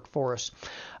analysis work for us.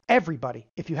 Everybody,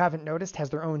 if you haven't noticed, has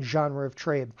their own genre of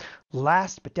trade.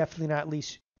 Last but definitely not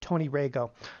least, Tony Rago.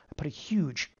 I put a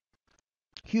huge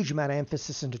amount of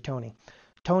emphasis into Tony.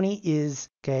 Tony is,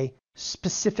 okay,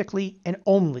 specifically and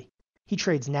only, he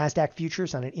trades NASDAQ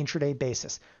futures on an intraday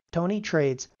basis. Tony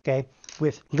trades, okay,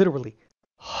 with literally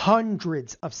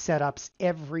hundreds of setups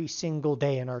every single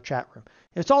day in our chat room.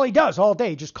 It's all he does all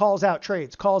day, just calls out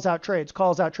trades.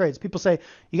 People say,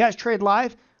 you guys trade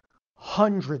live?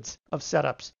 Hundreds of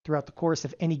setups throughout the course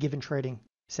of any given trading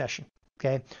session,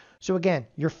 okay? So again,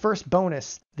 your first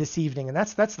bonus this evening, and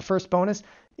that's the first bonus,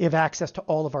 you have access to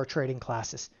all of our trading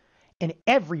classes. And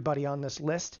everybody on this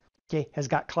list, okay, has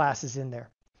got classes in there.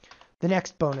 The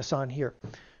next bonus on here,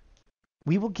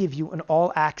 we will give you an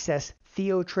all-access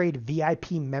TheoTrade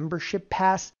VIP membership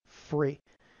pass free.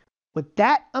 What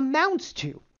that amounts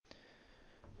to,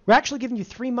 we're actually giving you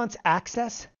 3 months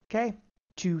access, okay,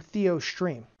 to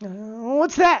TheoStream.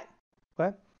 What's that?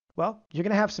 Okay. Well, you're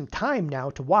going to have some time now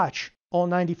to watch all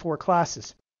 94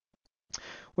 classes.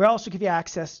 We'll also give you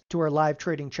access to our live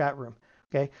trading chat room.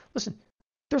 Okay. Listen,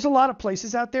 there's a lot of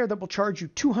places out there that will charge you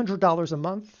 $200 a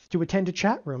month to attend a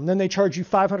chat room. Then they charge you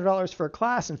 $500 for a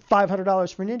class and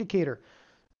 $500 for an indicator.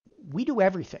 We do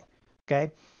everything.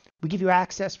 Okay. We give you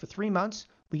access for 3 months.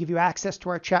 We give you access to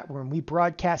our chat room. We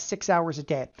broadcast 6 hours a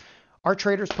day. Our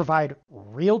traders provide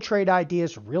real trade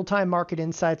ideas, real-time market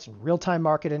insights, and real-time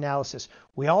market analysis.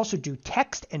 We also do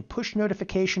text and push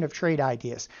notification of trade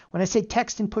ideas. When I say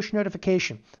text and push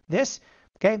notification, this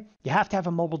Okay? You have to have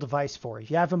a mobile device for it.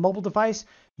 If you have a mobile device,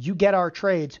 you get our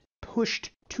trades pushed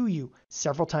to you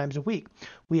several times a week.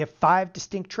 We have 5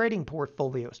 distinct trading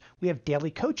portfolios. We have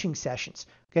daily coaching sessions.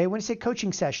 Okay? When I say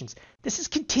coaching sessions, this is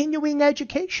continuing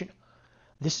education.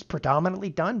 This is predominantly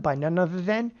done by none other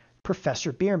than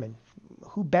Professor Bierman.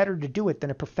 Who better to do it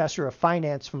than a professor of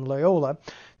finance from Loyola?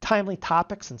 Timely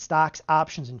topics and stocks,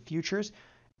 options, and futures.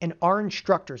 And our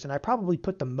instructors, and I probably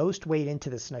put the most weight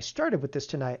into this, and I started with this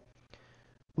tonight,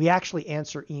 we actually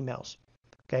answer emails.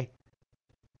 Okay?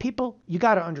 People, you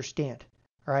got to understand,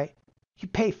 all right? You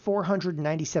pay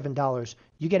 $497.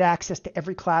 You get access to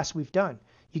every class we've done.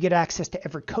 You get access to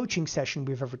every coaching session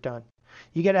we've ever done.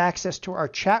 You get access to our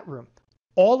chat room.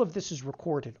 All of this is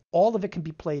recorded. All of it can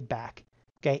be played back.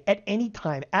 Okay, at any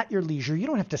time, at your leisure. You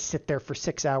don't have to sit there for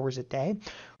 6 hours a day.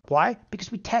 Why?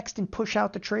 Because we text and push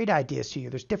out the trade ideas to you.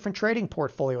 There's different trading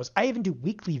portfolios. I even do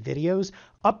weekly videos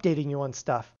updating you on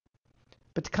stuff.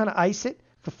 But to kind of ice it,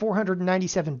 for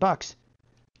 $497,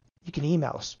 you can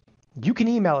email us. You can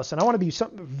email us, and I want to be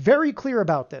very clear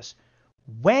about this.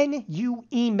 When you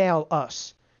email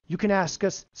us, you can ask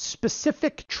us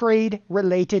specific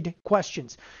trade-related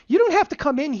questions. You don't have to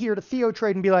come in here to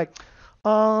TheoTrade and be like,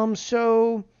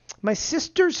 so my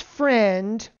sister's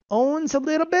friend owns a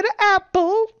little bit of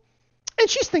Apple and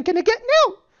she's thinking of getting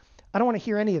out. I don't want to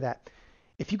hear any of that.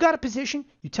 If you got a position,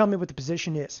 you tell me what the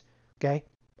position is. Okay?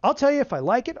 I'll tell you if I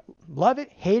like it, love it,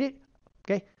 hate it.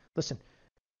 Okay? Listen,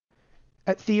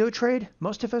 at TheoTrade,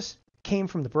 most of us came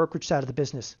from the brokerage side of the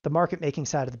business, the market making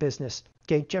side of the business.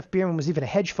 Okay? Jeff Bierman was even a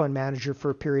hedge fund manager for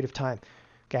a period of time.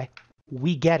 Okay?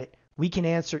 We get it. We can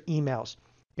answer emails.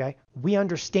 Okay? We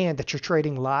understand that you're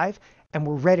trading live and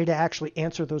we're ready to actually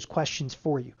answer those questions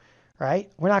for you. Right?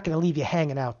 We're not going to leave you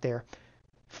hanging out there.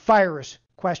 Fire us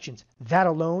questions. That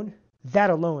alone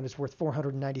is worth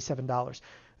 $497.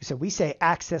 So we say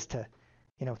access to,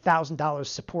 $1,000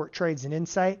 support trades and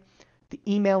insight. The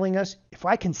emailing us, if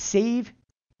I can save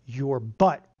your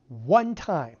butt one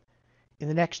time in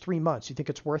the next 3 months, you think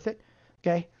it's worth it?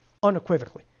 Okay?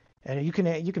 Unequivocally. And you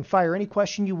can fire any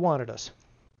question you want at us.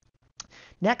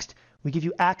 Next, we give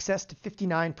you access to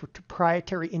 59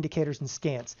 proprietary indicators and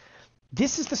scans.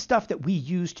 This is the stuff that we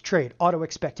use to trade. Auto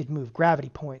expected move, gravity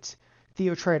points,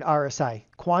 TheoTrade RSI.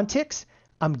 Quantix,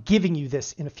 I'm giving you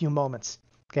this in a few moments.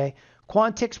 Okay?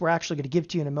 Quantix, we're actually going to give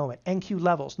to you in a moment. NQ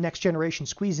levels, next generation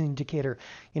squeeze indicator,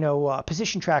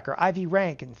 position tracker, IV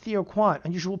rank, and TheoQuant,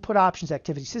 unusual put options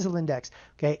activity, sizzle index.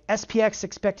 Okay? SPX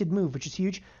expected move, which is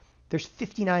huge. There's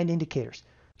 59 indicators.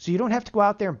 So you don't have to go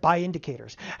out there and buy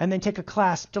indicators and then take a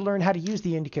class to learn how to use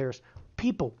the indicators.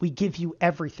 People, we give you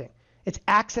everything. It's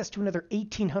access to another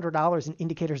 $1,800 in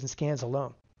indicators and scans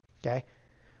alone. Okay?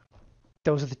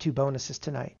 Those are the 2 bonuses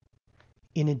tonight.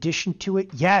 In addition to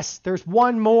it, yes, there's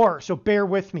one more, so bear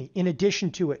with me. In addition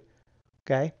to it,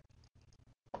 okay,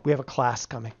 we have a class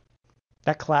coming.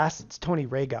 That class, it's Tony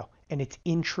Rago, and it's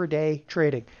intraday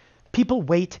trading. People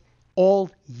wait all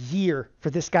year for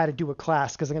this guy to do a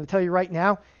class because I'm going to tell you right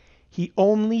now, he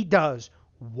only does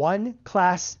 1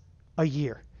 class a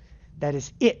year. That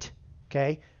is it,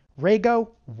 okay?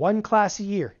 Rago, 1 class a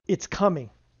year. It's coming.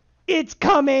 It's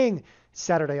coming!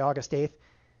 Saturday, August 8th,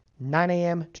 9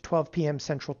 a.m. to 12 p.m.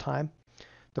 Central Time.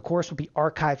 The course will be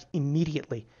archived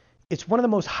immediately. It's one of the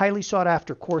most highly sought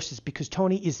after courses because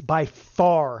Tony is by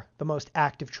far the most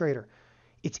active trader.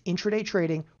 It's intraday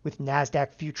trading with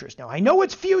NASDAQ futures. Now, I know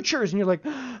it's futures, and you're like,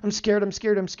 I'm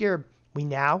scared. We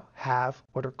now have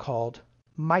what are called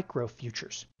micro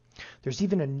futures. There's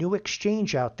even a new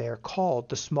exchange out there called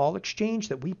the Small Exchange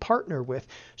that we partner with,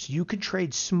 so you can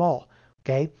trade small,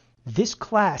 okay? This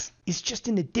class is just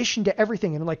in addition to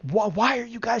everything. And I'm like, why are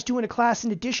you guys doing a class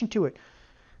in addition to it?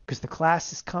 Because the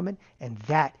class is coming, and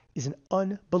that is an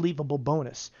unbelievable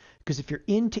bonus. Because if you're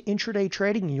into intraday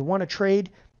trading and you want to trade,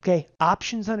 okay,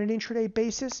 options on an intraday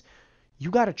basis,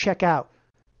 you got to check out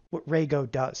what Rago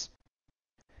does.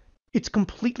 It's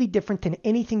completely different than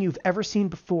anything you've ever seen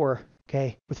before,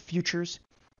 okay, with futures.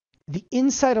 The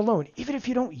insight alone, even if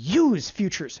you don't use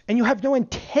futures and you have no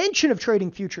intention of trading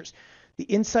futures, the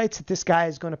insights that this guy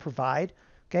is going to provide,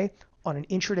 okay, on an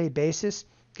intraday basis,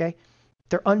 okay,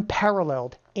 they're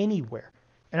unparalleled anywhere.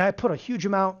 And I put a huge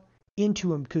amount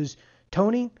into him because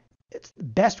Tony, it's the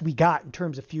best we got in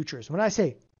terms of futures. When I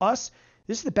say us,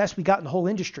 this is the best we got in the whole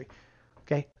industry.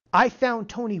 Okay. I found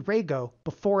Tony Rago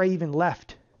before I even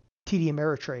left TD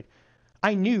Ameritrade.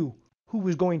 I knew who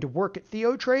was going to work at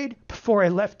TheoTrade before I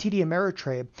left TD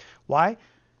Ameritrade. Why?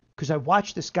 Because I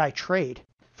watched this guy trade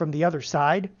from the other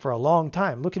side for a long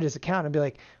time. Look at his account and be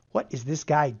like, what is this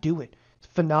guy doing? It's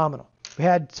phenomenal. We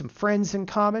had some friends in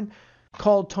common.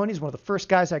 Called Tony. He's one of the first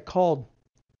guys I called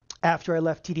after I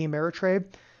left TD Ameritrade,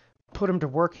 put him to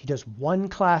work. He does one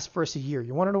class for us a year.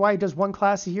 You want to know why he does one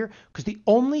class a year? Because the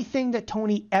only thing that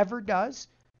Tony ever does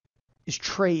is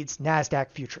trades NASDAQ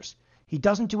futures. He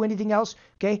doesn't do anything else,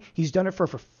 okay? He's done it for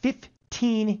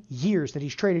 15 years that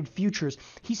he's traded futures.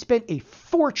 He spent a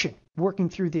fortune working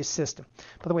through this system.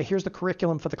 By the way, here's the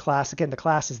curriculum for the class. Again, the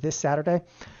class is this Saturday.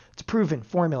 It's a proven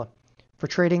formula for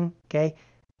trading, okay?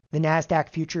 The NASDAQ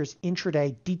futures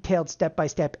intraday, detailed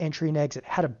step-by-step entry and exit,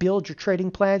 how to build your trading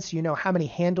plans so you know how many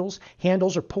handles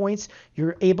or points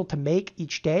you're able to make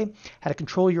each day, how to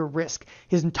control your risk.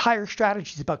 His entire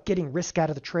strategy is about getting risk out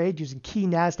of the trade using key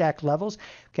NASDAQ levels,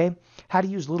 okay? How to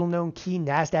use little-known key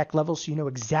NASDAQ levels so you know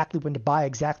exactly when to buy,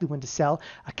 exactly when to sell.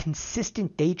 A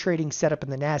consistent day trading setup in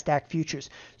the NASDAQ futures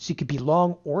so you could be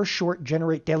long or short,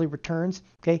 generate daily returns,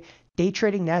 okay? Day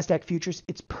trading NASDAQ futures,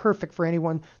 it's perfect for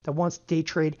anyone that wants to day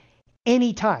trade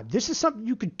anytime. This is something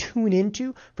you could tune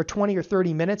into for 20 or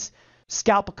 30 minutes,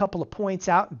 scalp a couple of points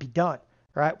out and be done.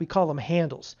 All right. We call them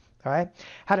handles. All right.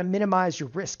 How to minimize your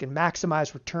risk and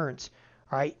maximize returns.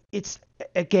 All right. It's,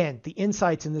 again, the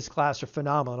insights in this class are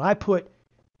phenomenal. And I put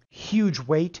huge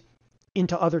weight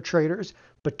into other traders,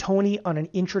 but Tony on an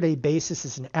intraday basis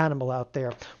is an animal out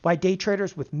there. Why day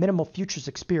traders with minimal futures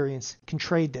experience can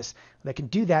trade this. They can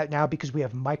do that now because we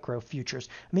have micro futures.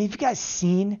 I mean, have you guys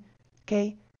seen,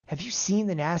 okay, have you seen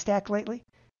the NASDAQ lately?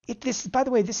 By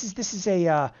the way, this is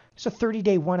a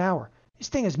 30-day 1 hour. This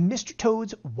thing is Mr.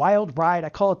 Toad's wild ride. I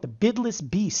call it the bidless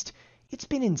beast. It's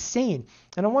been insane.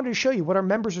 And I wanted to show you what our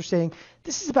members are saying.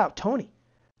 This is about Tony,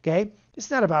 okay? This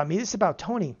is not about me. This is about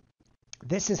Tony.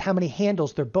 This is how many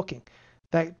handles they're booking.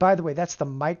 That, by the way, that's the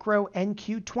micro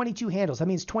NQ, 22 handles. That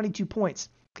means 22 points,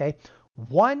 okay?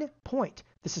 1 point.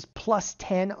 This is plus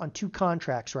 10 on 2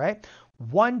 contracts, right?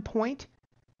 1 point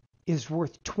is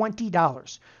worth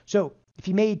 $20. So if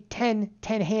you made 10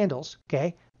 handles,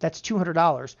 okay, that's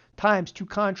 $200 times 2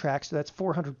 contracts, so that's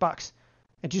 $400.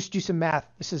 And just do some math.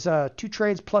 This is 2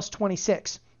 trades plus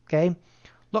 26, okay?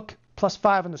 Look, plus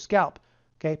 5 on the scalp,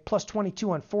 okay? Plus 22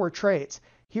 on 4 trades.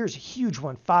 Here's a huge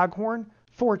one, Foghorn,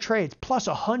 4 trades plus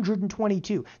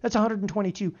 122. That's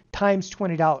 122 times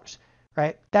 $20,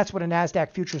 right? That's what a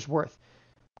NASDAQ future is worth,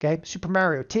 okay? Super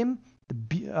Mario, Tim,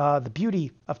 the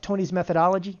beauty of Tony's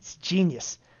methodology, it's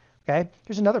genius, okay?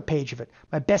 Here's another page of it.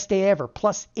 My best day ever,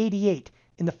 plus 88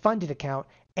 in the funded account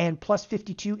and plus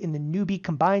 52 in the newbie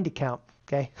combined account,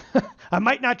 okay? I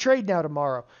might not trade now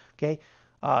tomorrow, okay?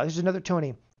 There's another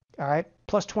Tony. All right,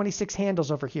 plus 26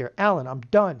 handles over here. Alan, I'm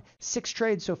done. 6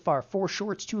 trades so far, 4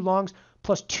 shorts, 2 longs,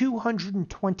 plus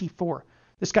 224.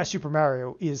 This guy, Super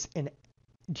Mario, he's a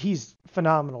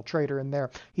phenomenal trader in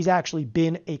there. He's actually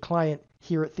been a client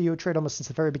here at TheoTrade almost since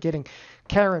the very beginning.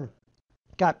 Karen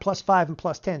got plus 5 and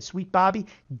plus 10. Sweet Bobby,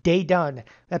 day done.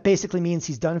 That basically means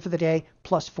he's done for the day,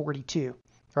 plus 42. All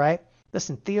right,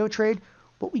 listen, TheoTrade,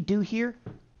 what we do here,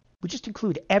 we just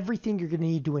include everything you're going to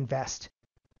need to invest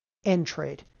and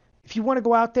trade. If you want to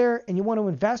go out there and you want to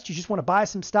invest, you just want to buy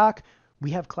some stock,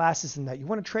 we have classes in that. You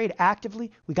want to trade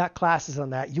actively, we got classes on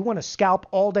that. You want to scalp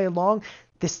all day long,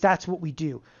 that's what we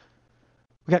do.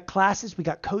 We got classes, we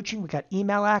got coaching, we got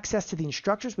email access to the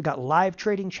instructors, we got live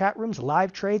trading chat rooms,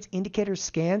 live trades, indicators,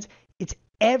 scans. It's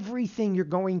everything you're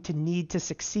going to need to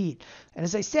succeed. And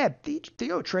as I said,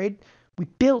 TheoTrade, we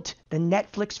built the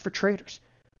Netflix for traders.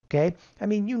 Okay? I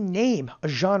mean, you name a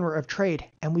genre of trade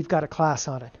and we've got a class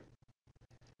on it.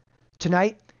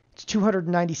 Tonight, it's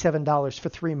 $297 for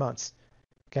 3 months,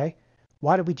 okay?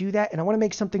 Why did we do that? And I want to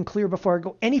make something clear before I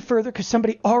go any further because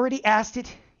somebody already asked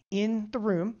it in the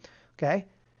room, okay?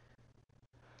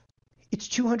 It's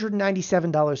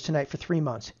 $297 tonight for 3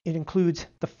 months. It includes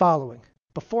the following.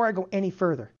 Before I go any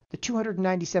further, the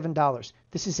 $297,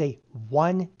 this is a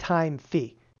one-time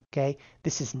fee, okay?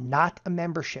 This is not a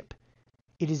membership.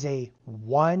 It is a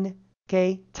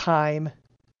one-time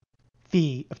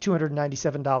fee of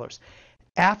 $297.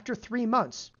 After 3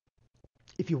 months,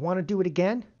 if you want to do it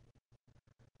again,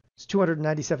 it's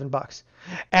 $297.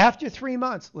 After 3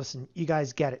 months, listen, you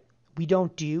guys get it. We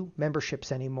don't do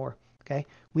memberships anymore, okay?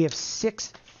 We have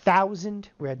 6,000,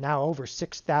 we're now over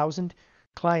 6,000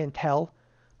 clientele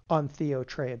on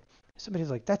TheoTrade. Somebody's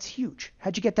like, that's huge.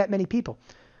 How'd you get that many people?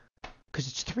 Because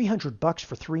it's $300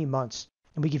 for 3 months,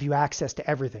 and we give you access to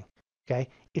everything. Okay,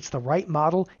 it's the right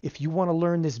model if you want to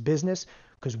learn this business,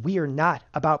 because we are not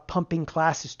about pumping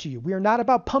classes to you. We are not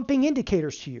about pumping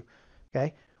indicators to you.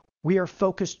 Okay, we are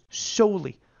focused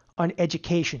solely on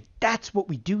education. That's what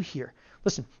we do here.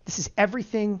 Listen, this is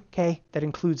everything, okay, that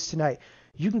includes tonight.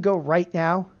 You can go right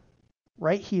now,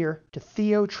 right here to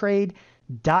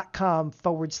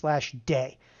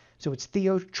theotrade.com/day. So it's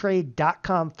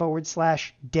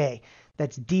theotrade.com/day.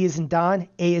 That's D as in Don,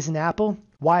 A as in Apple,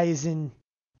 Y as in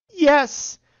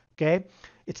yes. Okay.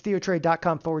 It's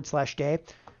TheoTrade.com/day.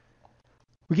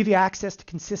 We give you access to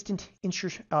consistent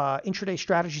intraday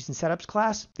strategies and setups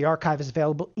class. The archive is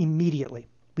available immediately.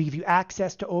 We give you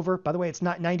access to over, by the way, it's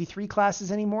not 93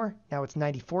 classes anymore. Now it's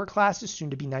 94 classes, soon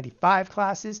to be 95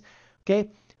 classes.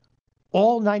 Okay.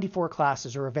 All 94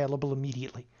 classes are available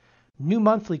immediately. New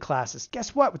monthly classes.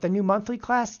 Guess what? With the new monthly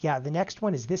class, yeah, the next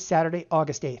one is this Saturday,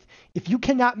 August 8th. If you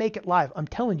cannot make it live, I'm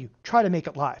telling you, try to make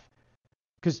it live.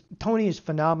 Because Tony is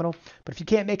phenomenal. But if you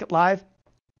can't make it live,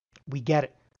 we get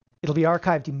it. It'll be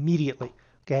archived immediately.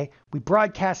 Okay. We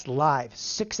broadcast live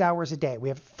 6 hours a day. We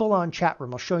have a full-on chat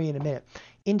room. I'll show you in a minute.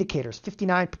 Indicators,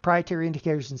 59 proprietary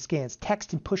indicators and scans,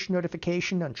 text and push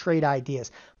notification on trade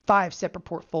ideas, 5 separate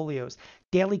portfolios,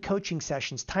 daily coaching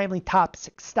sessions, timely topics,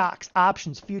 stocks,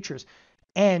 options, futures,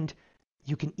 and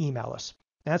you can email us.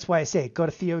 And that's why I say go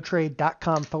to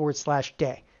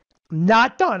TheoTrade.com/day. I'm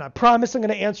not done. I promise I'm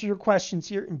going to answer your questions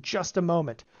here in just a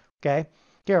moment. Okay.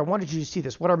 Here, I wanted you to see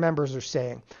this, what our members are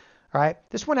saying. All right.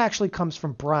 This one actually comes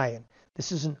from Brian.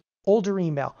 This is an older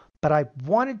email, but I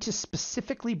wanted to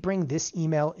specifically bring this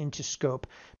email into scope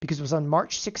because it was on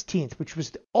March 16th, which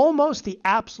was almost the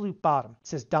absolute bottom. It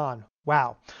says, Don,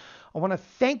 wow. I want to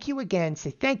thank you again,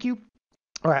 say thank you.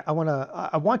 All right. I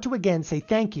want to again say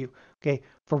thank you, okay,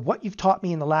 for what you've taught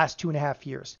me in the last 2.5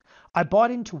 years. I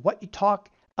bought into what you talk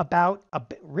about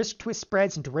risk twist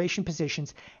spreads and duration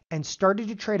positions and started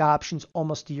to trade options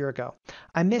almost a year ago.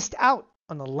 I missed out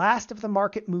on the last of the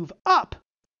market move up,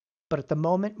 but at the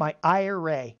moment my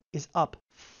IRA is up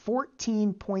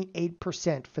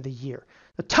 14.8% for the year.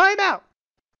 The timeout.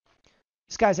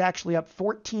 This guy's actually up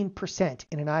 14%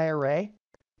 in an IRA,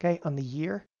 okay, on the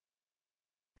year.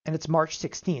 And it's March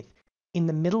 16th, in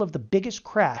the middle of the biggest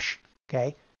crash,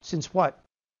 okay, since what?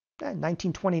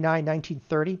 1929,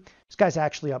 1930. This guy's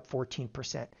actually up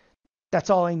 14%. That's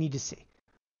all I need to see.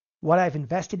 What I've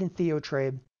invested in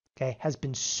TheoTrade, okay, has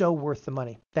been so worth the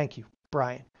money. Thank you,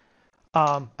 Brian.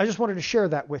 I just wanted to share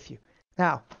that with you.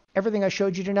 Now, everything I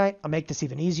showed you tonight, I'll make this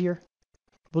even easier.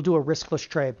 We'll do a riskless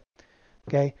trade,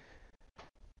 okay?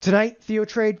 Tonight,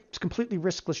 TheoTrade is completely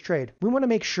riskless trade. We want to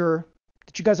make sure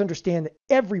that you guys understand that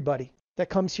everybody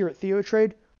that comes here at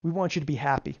TheoTrade, we want you to be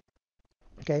happy.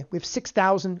 Okay, we have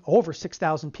over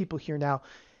 6,000 people here now,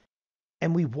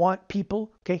 and we want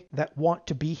people, okay, that want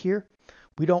to be here.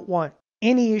 We don't want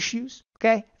any issues,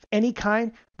 okay, of any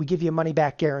kind. We give you a money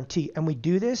back guarantee, and we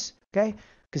do this, okay,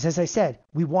 because as I said,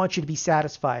 we want you to be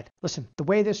satisfied. Listen, the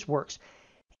way this works,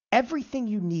 everything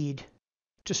you need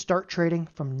to start trading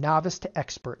from novice to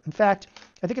expert. In fact,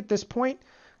 I think at this point,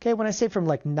 okay, when I say from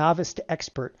like novice to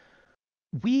expert,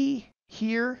 we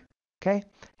here, okay,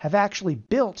 have actually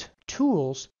built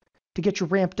tools to get you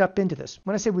ramped up into this.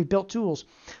 When I say we built tools,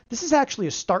 this is actually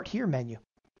a start here menu.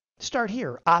 Start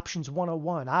here, options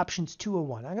 101, options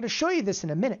 201. I'm going to show you this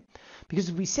in a minute because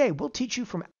as we say, we'll teach you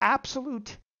from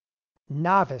absolute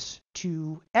novice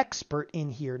to expert in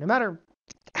here. No matter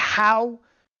how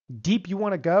deep you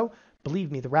want to go, believe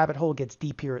me, the rabbit hole gets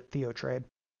deep here at TheoTrade.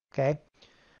 Okay?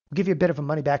 We'll give you a bit of a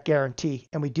money back guarantee.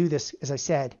 And we do this, as I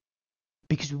said,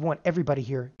 because we want everybody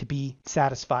here to be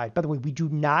satisfied. By the way, we do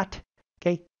not,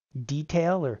 okay,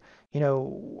 detail or,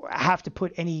 have to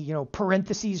put any,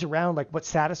 parentheses around like what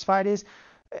satisfied is.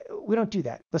 We don't do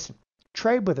that. Listen,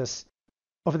 trade with us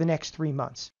over the next 3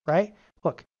 months, right?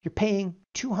 Look, you're paying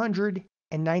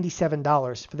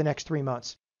 $297 for the next 3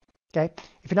 months, okay?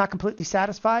 If you're not completely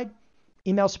satisfied,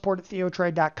 email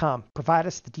support@theotrade.com. Provide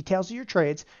us the details of your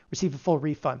trades, receive a full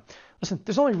refund. Listen,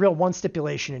 there's only real one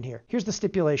stipulation in here. Here's the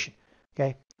stipulation.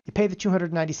 Okay, you pay the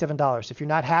 $297. If you're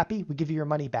not happy, we give you your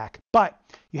money back, but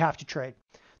you have to trade.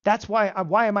 That's why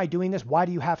am I doing this? Why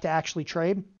do you have to actually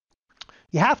trade?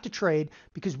 You have to trade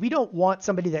because we don't want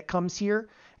somebody that comes here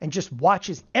and just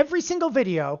watches every single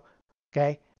video,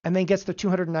 okay, and then gets their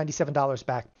 $297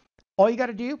 back. All you got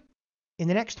to do in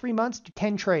the next 3 months, do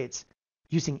 10 trades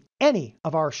using any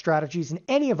of our strategies and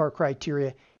any of our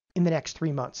criteria in the next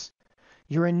 3 months.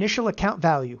 Your initial account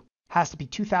value has to be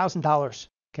 $2,000.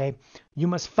 Okay, you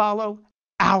must follow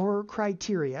our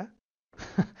criteria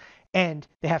and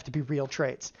they have to be real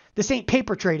trades. This ain't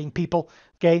paper trading, people.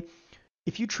 Okay,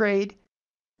 if you trade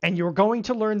and you're going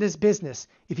to learn this business,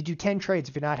 if you do 10 trades,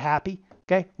 if you're not happy,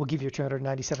 okay, we'll give you your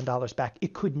 $297 back.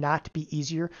 It could not be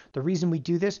easier. The reason we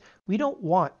do this, we don't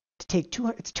want to take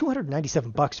it's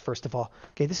 $297 first of all.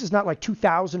 Okay, this is not like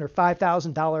 $2,000 or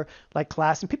 $5,000 like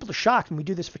class, and people are shocked when we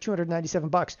do this for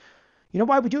 $297. You know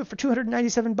why we do it for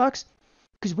 $297?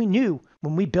 Because we knew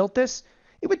when we built this,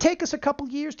 It would take us a couple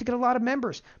years to get a lot of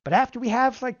members. But after we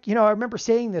have I remember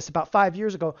saying this about 5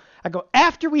 years ago. I go,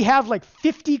 after we have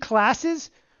 50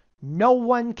 classes, no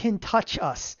one can touch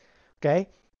us. Okay.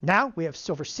 Now we have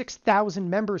over 6,000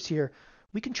 members here.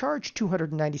 We can charge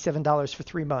 $297 for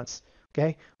 3 months.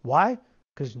 Okay. Why?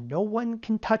 Because no one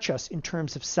can touch us in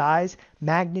terms of size,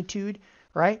 magnitude,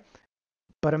 right?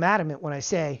 But I'm adamant when I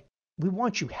say we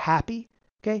want you happy,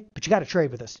 okay? But you got to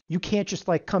trade with us. You can't just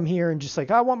come here and just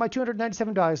I want my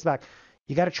 $297 back.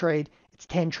 You got to trade. It's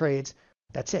 10 trades.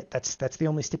 That's it. That's the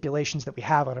only stipulations that we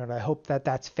have on it. I hope that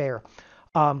that's fair.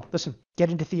 Listen, get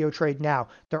into TheoTrade now.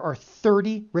 There are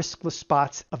 30 riskless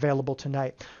spots available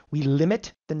tonight. We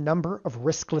limit the number of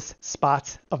riskless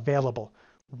spots available.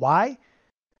 Why?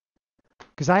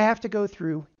 Because I have to go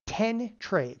through 10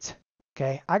 trades.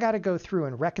 Okay, I got to go through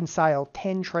and reconcile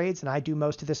 10 trades, and I do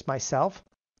most of this myself.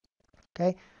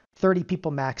 Okay, 30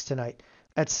 people max tonight.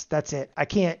 That's it. I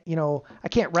can't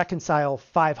reconcile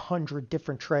 500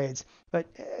 different trades, but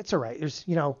it's all right. There's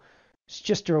it's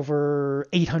just over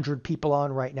 800 people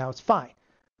on right now. It's fine.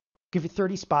 Give you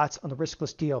 30 spots on the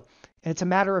riskless deal, and it's a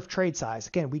matter of trade size.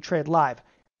 Again, we trade live.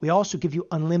 We also give you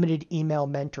unlimited email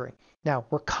mentoring. Now,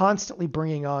 we're constantly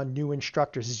bringing on new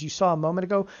instructors. As you saw a moment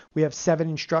ago, we have 7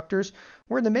 instructors.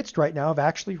 We're in the midst right now of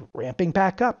actually ramping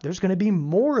back up. There's going to be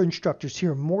more instructors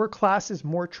here, more classes,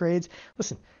 more trades.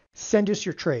 Listen, send us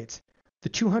your trades. The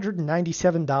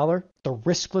 $297, the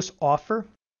riskless offer,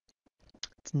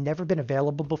 it's never been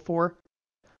available before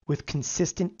with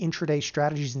consistent intraday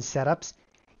strategies and setups,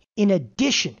 in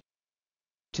addition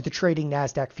to the trading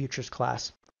NASDAQ futures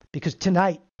class. Because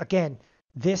tonight, again,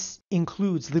 this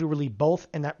includes literally both,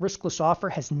 and that riskless offer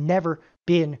has never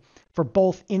been for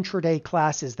both intraday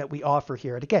classes that we offer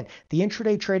here. And again, the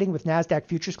intraday trading with NASDAQ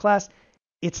futures class,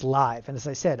 it's live. And as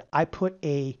I said, I put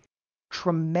a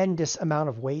tremendous amount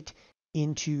of weight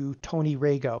into Tony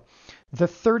Rago. The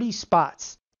 30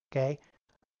 spots, okay,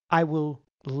 I will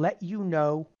let you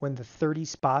know when the 30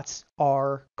 spots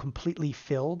are completely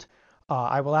filled.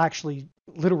 I will actually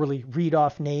literally read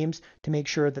off names to make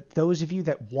sure that those of you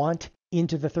that want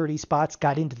into the 30 spots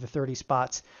got into the 30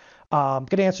 spots. I'm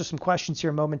going to answer some questions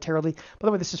here momentarily. By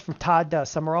the way, this is from Todd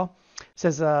Summerall. It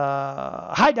says,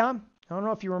 hi, Dom. I don't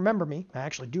know if you remember me. I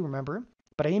actually do remember him.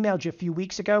 But I emailed you a few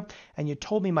weeks ago, and you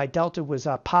told me my delta was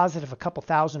positive a couple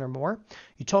thousand or more.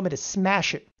 You told me to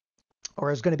smash it, or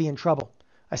I was going to be in trouble.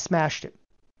 I smashed it.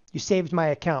 You saved my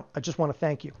account. I just want to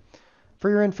thank you. For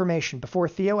your information, before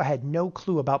Theo, I had no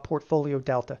clue about Portfolio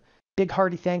Delta. Big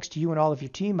hearty thanks to you and all of your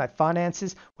team. My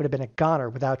finances would have been a goner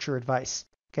without your advice.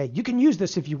 Okay, you can use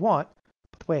this if you want.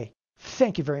 By the way,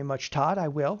 thank you very much, Todd. I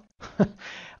will.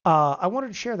 I wanted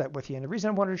to share that with you. And the reason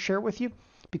I wanted to share it with you,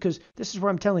 because this is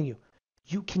where I'm telling you,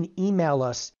 you can email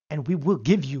us and we will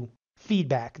give you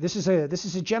feedback. This is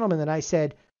a gentleman that I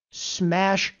said,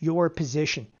 smash your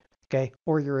position. Okay,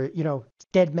 or you're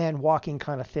dead man walking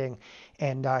kind of thing.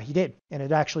 And he did. And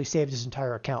it actually saved his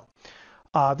entire account.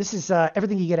 This is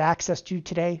everything you get access to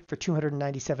today for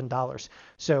 $297.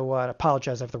 So I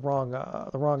apologize, I have the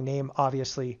wrong name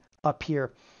obviously up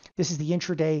here. This is the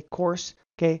intraday course.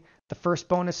 Okay, the first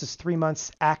bonus is 3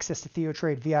 months access to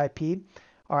TheoTrade VIP.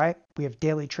 All right, we have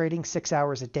daily trading, 6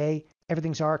 hours a day.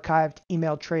 Everything's archived,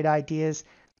 emailed trade ideas.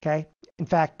 Okay, in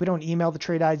fact, we don't email the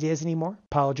trade ideas anymore.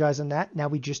 Apologize on that. Now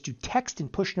we just do text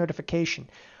and push notification.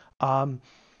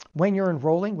 When you're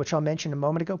enrolling, which I'll mention a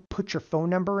moment ago, put your phone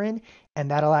number in,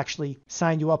 and that'll actually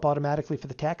sign you up automatically for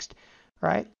the text. All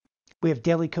right. We have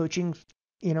daily coaching,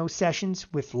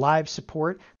 sessions with live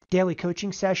support. Daily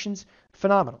coaching sessions,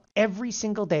 phenomenal. Every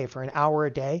single day for an hour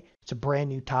a day. It's a brand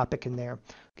new topic in there.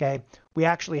 Okay. We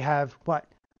actually have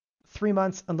 3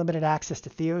 months unlimited access to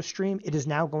TheoStream. It is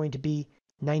now going to be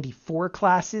 94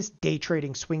 classes: day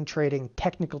trading, swing trading,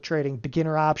 technical trading,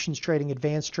 beginner options trading,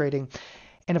 advanced trading.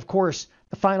 And of course,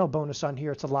 the final bonus on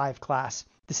here, it's a live class.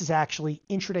 This is actually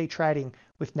intraday trading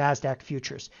with NASDAQ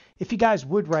futures. If you guys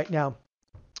would right now,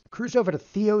 cruise over to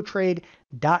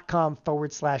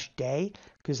theotrade.com/day,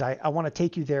 because I want to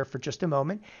take you there for just a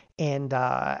moment. And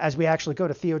as we actually go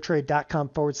to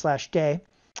theotrade.com/day, I'm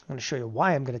going to show you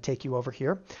why I'm going to take you over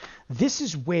here. This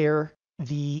is where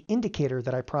the indicator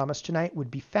that I promised tonight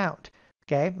would be found.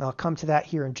 Okay, I'll come to that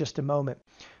here in just a moment.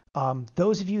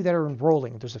 Those of you that are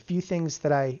enrolling, there's a few things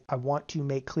that I want to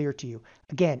make clear to you.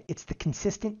 Again, it's the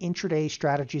consistent intraday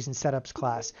strategies and setups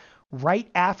class. Right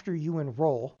after you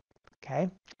enroll, okay,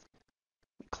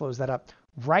 close that up.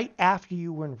 Right after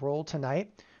you enroll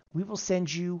tonight, we will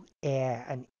send you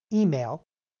an email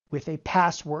with a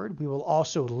password. We will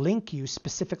also link you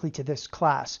specifically to this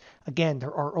class. Again,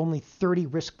 there are only 30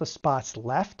 riskless spots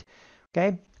left.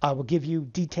 Okay, I will give you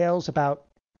details about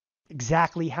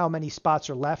exactly how many spots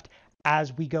are left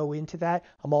as we go into that.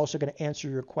 I'm also going to answer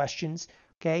your questions,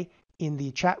 okay, in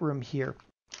the chat room here.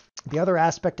 The other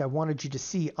aspect I wanted you to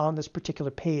see on this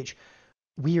particular page,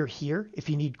 we are here if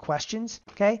you need questions,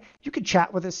 okay? You can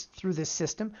chat with us through this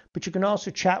system, but you can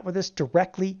also chat with us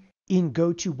directly in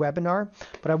GoToWebinar.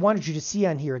 But I wanted you to see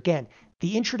on here, again,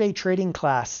 the intraday trading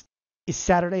class is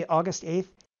Saturday, August 8th,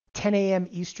 10 a.m.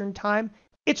 Eastern time.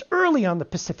 It's early on the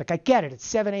Pacific. I get it. It's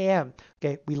 7 a.m.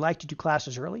 Okay, we like to do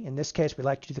classes early. In this case, we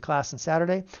like to do the class on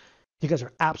Saturday. You guys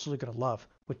are absolutely going to love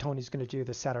what Tony's going to do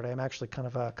this Saturday. I'm actually kind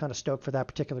of stoked for that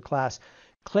particular class.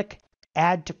 Click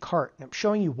Add to Cart. And I'm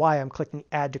showing you why I'm clicking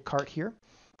Add to Cart here.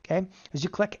 Okay, as you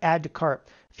click Add to Cart,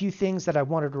 a few things that I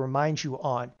wanted to remind you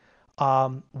on.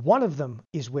 One of them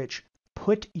is which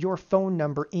put your phone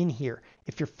number in here.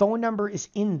 If your phone number is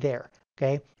in there,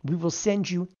 okay, we will send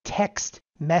you text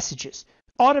messages.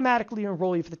 Automatically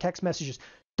enroll you for the text messages.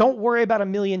 Don't worry about a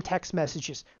million text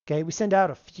messages. Okay, we send out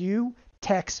a few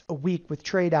texts a week with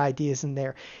trade ideas in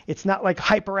there. It's not like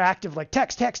hyperactive, like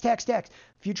text. A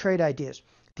few trade ideas.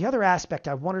 The other aspect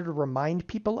I wanted to remind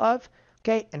people of,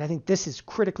 okay, and I think this is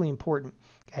critically important,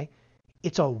 okay,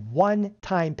 it's a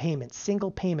one-time payment,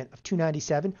 single payment of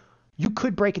 $297. You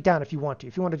could break it down if you want to.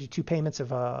 If you want to do two payments of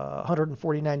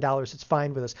 $149, it's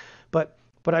fine with us. But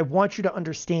I want you to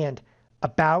understand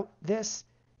about this,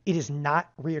 it is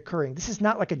not reoccurring. This is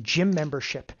not like a gym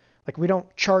membership. Like we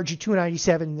don't charge you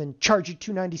 $297 and then charge you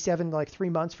 $297 like 3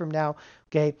 months from now.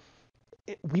 Okay.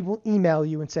 We will email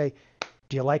you and say,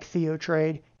 do you like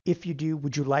TheoTrade? If you do,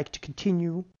 would you like to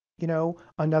continue,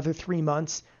 another 3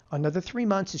 months? Another 3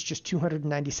 months is just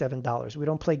 $297. We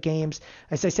don't play games.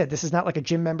 As I said, this is not like a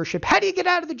gym membership. How do you get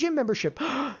out of the gym membership?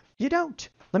 You don't.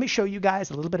 Let me show you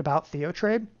guys a little bit about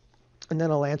TheoTrade, and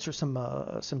then I'll answer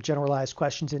some generalized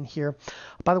questions in here.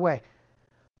 By the way,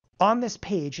 on this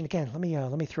page, and again, let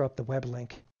me throw up the web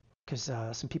link because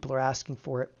some people are asking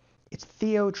for it. It's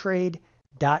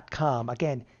TheoTrade.com.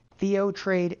 Again,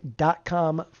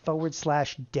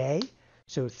 TheoTrade.com/day.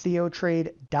 So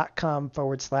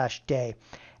TheoTrade.com/day.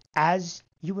 As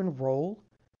you enroll,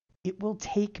 it will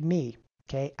take me,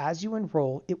 okay,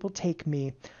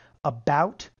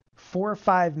 about 4 or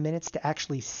 5 minutes to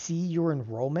actually see your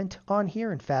enrollment on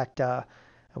here. In fact, I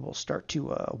will start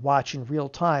to watch in real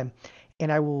time, and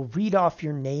I will read off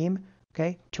your name,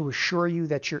 okay, to assure you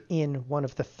that you're in one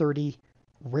of the 30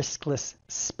 riskless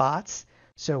spots.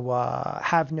 So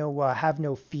have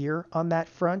no fear on that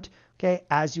front, okay,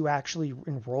 as you actually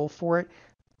enroll for it.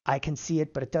 I can see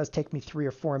it, but it does take me 3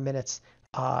 or 4 minutes,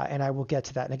 and I will get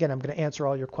to that. And again, I'm going to answer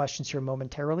all your questions here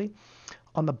momentarily.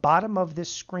 On the bottom of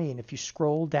this screen, if you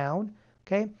scroll down,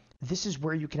 okay, this is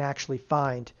where you can actually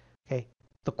find, okay,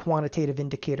 the quantitative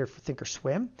indicator for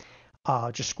Thinkorswim.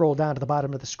 Just scroll down to the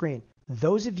bottom of the screen.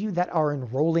 Those of you that are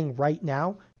enrolling right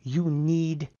now, you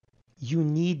need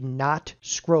not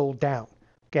scroll down.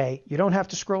 Okay, you don't have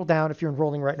to scroll down if you're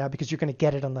enrolling right now because you're going to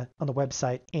get it on the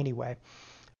website anyway.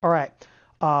 All right.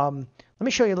 Let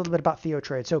me show you a little bit about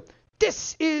TheoTrade. So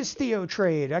this is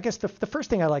TheoTrade. I guess the first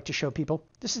thing I like to show people,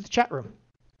 this is the chat room.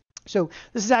 So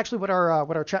this is actually what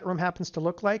our chat room happens to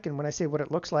look like. And when I say what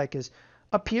it looks like is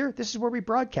up here, this is where we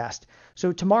broadcast.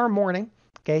 So tomorrow morning,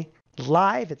 okay,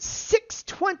 live at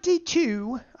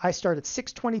 6:22. I start at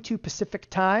 6:22 Pacific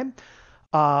time.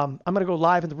 I'm going to go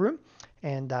live in the room.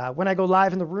 And when I go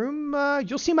live in the room,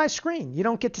 you'll see my screen. You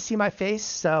don't get to see my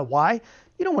face. Why?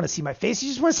 You don't want to see my face. You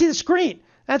just want to see the screen.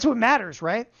 That's what matters,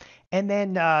 right? And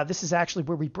then this is actually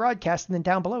where we broadcast. And then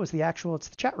down below is it's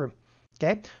the chat room.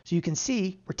 Okay. So you can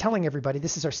see we're telling everybody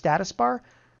this is our status bar.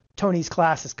 Tony's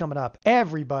class is coming up.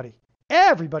 Everybody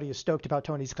is stoked about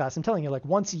Tony's class. I'm telling you, like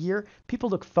once a year, people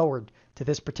look forward to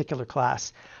this particular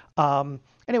class.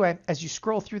 Anyway, as you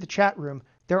scroll through the chat room,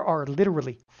 there are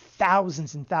literally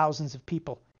thousands and thousands of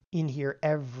people in here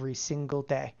every single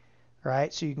day.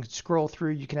 Right? So you can scroll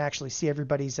through, you can actually see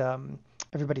everybody's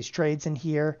trades in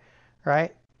here,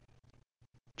 right?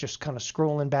 Just kind of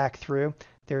scrolling back through.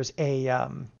 There's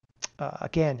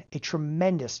again, a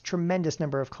tremendous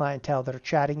number of clientele that are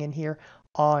chatting in here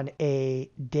on a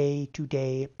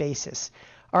day-to-day basis.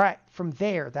 All right, from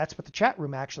there, that's what the chat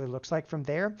room actually looks like. From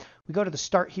there, we go to the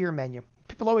Start Here menu.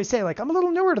 People always say, like, I'm a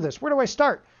little newer to this. Where do I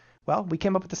start? Well, we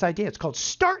came up with this idea. It's called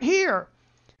Start Here.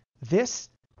 This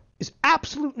is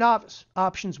absolute novice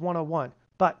options 101,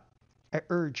 but I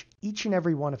urge each and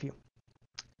every one of you,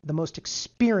 the most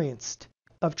experienced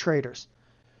of traders,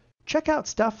 check out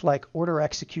stuff like order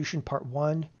execution part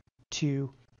 1,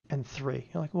 2, and 3.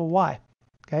 You're like, well, why?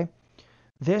 Okay.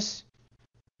 There's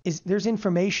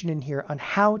information in here on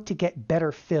how to get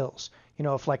better fills.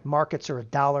 If like markets are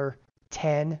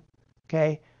 $1.10,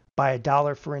 okay, by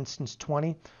 $1, for instance,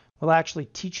 20, will actually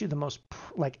teach you the most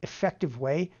effective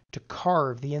way to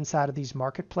carve the inside of these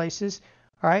marketplaces.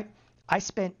 All right. I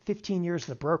spent 15 years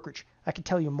in the brokerage. I can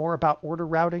tell you more about order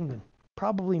routing than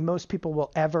probably most people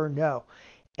will ever know.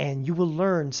 And you will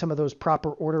learn some of those proper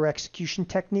order execution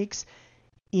techniques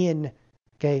in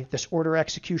this order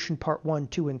execution part 1,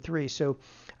 2, and 3. So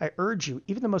I urge you,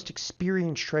 even the most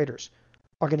experienced traders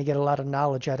are going to get a lot of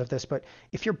knowledge out of this. But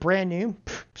if you're brand new,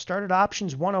 start at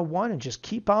Options 101 and just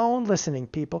keep on listening,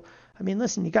 people. I mean,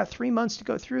 listen, you got 3 months to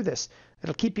go through this.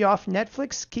 It'll keep you off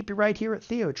Netflix, keep you right here at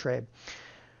TheoTrade.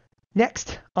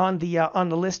 Next on the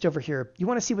list over here, you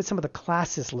want to see what some of the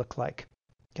classes look like.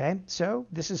 Okay, so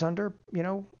this is under,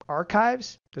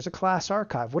 archives. There's a class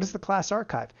archive. What is the class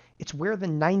archive? It's where the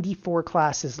 94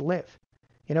 classes live.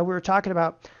 We were talking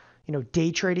about,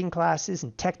 day trading classes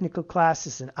and technical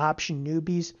classes and option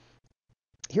newbies.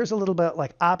 Here's a little bit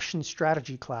like option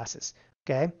strategy classes.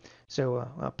 Okay, so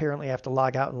apparently I have to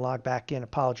log out and log back in.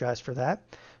 Apologize for that.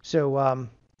 So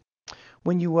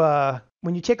when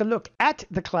you take a look at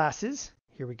the classes,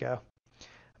 here we go.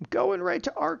 I'm going right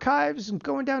to archives. I'm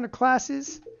going down to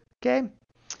classes. Okay.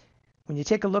 When you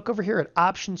take a look over here at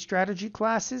option strategy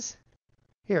classes,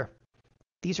 here,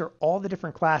 these are all the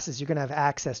different classes you're going to have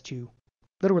access to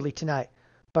literally tonight.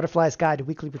 Butterfly's Guide to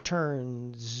Weekly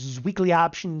Returns, Weekly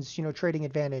Options, Trading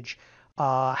Advantage,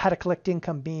 How to Collect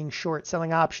Income Being Short,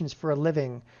 Selling Options for a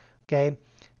Living, okay?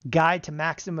 Guide to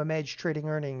Maximum Edge Trading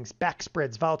Earnings, Back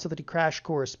Spreads, Volatility Crash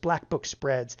Course, Black Book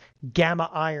Spreads, Gamma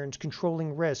Irons,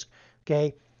 Controlling Risk,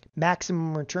 okay?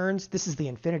 Maximum Returns, this is the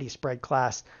Infinity Spread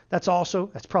class. That's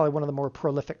probably one of the more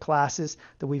prolific classes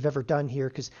that we've ever done here,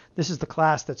 because this is the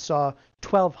class that saw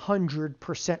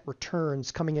 1,200%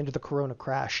 returns coming into the Corona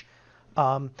crash.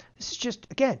 This is just,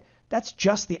 again, that's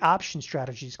just the option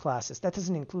strategies classes. That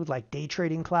doesn't include like day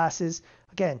trading classes.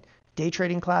 Again, day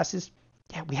trading classes,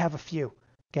 yeah, we have a few,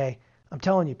 okay? I'm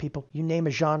telling you, people, you name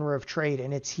a genre of trade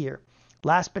and it's here.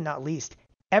 Last but not least,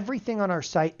 everything on our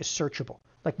site is searchable.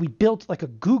 Like we built like a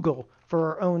Google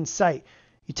for our own site.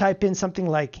 You type in something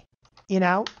like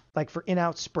in-out, like for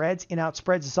in-out spreads. In-out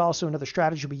spreads is also another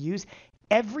strategy we use.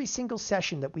 Every single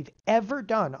session that we've ever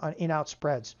done on in-out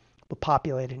spreads will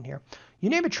populate in here.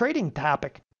 You name a trading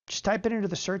topic, just type it into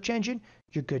the search engine,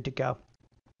 you're good to go.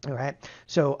 All right.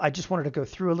 So I just wanted to go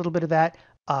through a little bit of that.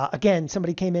 Again,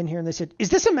 somebody came in here and they said, is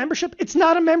this a membership? It's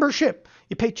not a membership.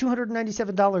 You pay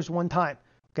 $297 one time.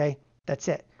 Okay. That's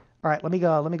it. All right, let me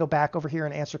go back over here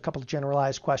and answer a couple of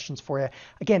generalized questions for you.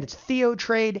 Again, it's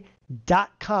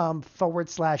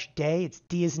theotrade.com/day. It's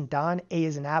D as in Don, A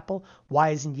as in Apple,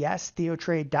 Y as in yes,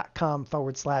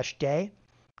 theotrade.com/day.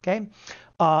 Okay.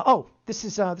 This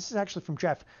is actually from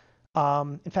Jeff.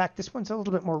 In fact, this one's a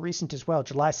little bit more recent as well,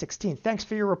 July 16th. Thanks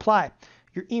for your reply.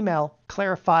 Your email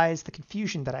clarifies the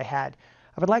confusion that I had.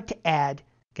 I would like to add,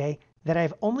 okay, that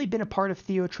I've only been a part of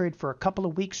TheoTrade for a couple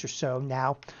of weeks or so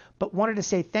now, but wanted to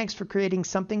say thanks for creating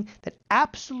something that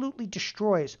absolutely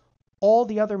destroys all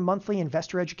the other monthly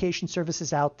investor education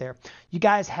services out there. You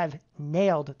guys have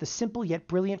nailed the simple yet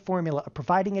brilliant formula of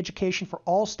providing education for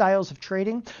all styles of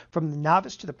trading, from the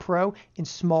novice to the pro, in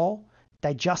small,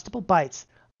 digestible bites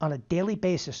on a daily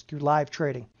basis through live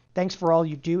trading. Thanks for all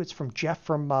you do. It's from Jeff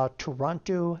from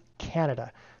Toronto,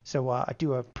 Canada. So I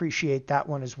do appreciate that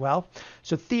one as well.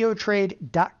 So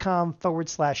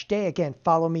theotrade.com/day. Again,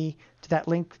 follow me to that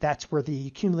link. That's where the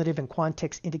cumulative and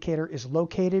Quantix indicator is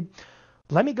located.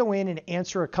 Let me go in and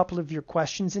answer a couple of your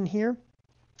questions in here.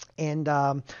 And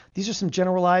these are some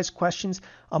generalized questions.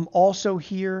 I'm also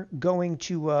here going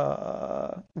to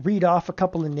read off a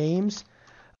couple of names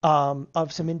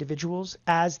of some individuals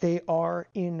as they are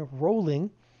enrolling.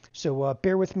 So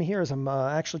bear with me here as I'm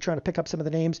actually trying to pick up some of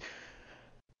the names.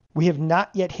 We have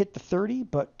not yet hit the 30,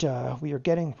 but we are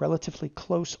getting relatively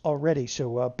close already.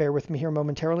 So bear with me here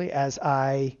momentarily as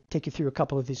I take you through a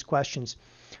couple of these questions.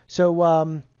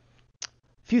 So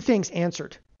few things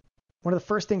answered. One of the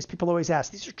first things people always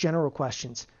ask, these are general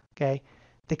questions, okay?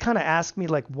 They kind of ask me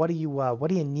like, what do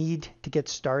you need to get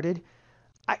started?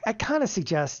 I kind of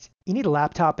suggest you need a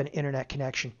laptop and internet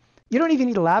connection. You don't even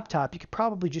need a laptop. You could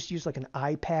probably just use like an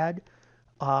iPad.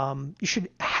 You should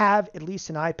have at least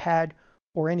an iPad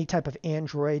or any type of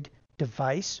Android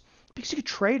device, because you can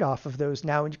trade off of those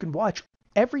now, and you can watch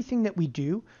everything that we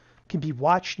do can be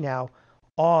watched now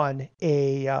on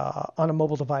a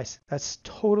mobile device. That's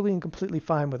totally and completely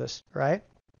fine with us, right?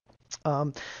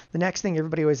 The next thing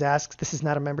everybody always asks, this is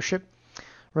not a membership.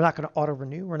 We're not going to auto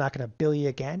renew. We're not going to bill you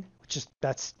again.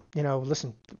 That's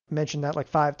listen, mentioned that like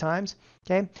 5 times.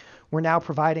 Okay. We're now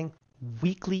providing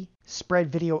weekly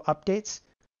spread video updates,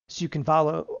 so you can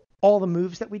follow all the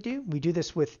moves that we do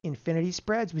this with infinity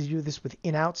spreads. We do this with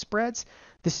in-out spreads.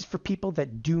 This is for people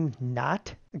that do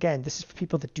not, again, this is for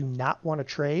people that do not want to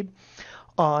trade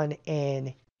on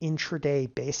an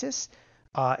intraday basis.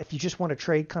 If you just want to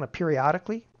trade kind of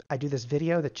periodically, I do this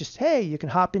video that just, hey, you can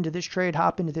hop into this trade,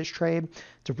 hop into this trade.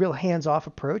 It's a real hands-off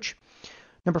approach.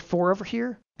 Number 4 over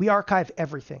here, we archive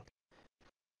everything.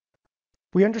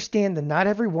 We understand that not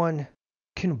everyone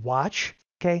can watch,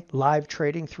 okay, live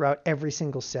trading throughout every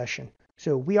single session.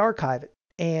 So we archive it,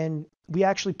 and we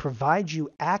actually provide you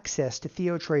access to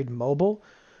TheoTrade Mobile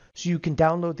so you can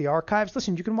download the archives.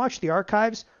 Listen, you can watch the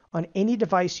archives on any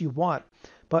device you want.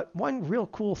 But one real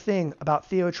cool thing about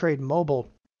TheoTrade Mobile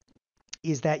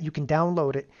is that you can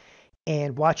download it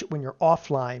and watch it when you're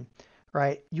offline,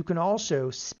 right? You can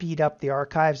also speed up the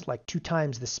archives like 2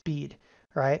 times the speed,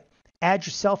 right? Add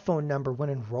your cell phone number when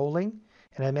enrolling,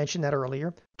 and I mentioned that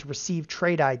earlier, to receive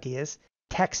trade ideas,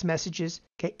 text messages,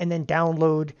 okay, and then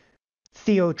download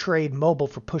TheoTrade Mobile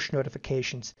for push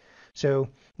notifications. So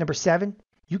number 7,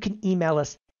 you can email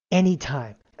us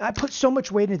anytime. I put so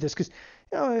much weight into this because,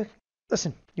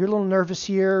 listen, you're a little nervous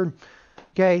here,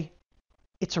 okay?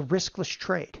 It's a riskless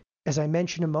trade. As I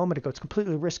mentioned a moment ago, it's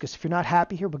completely riskless. If you're not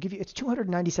happy here, we'll give you, it's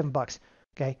 $297,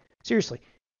 okay? Seriously,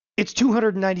 it's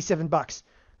 $297,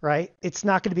 right? It's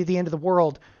not going to be the end of the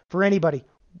world for anybody.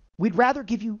 We'd rather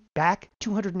give you back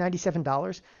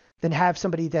 $297 than have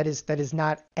somebody that is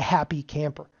not a happy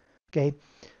camper, okay?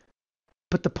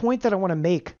 But the point that I want to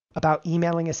make about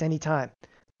emailing us anytime,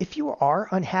 if you are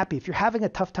unhappy, if you're having a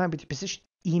tough time with your position,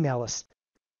 email us,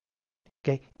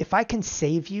 okay? If I can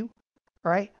save you,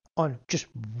 all right, on just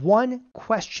one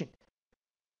question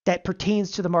that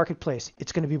pertains to the marketplace,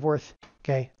 it's going to be worth,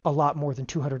 okay, a lot more than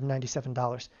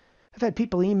 $297. I've had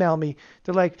people email me.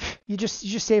 They're like, you just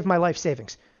saved my life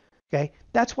savings. Okay.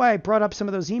 That's why I brought up some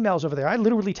of those emails over there. I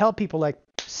literally tell people like,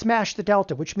 smash the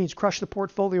delta, which means crush the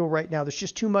portfolio right now. There's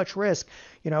just too much risk.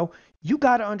 You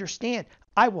got to understand,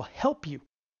 I will help you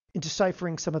in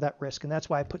deciphering some of that risk. And that's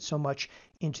why I put so much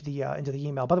into the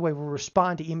email. By the way, we'll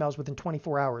respond to emails within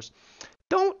 24 hours.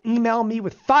 Don't email me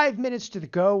with 5 minutes to the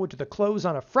go to the close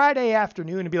on a Friday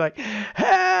afternoon and be like,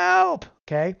 help.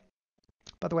 Okay.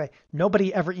 By the way,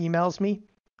 nobody ever emails me,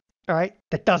 all right,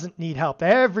 that doesn't need help.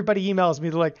 Everybody emails me.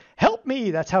 They're like, help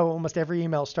me. That's how almost every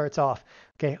email starts off.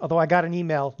 Okay. Although I got an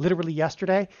email literally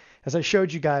yesterday, as I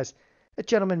showed you guys, that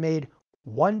gentleman made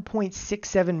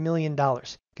 $1.67 million.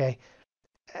 Okay.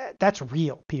 That's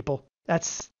real, people.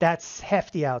 That's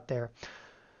hefty out there.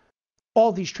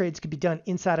 All these trades can be done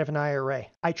inside of an IRA.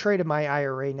 I traded my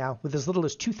IRA now with as little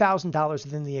as $2,000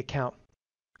 within the account.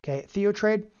 Okay. At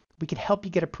TheoTrade, we can help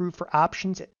you get approved for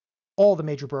options at all the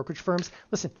major brokerage firms.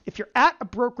 Listen, if you're at a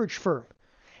brokerage firm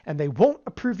and they won't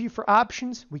approve you for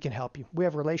options, we can help you. We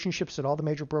have relationships at all the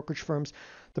major brokerage firms.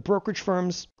 The brokerage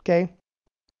firms, okay,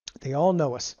 they all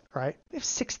know us, all right? We have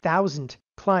 6,000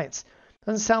 clients.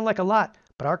 Doesn't sound like a lot,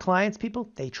 but our clients, people,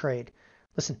 they trade.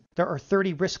 Listen, there are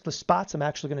 30 riskless spots I'm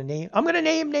actually going to name. I'm going to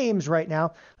name names right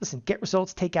now. Listen, get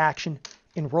results, take action,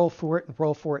 enroll for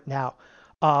it now.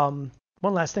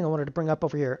 One last thing I wanted to bring up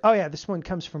over here. Oh yeah, this one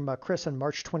comes from Chris on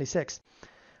March 26th.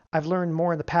 I've learned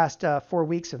more in the past 4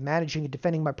 weeks of managing and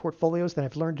defending my portfolios than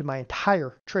I've learned in my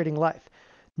entire trading life.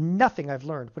 Nothing I've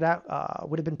learned would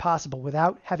have been possible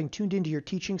without having tuned into your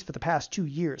teachings for the past 2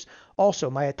 years. Also,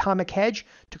 my atomic hedge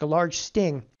took a large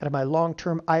sting out of my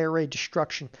long-term IRA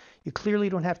destruction. You clearly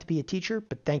don't have to be a teacher,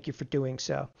 but thank you for doing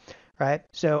so. Right?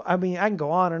 So, I mean, I can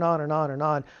go on and on and on and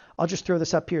on. I'll just throw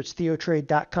this up here. It's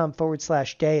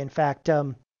theotrade.com/day. In fact,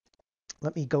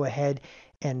 let me go ahead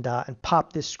and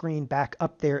pop this screen back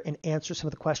up there and answer some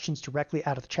of the questions directly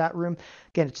out of the chat room.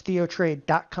 Again, it's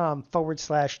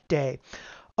theotrade.com/day.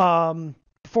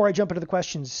 Before I jump into the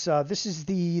questions, this is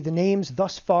the names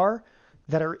thus far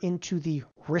that are into the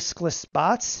riskless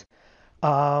spots.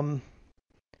 I'm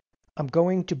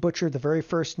going to butcher the very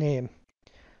first name.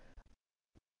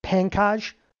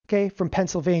 Pankaj, okay, from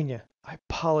Pennsylvania. I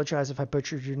apologize if I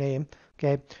butchered your name.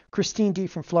 Okay. Christine D.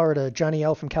 from Florida. Johnny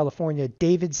L. from California.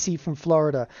 David C. from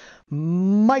Florida.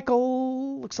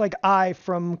 Michael, looks like I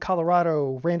from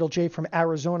Colorado. Randall J. from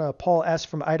Arizona. Paul S.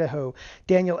 from Idaho.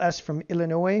 Daniel S. from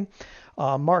Illinois.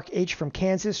 Mark H. from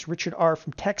Kansas. Richard R.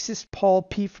 from Texas. Paul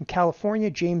P. from California.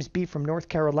 James B. from North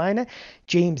Carolina.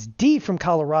 James D. from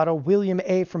Colorado. William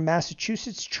A. from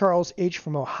Massachusetts. Charles H.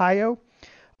 from Ohio.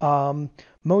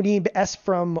 Monib S.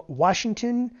 from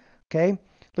Washington. Okay.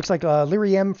 Looks like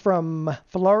Larry M. from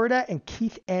Florida and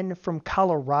Keith N. from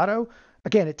Colorado.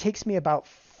 Again, it takes me about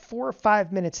 4 or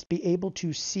 5 minutes to be able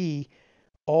to see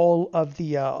all of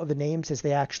the names as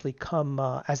they actually come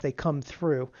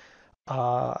through.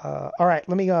 All right,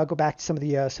 let me go back to some of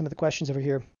the questions over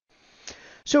here.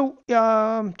 So,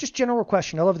 just general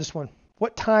question. I love this one.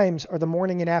 What times are the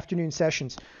morning and afternoon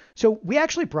sessions? So we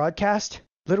actually broadcast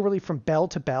literally from bell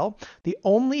to bell. The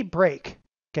only break,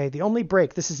 okay,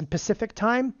 this is in Pacific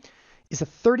time, is a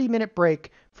 30-minute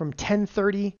break from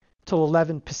 10:30 till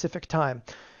 11 Pacific time.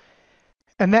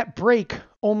 And that break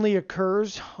only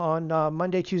occurs on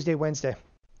Monday, Tuesday, Wednesday.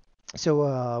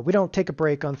 So we don't take a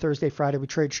break on Thursday, Friday. We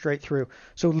trade straight through.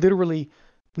 So literally,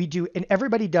 we do, and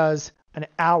everybody does an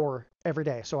hour every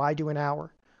day. So I do an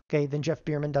hour. Okay. Then Jeff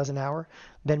Bierman does an hour.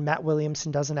 Then Matt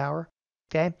Williamson does an hour.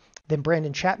 Okay. Then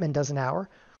Brandon Chapman does an hour.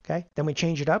 Okay. Then we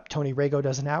change it up. Tony Rago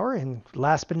does an hour. And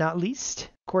last but not least,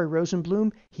 Corey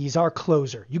Rosenblum, he's our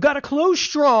closer. You got to close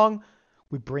strong.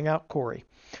 We bring out Corey.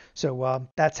 So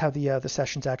that's how the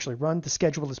sessions actually run. The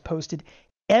schedule is posted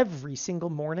every single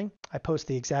morning. I post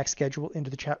the exact schedule into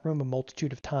the chat room a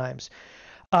multitude of times.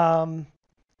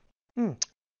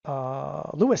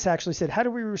 Lewis actually said, how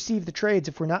do we receive the trades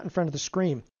if we're not in front of the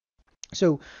screen?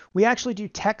 So we actually do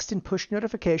text and push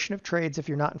notification of trades if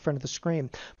you're not in front of the screen.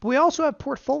 But we also have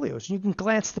portfolios. You can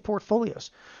glance at the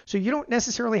portfolios. So you don't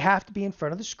necessarily have to be in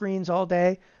front of the screens all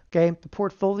day. Okay, the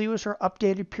portfolios are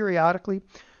updated periodically.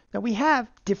 Now we have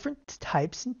different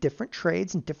types and different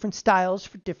trades and different styles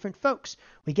for different folks.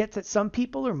 We get that some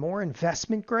people are more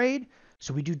investment grade,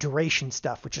 so we do duration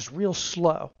stuff, which is real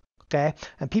slow. Okay,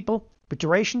 and people with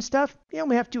duration stuff,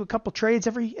 we have to do a couple trades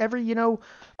every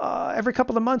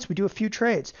couple of months. We do a few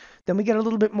trades. Then we get a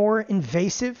little bit more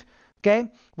invasive. Okay,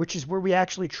 which is where we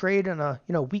actually trade on a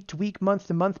week to week, month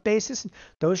to month basis.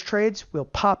 Those trades will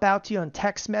pop out to you on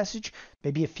text message,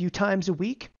 maybe a few times a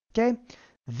week. Okay.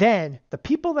 Then the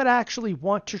people that actually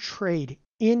want to trade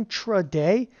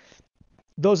intraday,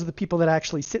 those are the people that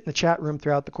actually sit in the chat room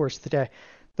throughout the course of the day.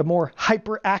 The more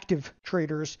hyperactive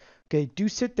traders, okay, do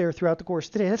sit there throughout the course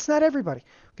of the day. That's not everybody.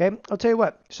 Okay, I'll tell you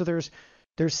what. So there's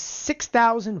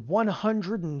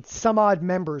 6,100 and some odd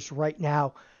members right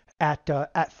now at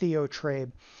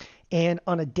TheoTrade, and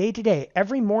on a day-to-day,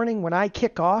 every morning when I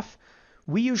kick off,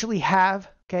 we usually have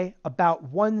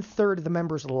about 1/3 of the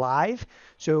members live.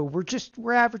 So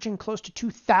we're averaging close to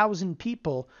 2,000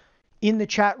 people in the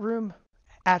chat room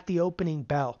at the opening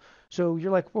bell. So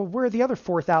you're like, well, where are the other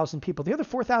 4,000 people? The other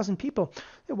 4,000 people,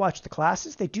 they watch the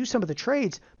classes, they do some of the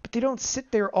trades, but they don't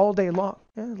sit there all day long.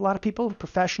 A lot of people,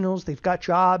 professionals, they've got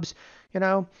jobs.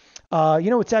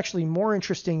 It's actually more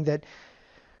interesting that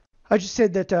I just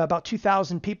said that about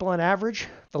 2,000 people on average.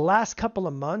 The last couple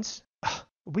of months,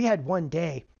 we had one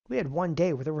day where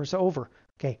there was over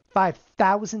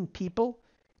 5,000 people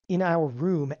in our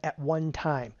room at one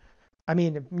time. I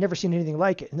mean, I've never seen anything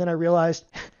like it. And then I realized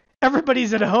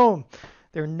everybody's at home.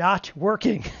 They're not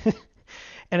working.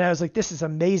 And I was like, this is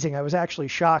amazing. I was actually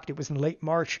shocked. It was in late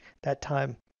March that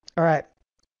time. All right,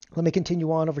 let me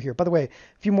continue on over here. By the way, a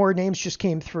few more names just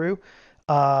came through.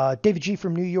 David G.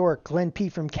 from New York, Glenn P.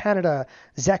 from Canada,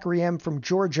 Zachary M. from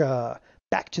Georgia.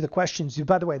 Back to the questions.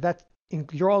 By the way,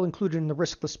 you're all included in the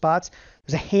riskless spots.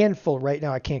 There's a handful right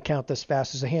now. I can't count this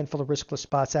fast. There's a handful of riskless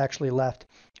spots actually left.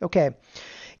 Okay.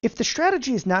 If the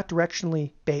strategy is not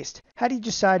directionally based, how do you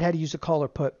decide how to use a call or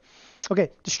put?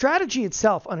 Okay. The strategy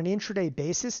itself on an intraday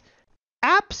basis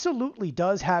absolutely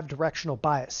does have directional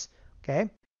bias. Okay.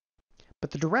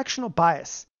 But the directional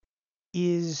bias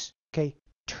is,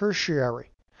 tertiary.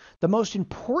 The most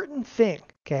important thing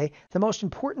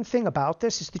about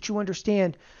this is that you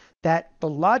understand that the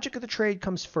logic of the trade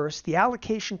comes first, the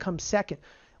allocation comes second.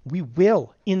 We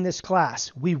will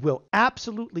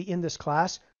absolutely in this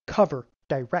class cover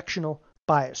directional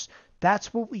bias.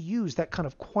 That's what we use, that kind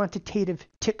of quantitative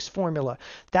ticks formula.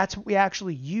 That's what we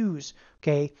actually use,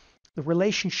 the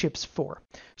relationships for.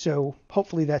 So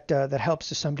hopefully that helps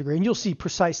to some degree. And you'll see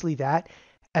precisely that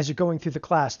as you're going through the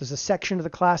class. There's a section of the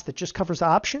class that just covers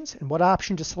options and what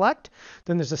option to select.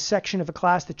 Then there's a section of the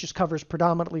class that just covers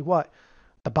predominantly what?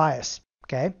 The bias.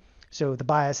 Okay. So the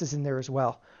bias is in there as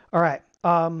well. All right.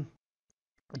 Going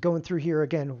through here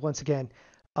once again,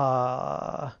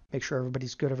 make sure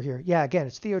everybody's good over here. Yeah. Again,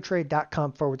 it's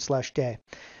theotrade.com/day.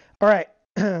 All right.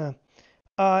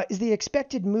 Is the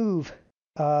expected move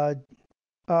down?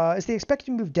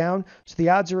 So the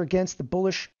odds are against the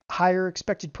bullish higher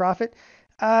expected profit.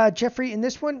 Jeffrey, in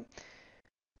this one,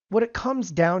 what it comes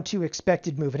down to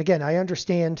expected move. And again, I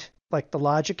understand the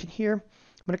logic in here.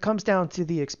 When it comes down to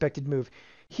the expected move,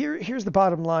 here's the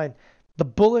bottom line: the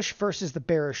bullish versus the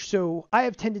bearish. So I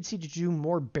have tendency to do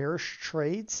more bearish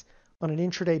trades on an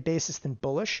intraday basis than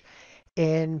bullish,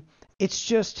 and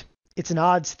it's an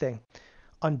odds thing.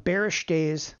 On bearish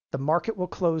days, the market will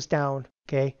close down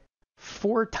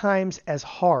 4 times as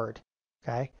hard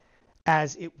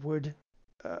as it would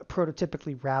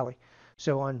prototypically rally.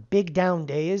 So on big down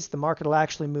days, the market will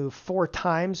actually move 4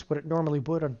 times what it normally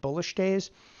would on bullish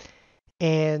days.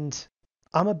 And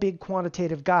I'm a big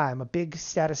quantitative guy. I'm a big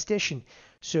statistician.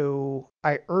 So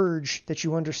I urge that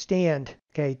you understand,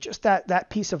 okay, just that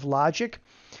piece of logic,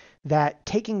 that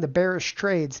taking the bearish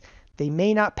trades, they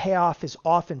may not pay off as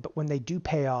often, but when they do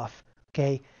pay off,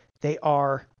 okay, they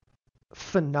are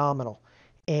phenomenal.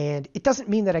 And it doesn't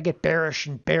mean that I get bearish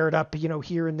and beared up,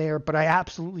 here and there, but I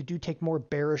absolutely do take more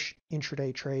bearish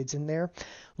intraday trades in there,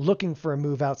 looking for a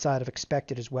move outside of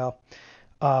expected as well.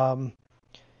 All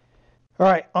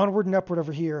right, onward and upward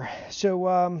over here.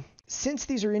 So since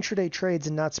these are intraday trades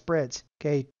and not spreads,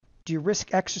 okay, do you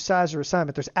risk exercise or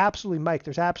assignment? There's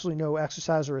absolutely no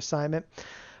exercise or assignment.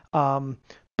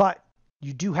 But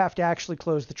you do have to actually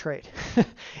close the trade.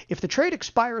 If the trade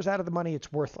expires out of the money,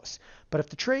 it's worthless. But if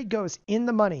the trade goes in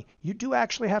the money, you do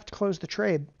actually have to close the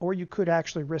trade, or you could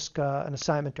actually risk an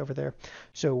assignment over there.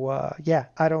 So yeah,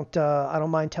 I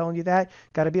don't mind telling you that.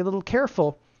 Got to be a little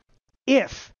careful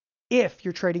if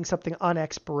you're trading something on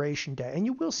expiration day, and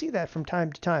you will see that from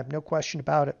time to time, no question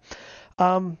about it.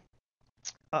 Oh,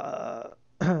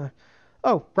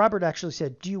 Robert actually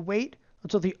said, do you wait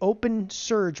until the open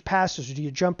surge passes, or do you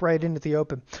jump right into the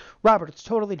open? Robert, it's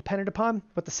totally dependent upon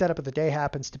what the setup of the day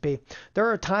happens to be. There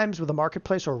are times where the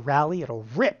marketplace will rally, it'll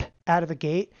rip out of the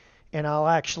gate, and I'll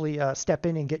actually step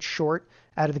in and get short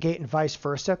out of the gate and vice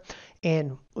versa.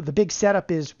 And the big setup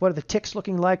is, what are the ticks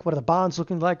looking like? What are the bonds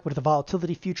looking like? What are the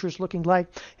volatility futures looking like?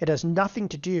 It has nothing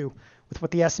to do with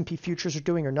what the S&P futures are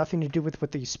doing, or nothing to do with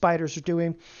what the spiders are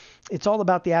doing. It's all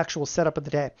about the actual setup of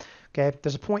the day. Okay,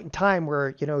 there's a point in time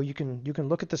where you can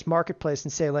look at this marketplace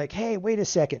and say like, hey, wait a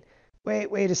second,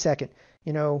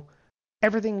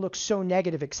 everything looks so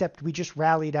negative except we just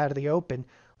rallied out of the open.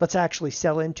 Let's actually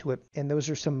sell into it, and those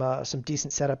are some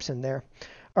decent setups in there.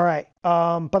 All right.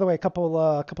 By the way, a couple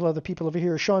other people over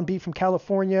here. Sean B from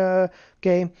California.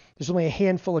 Okay, there's only a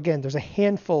handful. Again, there's a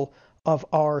handful of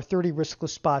our 30 riskless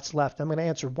spots left. I'm going to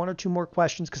answer 1 or 2 more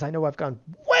questions because I know I've gone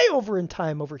way over in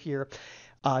time over here.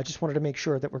 I just wanted to make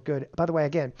sure that we're good. By the way,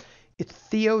 again, it's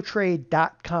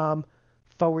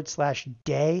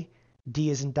TheoTrade.com/day.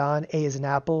 D as in Don, A as in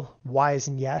Apple, Y as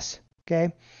in yes.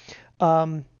 Okay.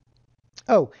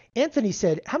 Oh, Anthony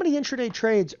said, how many intraday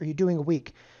trades are you doing a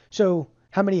week? So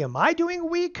how many am I doing a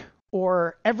week,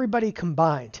 or everybody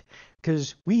combined?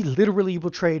 Because we literally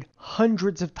will trade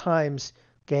hundreds of times,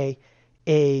 okay,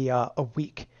 a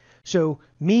week. So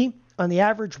me, on the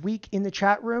average week in the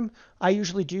chat room,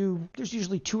 there's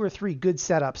usually 2 or 3 good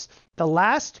setups. The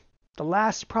last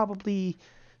probably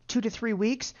 2 to 3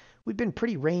 weeks, we've been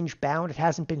pretty range bound. It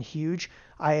hasn't been huge.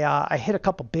 I hit a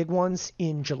couple big ones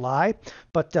in July,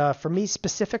 but for me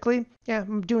specifically, yeah,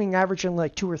 I'm doing averaging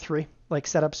like 2 or 3 like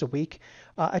setups a week.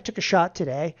 I took a shot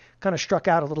today, kind of struck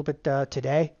out a little bit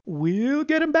today. We'll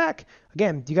get him back.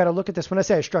 Again, you got to look at this. When I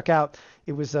say I struck out,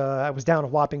 it was I was down a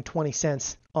whopping 20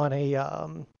 cents on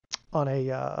a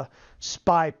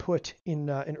SPY put in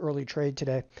early trade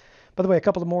today. By the way, a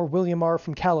couple of more. William R.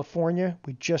 from California.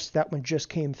 That one just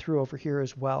came through over here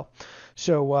as well.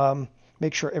 So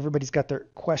make sure everybody's got their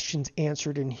questions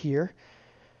answered in here.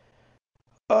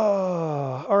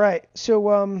 All right.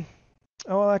 So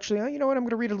actually, you know what? I'm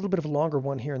going to read a little bit of a longer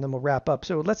one here, and then we'll wrap up.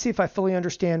 So let's see if I fully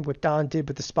understand what Don did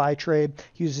with the SPY trade.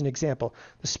 He used an example.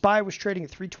 The SPY was trading at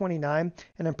 329,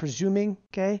 and I'm presuming,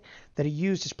 okay, that he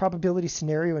used his probability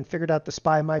scenario and figured out the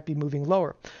SPY might be moving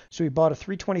lower. So he bought a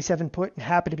 327 put and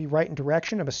happened to be right in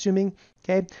direction. I'm assuming,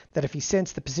 okay, that if he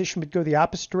sensed the position would go the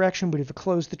opposite direction, would have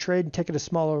closed the trade and taken a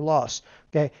smaller loss.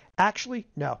 Okay, actually,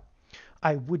 no.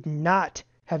 I would not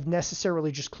have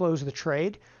necessarily just closed the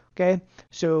trade. Okay,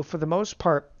 so for the most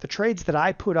part, the trades that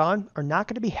I put on are not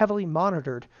going to be heavily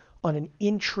monitored on an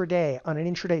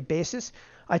intraday basis.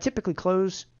 I typically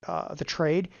close the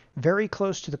trade very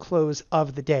close to the close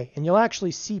of the day, and you'll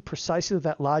actually see precisely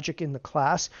that logic in the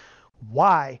class.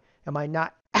 Why am I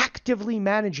not actively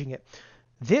managing it?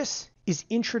 This is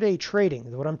intraday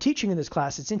trading. What I'm teaching in this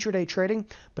class, it's intraday trading,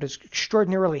 but it's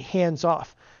extraordinarily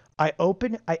hands-off. I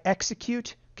open, I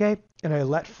execute, okay, and I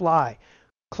let fly.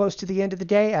 Close to the end of the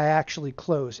day, I actually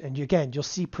close. And again, you'll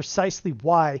see precisely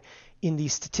why in the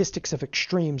statistics of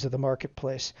extremes of the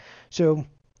marketplace. So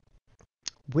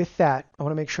with that, I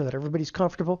want to make sure that everybody's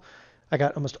comfortable. I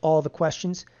got almost all the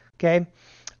questions. Okay.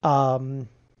 By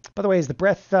the way, is the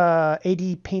breadth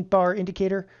AD paint bar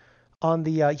indicator on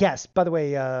the, yes, by the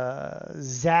way,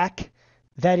 Zach,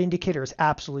 that indicator is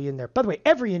absolutely in there. By the way,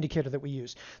 every indicator that we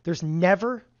use, there's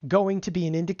never going to be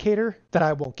an indicator that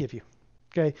I won't give you.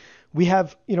 Okay, we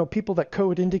have, people that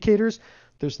code indicators.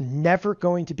 There's never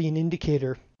going to be an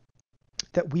indicator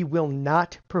that we will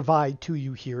not provide to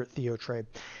you here at TheoTrade.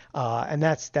 And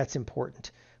that's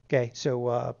important. Okay,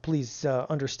 so please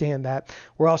understand that.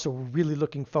 We're also really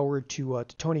looking forward to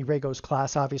Tony Rago's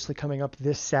class, obviously coming up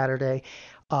this Saturday.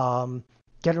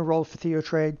 Get enrolled for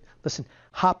TheoTrade. Listen,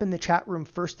 hop in the chat room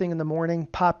first thing in the morning.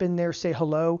 Pop in there, say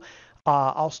hello.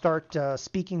 I'll start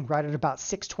speaking right at about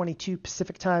 6:22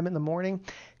 Pacific time in the morning.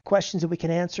 Questions that we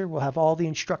can answer. We'll have all the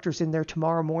instructors in there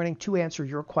tomorrow morning to answer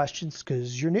your questions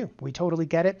because you're new. We totally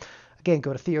get it. Again,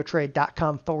 go to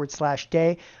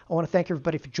theotrade.com/day. I want to thank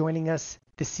everybody for joining us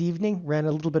this evening. Ran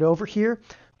a little bit over here.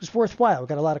 It was worthwhile. We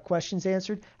got a lot of questions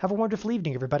answered. Have a wonderful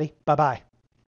evening, everybody. Bye-bye.